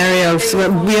my area of...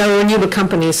 We are a renewable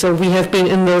company, so we have been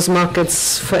in those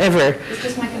markets forever. It's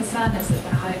just my concern is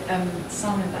that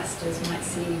some investors might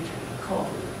see COP,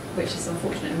 which is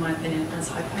unfortunate in my opinion, as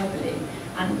hyperbole,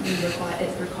 and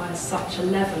it requires such a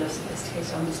level of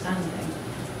sophisticated understanding.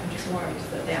 I'm just worried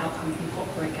that the outcome from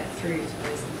COP won't get through to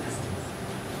those investors.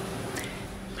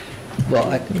 Well,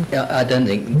 I don't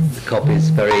think the COP is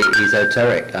very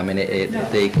esoteric. I mean,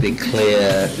 the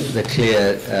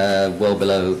clear well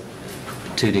below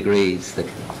 2 degrees, the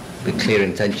clear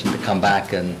intention to come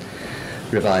back and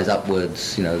revise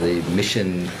upwards, you know, the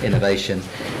mission innovation.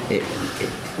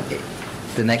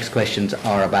 The next questions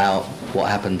are about what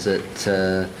happens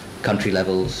at country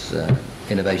levels,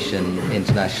 innovation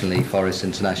internationally, forests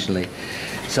internationally.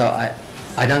 So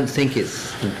I don't think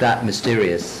it's that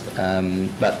mysterious,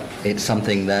 but it's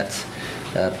something that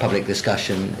public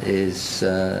discussion is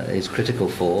critical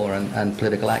for, and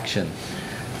political action.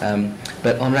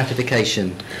 But on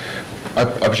ratification... I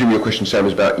presume your question, Sam,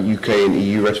 is about UK and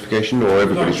EU ratification, or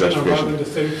everybody's ratification? Rather the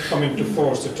thing coming to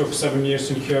force. It took 7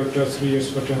 years in Kyoto, 3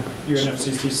 years for the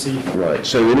UNFCCC. Right,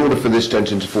 so in order for this to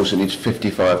enter into force, it needs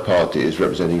 55 parties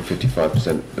representing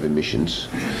 55% of emissions.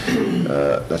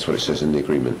 That's what it says in the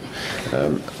agreement.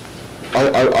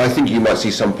 I think you might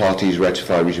see some parties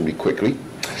ratify reasonably quickly.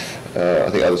 I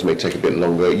think others may take a bit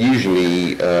longer.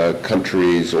 Usually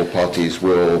countries or parties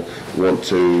will want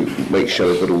to make sure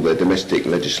they've got all their domestic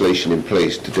legislation in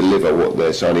place to deliver what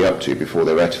they're signing up to before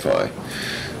they ratify.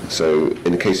 So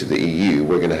in the case of the EU,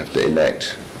 we're going to have to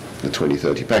enact the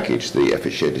 2030 package, the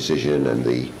effort share decision and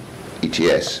the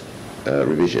ETS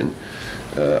revision.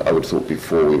 I would have thought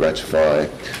before we ratify.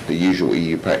 The usual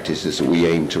EU practice is that we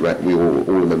aim to, all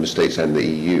the member states and the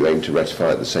EU aim to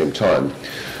ratify at the same time.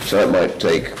 So that might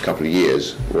take a couple of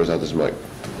years, whereas others might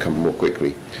come more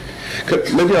quickly.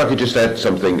 Maybe I could just add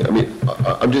something. I mean,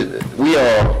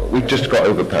 we've just got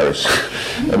over Paris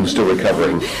and we're still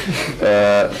recovering.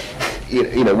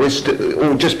 We're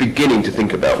all just beginning to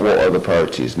think about what are the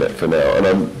priorities for now,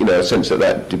 and I sense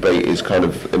that debate is kind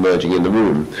of emerging in the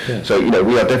room. Yeah. So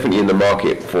we are definitely in the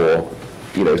market for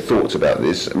thoughts about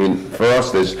this. I mean, for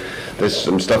us, there's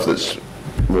some stuff that's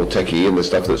more techie and the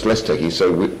stuff that's less techie.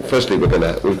 So firstly, we've got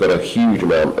a huge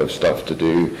amount of stuff to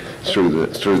do through the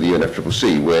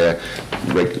UNFCCC, where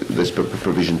there's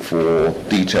provision for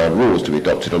detailed rules to be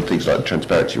adopted on things like the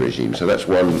transparency regime. So that's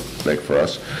one leg for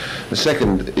us. The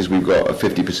second is we've got a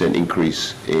 50%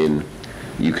 increase in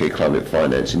UK climate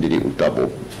finance. Indeed, it will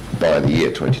double by the year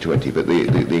 2020, but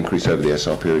the increase over the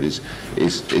SR period is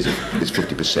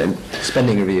 50%.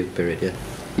 Spending review period, yeah.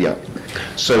 Yeah.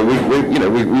 So we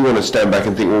want to stand back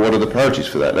and think, well, what are the priorities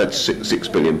for that? That's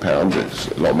 £6 billion. It's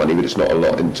a lot of money, but it's not a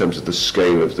lot in terms of the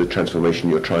scale of the transformation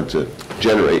you're trying to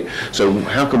generate. So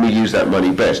how can we use that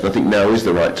money best? And I think now is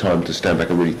the right time to stand back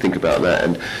and really think about that.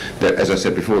 And there, as I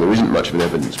said before, there isn't much of an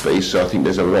evidence base. So I think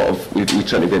there's a lot of, we've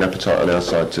certainly been appetite on our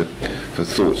side for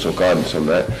thoughts or guidance on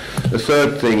that. The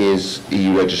third thing is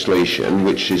EU legislation,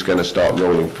 which is going to start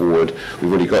rolling forward.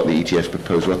 We've already got the ETS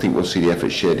proposal. I think we'll see the effort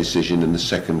share decision in the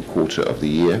second quarter of the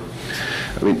year.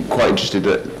 I mean, quite interested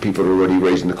that people are already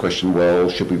raising the question, well,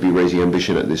 should we be raising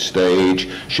ambition at this stage?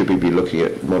 Should we be looking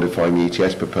at modifying the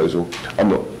ETS proposal? I'm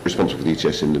not responsible for the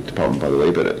ETS in the department, by the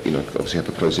way, but obviously have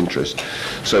a close interest.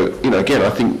 So, again, I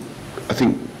think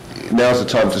now's the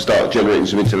time to start generating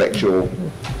some intellectual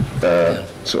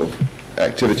sort of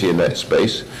activity in that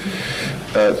space.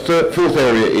 Fourth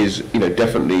area is,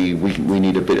 definitely we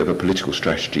need a bit of a political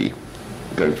strategy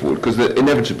going forward, because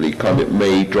inevitably climate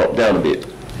may drop down a bit.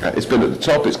 It's been at the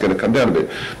top, it's going to come down a bit.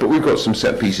 But we've got some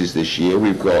set pieces this year.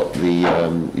 We've got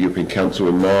the European Council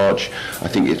in March. I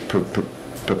think it's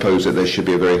proposed that there should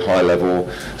be a very high-level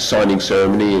signing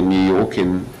ceremony in New York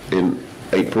in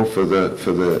April for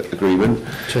the agreement.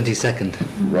 22nd,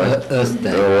 right? Earth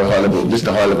Day. Oh, high level.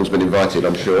 Mr. High Level's been invited,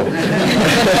 I'm sure. We've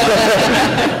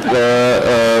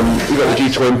got the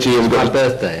G20 and we've got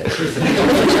birthday.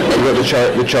 We've got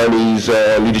the Chinese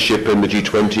leadership and the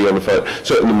G20 on the phone.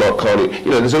 Certainly, Mark Carney.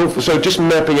 There's an awful, so just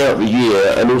mapping out the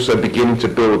year and also beginning to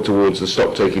build towards the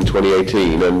stock take in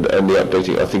 2018 and the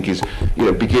updating, I think is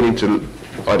beginning to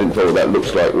identify what that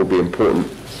looks like will be important.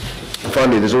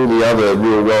 Finally, there's all the other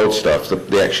real-world stuff,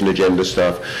 the action agenda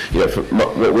stuff.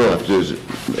 What we'll have to do is,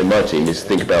 in my team, is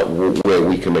think about where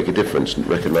we can make a difference,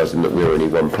 recognising that we're only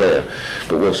one player.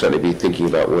 But we'll certainly be thinking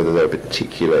about whether there are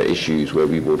particular issues where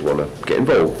we would want to get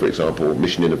involved. For example,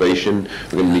 mission innovation.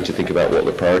 We're going to need to think about what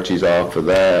the priorities are for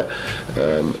that.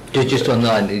 Just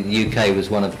online, the UK was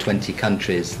one of 20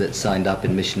 countries that signed up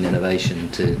in mission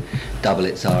innovation to double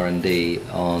its R&D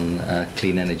on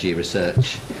clean energy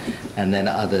research. And then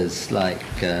others like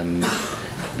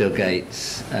Bill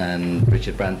Gates and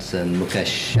Richard Branson,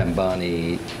 Mukesh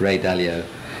Ambani, Ray Dalio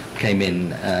came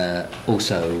in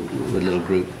also with a little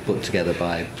group put together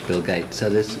by Bill Gates. So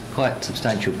there's quite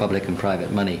substantial public and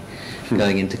private money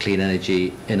going into clean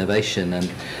energy innovation, and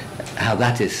how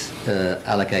that is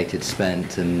allocated,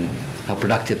 spent, and how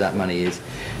productive that money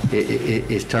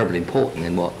is terribly important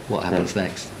in what happens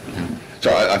next. So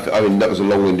I mean that was a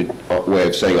long-winded way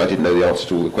of saying I didn't know the answer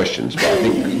to all the questions, but I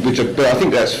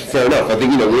think that's fair enough. I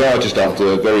think we are just after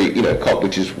a very COP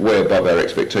which is way above our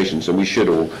expectations, and we should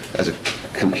all, as a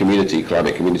climate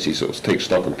community, sort of take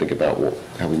stock and think about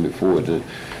how we move forward and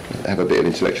have a bit of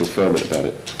intellectual ferment about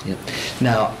it. Yeah.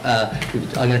 Now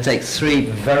I'm going to take 3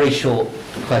 very short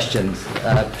questions.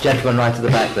 Gentleman right at the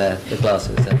back there, the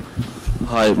glasses.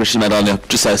 Hi, Richard Medania.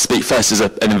 Just speak first as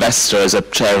an investor, as a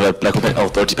chair of a local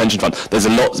authority pension fund. There's a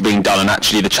lot being done, and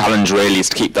actually the challenge really is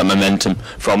to keep that momentum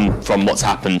from what's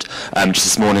happened. Just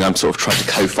this morning I'm sort of trying to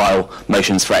co-file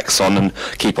motions for Exxon and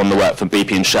keep on the work for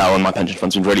BP and Shell, and my pension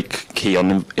fund's been really key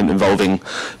on involving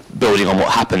building on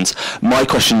what happens. My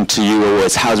question to you all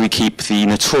is, how do we keep the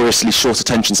notoriously short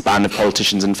attention span of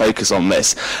politicians and focus on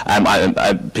this?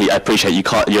 I appreciate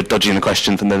you're dodging the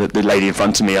question from the lady in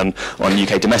front of me on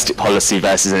UK domestic policy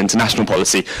versus international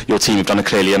policy. Your team have done a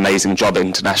clearly amazing job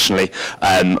internationally,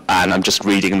 and I'm just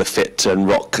reading the Fit and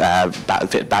Rock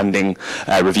Fit banding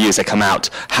review as they come out.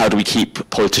 How do we keep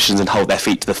politicians and hold their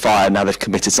feet to the fire now they've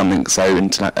committed something so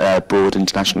broad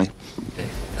internationally?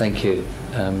 Thank you.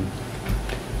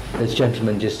 There's a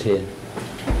gentleman just here.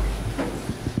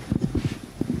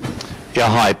 Yeah,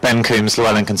 hi, Ben Coombs,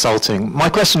 Llewellyn Consulting. My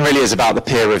question really is about the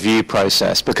peer review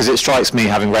process, because it strikes me,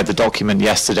 having read the document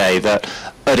yesterday, that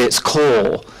at its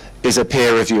core is a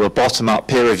peer review, a bottom-up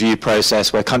peer review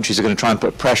process where countries are going to try and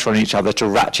put pressure on each other to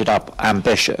ratchet up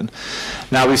ambition.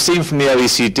 Now, we've seen from the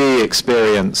OECD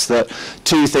experience that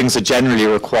two things are generally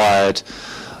required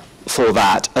for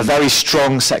that: a very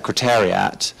strong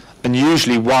secretariat, and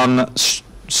usually one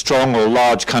strong or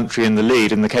large country in the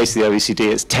lead. In the case of the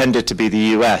OECD, it's tended to be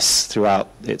the US throughout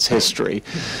its history.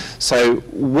 So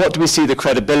what do we see the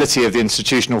credibility of the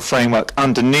institutional framework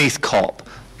underneath COP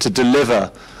to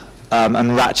deliver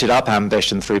and ratchet up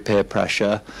ambition through peer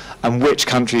pressure, and which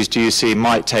countries do you see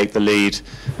might take the lead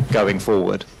going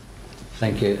forward?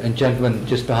 Thank you. And gentlemen,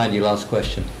 just behind you, last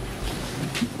question.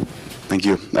 Thank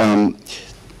you.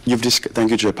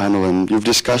 Thank you to your panel, and you've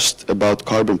discussed about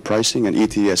carbon pricing and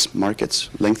ETS markets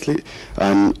lengthily.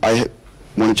 I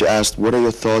wanted to ask, what are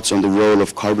your thoughts on the role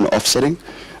of carbon offsetting,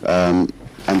 and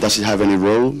does it have any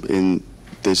role in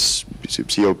this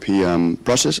COP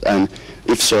process, and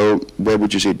if so, where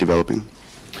would you see it developing?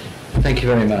 Thank you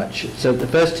very much. So the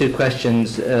first two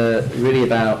questions really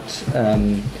about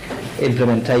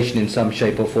implementation in some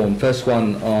shape or form. First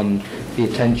one on the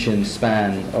attention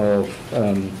span of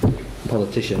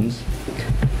politicians,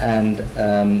 and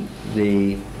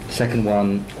the second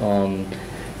one on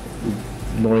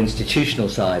more institutional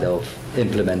side of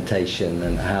implementation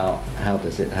and how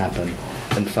does it happen.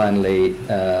 And finally,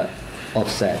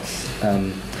 offsets.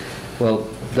 Well,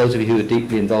 those of you who are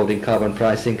deeply involved in carbon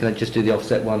pricing, can I just do the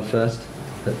offset one first?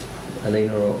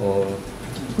 Alina or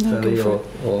Bolle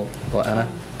or Anna?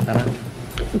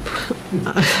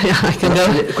 Yeah, I can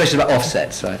go. A question about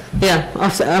offsets, right? Yeah,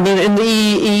 I mean, in the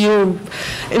EU,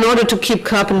 in order to keep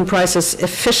carbon prices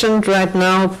efficient right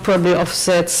now, probably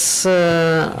offsets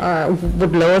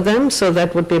would lower them, so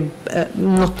that would be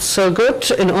not so good.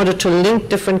 In order to link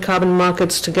different carbon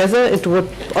markets together,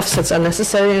 offsets are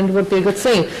necessary and would be a good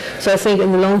thing. So I think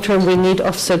in the long term we need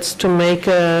offsets to make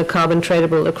carbon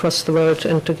tradable across the world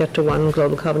and to get to one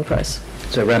global carbon price.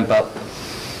 So ramp up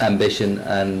ambition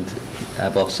and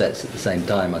have offsets at the same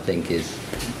time, I think, is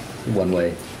one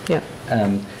way. Yeah.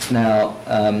 Now,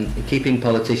 keeping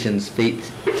politicians'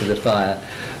 feet to the fire.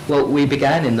 Well, we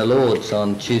began in the Lords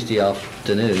on Tuesday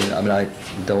afternoon. I mean, I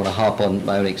don't want to harp on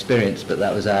my own experience, but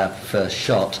that was our first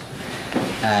shot.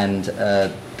 And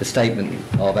the statement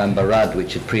of Amber Rudd,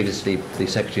 which had previously the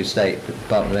Secretary of State for the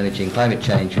Department of Energy and Climate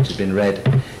Change, which had been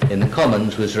read in the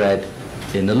Commons, was read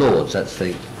in the Lords. That's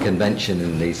the convention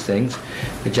in these things.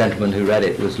 The gentleman who read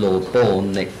it was Lord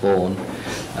Bourne, Nick Bourne,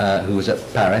 who was at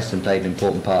Paris and played an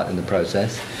important part in the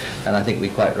process. And I think we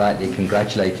quite rightly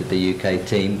congratulated the UK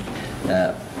team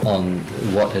on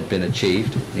what had been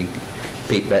achieved. I think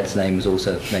Pete Bett's name was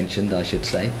also mentioned, I should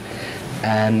say.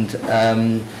 And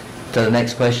so the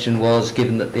next question was,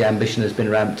 given that the ambition has been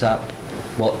ramped up,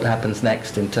 what happens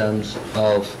next in terms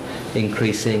of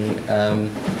increasing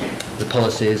the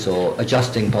policies or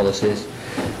adjusting policies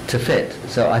to fit?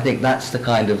 So I think that's the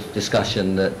kind of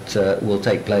discussion that will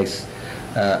take place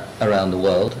around the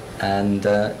world, and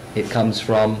it comes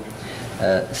from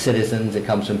citizens, it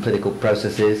comes from political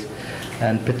processes,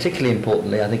 and particularly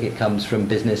importantly I think it comes from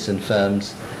business and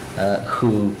firms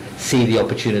who see the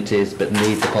opportunities but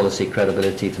need the policy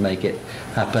credibility to make it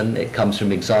happen. It comes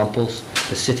from examples.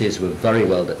 The cities were very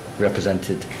well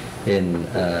represented in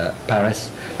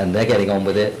Paris, and they're getting on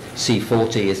with it.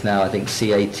 C40 is now, I think,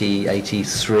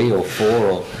 C83 or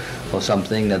 4 or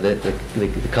something,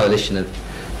 the coalition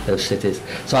of cities.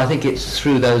 So I think it's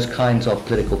through those kinds of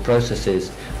political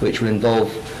processes which will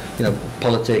involve,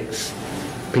 politics,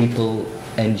 people,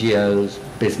 NGOs,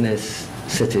 business,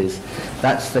 cities.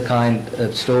 That's the kind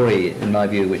of story, in my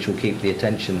view, which will keep the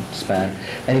attention span.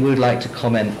 Anyone would like to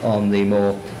comment on the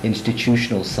more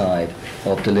institutional side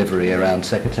of delivery around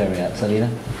secretariats? Alina?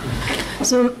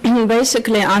 So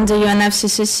basically, under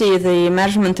UNFCCC, the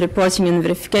measurement, reporting, and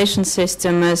verification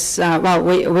system is, well,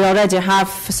 we already have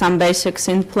some basics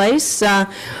in place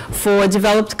for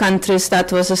developed countries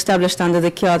that was established under the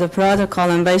Kyoto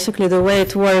Protocol. And basically, the way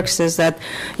it works is that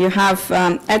you have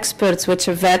experts which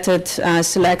are vetted,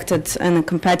 selected in a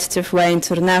competitive way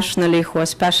internationally, who are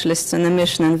specialists in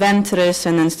emission inventories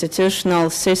and institutional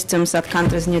systems that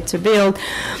countries need to build.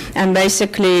 And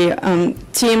basically,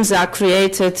 teams are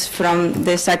created from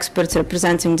these experts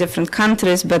representing different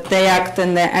countries, but they act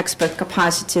in their expert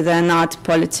capacity. They're not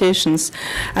politicians.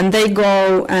 And they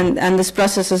go, and this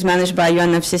process is managed by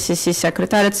UNFCCC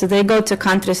Secretariat, so they go to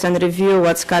countries and review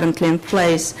what's currently in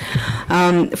place.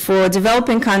 For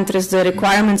developing countries, the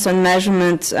requirements on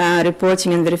measurement,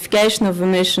 reporting, and verification of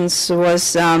emissions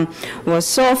was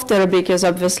softer, because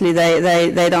obviously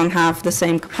they don't have the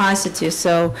same capacity.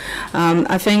 So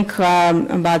I think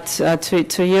about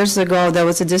 2 years ago, there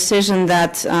was a decision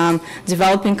that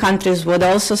developing countries would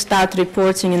also start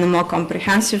reporting in a more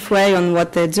comprehensive way on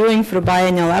what they're doing through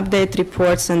biennial update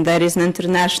reports, and there is an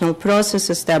international process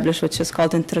established which is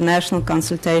called International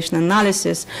Consultation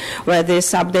Analysis, where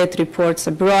these update reports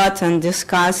are brought and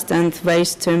discussed and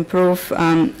ways to improve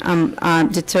are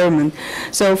determined.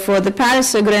 So for the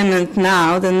Paris Agreement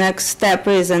now, the next step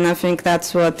is, and I think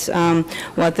that's what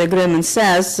the agreement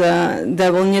says,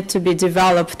 there will need to be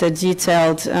developed a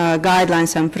detailed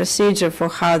guidelines and procedure for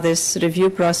how this review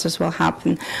process will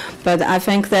happen. But I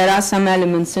think there are some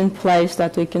elements in place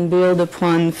that we can build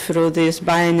upon through these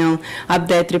biennial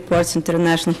update reports,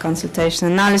 international consultation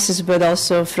analysis, but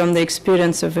also from the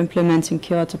experience of implementing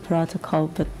Kyoto Protocol.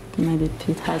 But maybe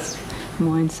Pete has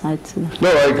more insight to that.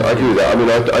 No, I agree with that. I mean,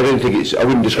 I don't think it's, I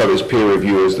wouldn't describe it as peer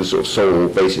review as the sort of sole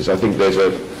basis. I think there's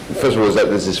a, first of all,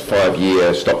 there's this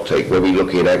 5-year stock take where we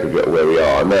look in aggregate where we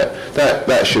are, and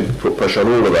that should put pressure on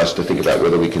all of us to think about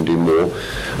whether we can do more.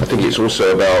 I think it's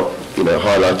also about, you know,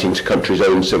 highlighting to countries'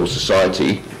 own civil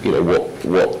society, you know,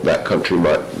 what that country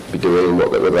might be doing,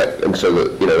 and so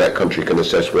that, you know, that country can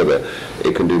assess whether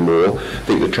it can do more. I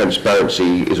think the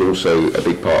transparency is also a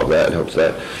big part of that and helps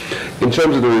that. In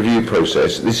terms of the review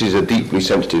process, this is a deeply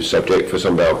sensitive subject for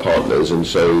some of our partners, and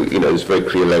so, you know, there's very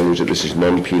clear language that this is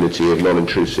non-punitive,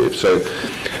 non-intrusive. So,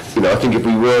 you know, I think if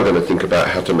we were going to think about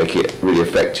how to make it really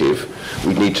effective,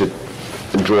 we'd need to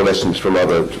draw lessons from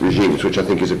other regimes, which I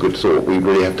think is a good thought. We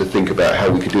really have to think about how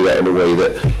we could do that in a way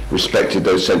that respected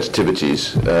those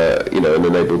sensitivities, you know, and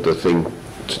enabled the thing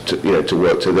to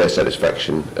work to their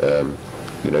satisfaction.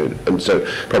 You know, and so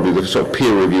probably the sort of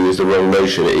peer review is the wrong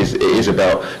notion. It is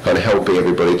about kind of helping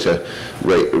everybody to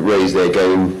raise their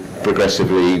game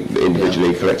progressively,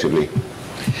 individually, collectively.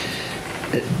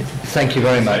 Thank you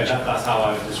very much. That's how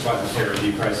I would describe the peer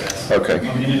review process. Okay.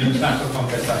 I mean, in an international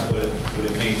context, that's what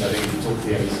it means. I think if you talk to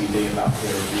the OECD about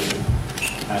peer review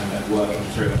and working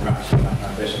through and practicing that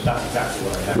transition, that's exactly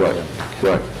what I have.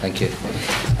 Right. Thank you.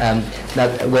 Now,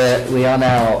 we are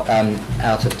now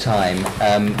out of time.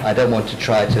 I don't want to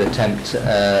try to attempt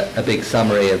a big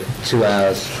summary of 2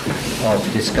 hours of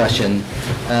discussion,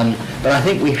 but I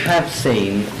think we have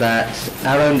seen that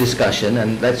our own discussion,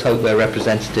 and let's hope we're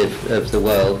representative of the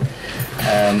world,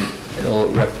 I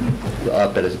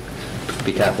better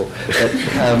be careful, but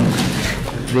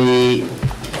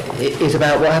it's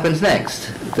about what happens next.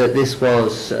 That this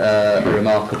was a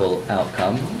remarkable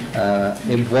outcome.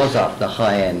 It was up the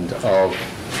high end of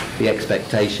the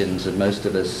expectations of most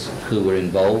of us who were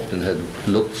involved and had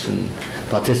looked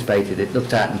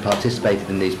at and participated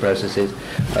in these processes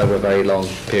over a very long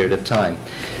period of time.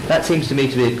 That seems to me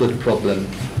to be a good problem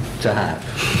to have.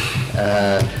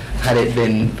 Had it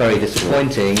been very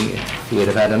disappointing, we'd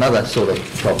have had another sort of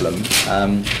problem.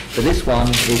 But this one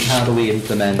is, how do we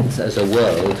implement as a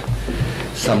world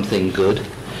something good?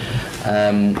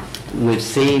 We've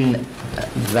seen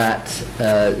that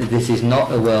this is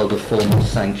not a world of formal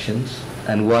sanctions,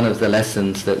 and one of the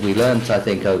lessons that we learnt, I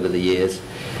think, over the years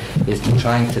is to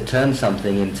trying to turn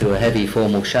something into a heavy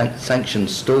formal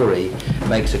sanctions story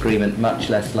makes agreement much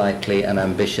less likely and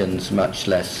ambitions much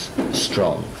less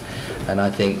strong. And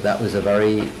I think that was a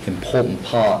very important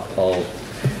part of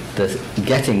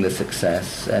getting the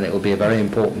success, and it will be a very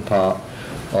important part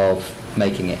of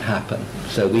making it happen.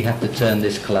 So we have to turn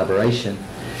this collaboration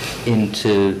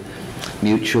into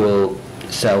mutual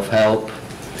self-help,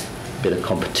 a bit of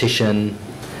competition,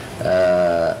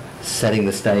 setting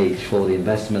the stage for the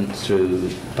investment through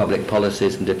public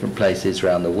policies in different places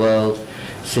around the world,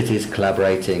 cities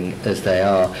collaborating as they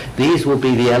are. These will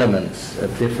be the elements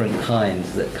of different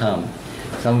kinds that come.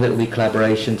 Some of it will be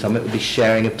collaboration, some of it will be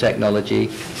sharing of technology,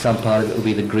 some part of it will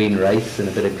be the green race, and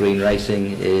a bit of green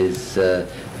racing is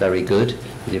very good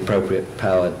the appropriate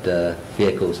powered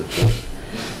vehicles, of course.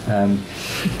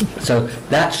 So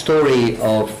that story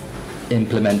of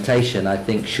implementation, I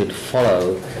think, should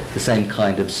follow the same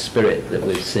kind of spirit that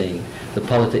we're seeing. The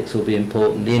politics will be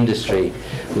important, the industry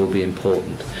will be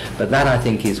important. But that, I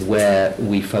think, is where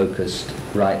we focused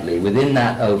rightly. Within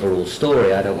that overall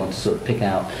story, I don't want to sort of pick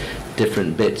out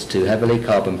different bits too heavily.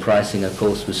 Carbon pricing, of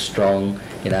course, was strong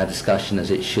in our discussion,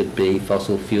 as it should be.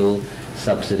 Fossil fuel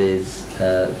subsidies,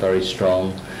 very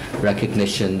strong.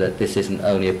 Recognition that this isn't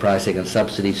only a pricing and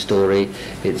subsidy story,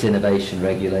 it's innovation,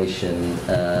 regulation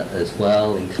as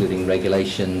well, including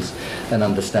regulations and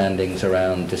understandings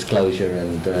around disclosure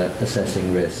and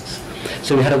assessing risks.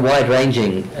 So we had a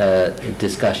wide-ranging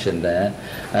discussion there,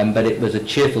 but it was a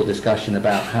cheerful discussion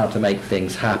about how to make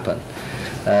things happen,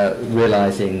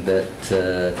 realizing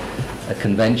that a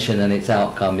convention and its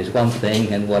outcome is one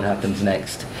thing, and what happens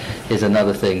next is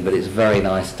another thing, but it's very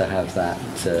nice to have that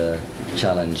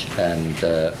challenge and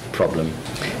problem.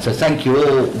 So thank you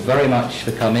all very much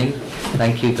for coming.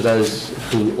 Thank you for those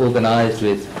who organised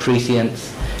with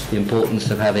prescience the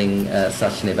importance of having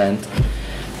such an event.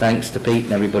 Thanks to Pete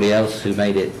and everybody else who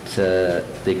made it, the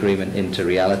agreement into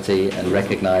reality, and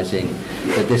recognising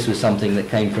that this was something that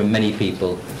came from many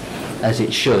people, as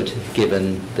it should,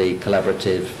 given the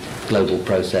collaborative global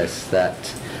process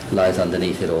that lies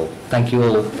underneath it all. Thank you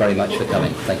all very much for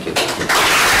coming. Thank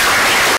you.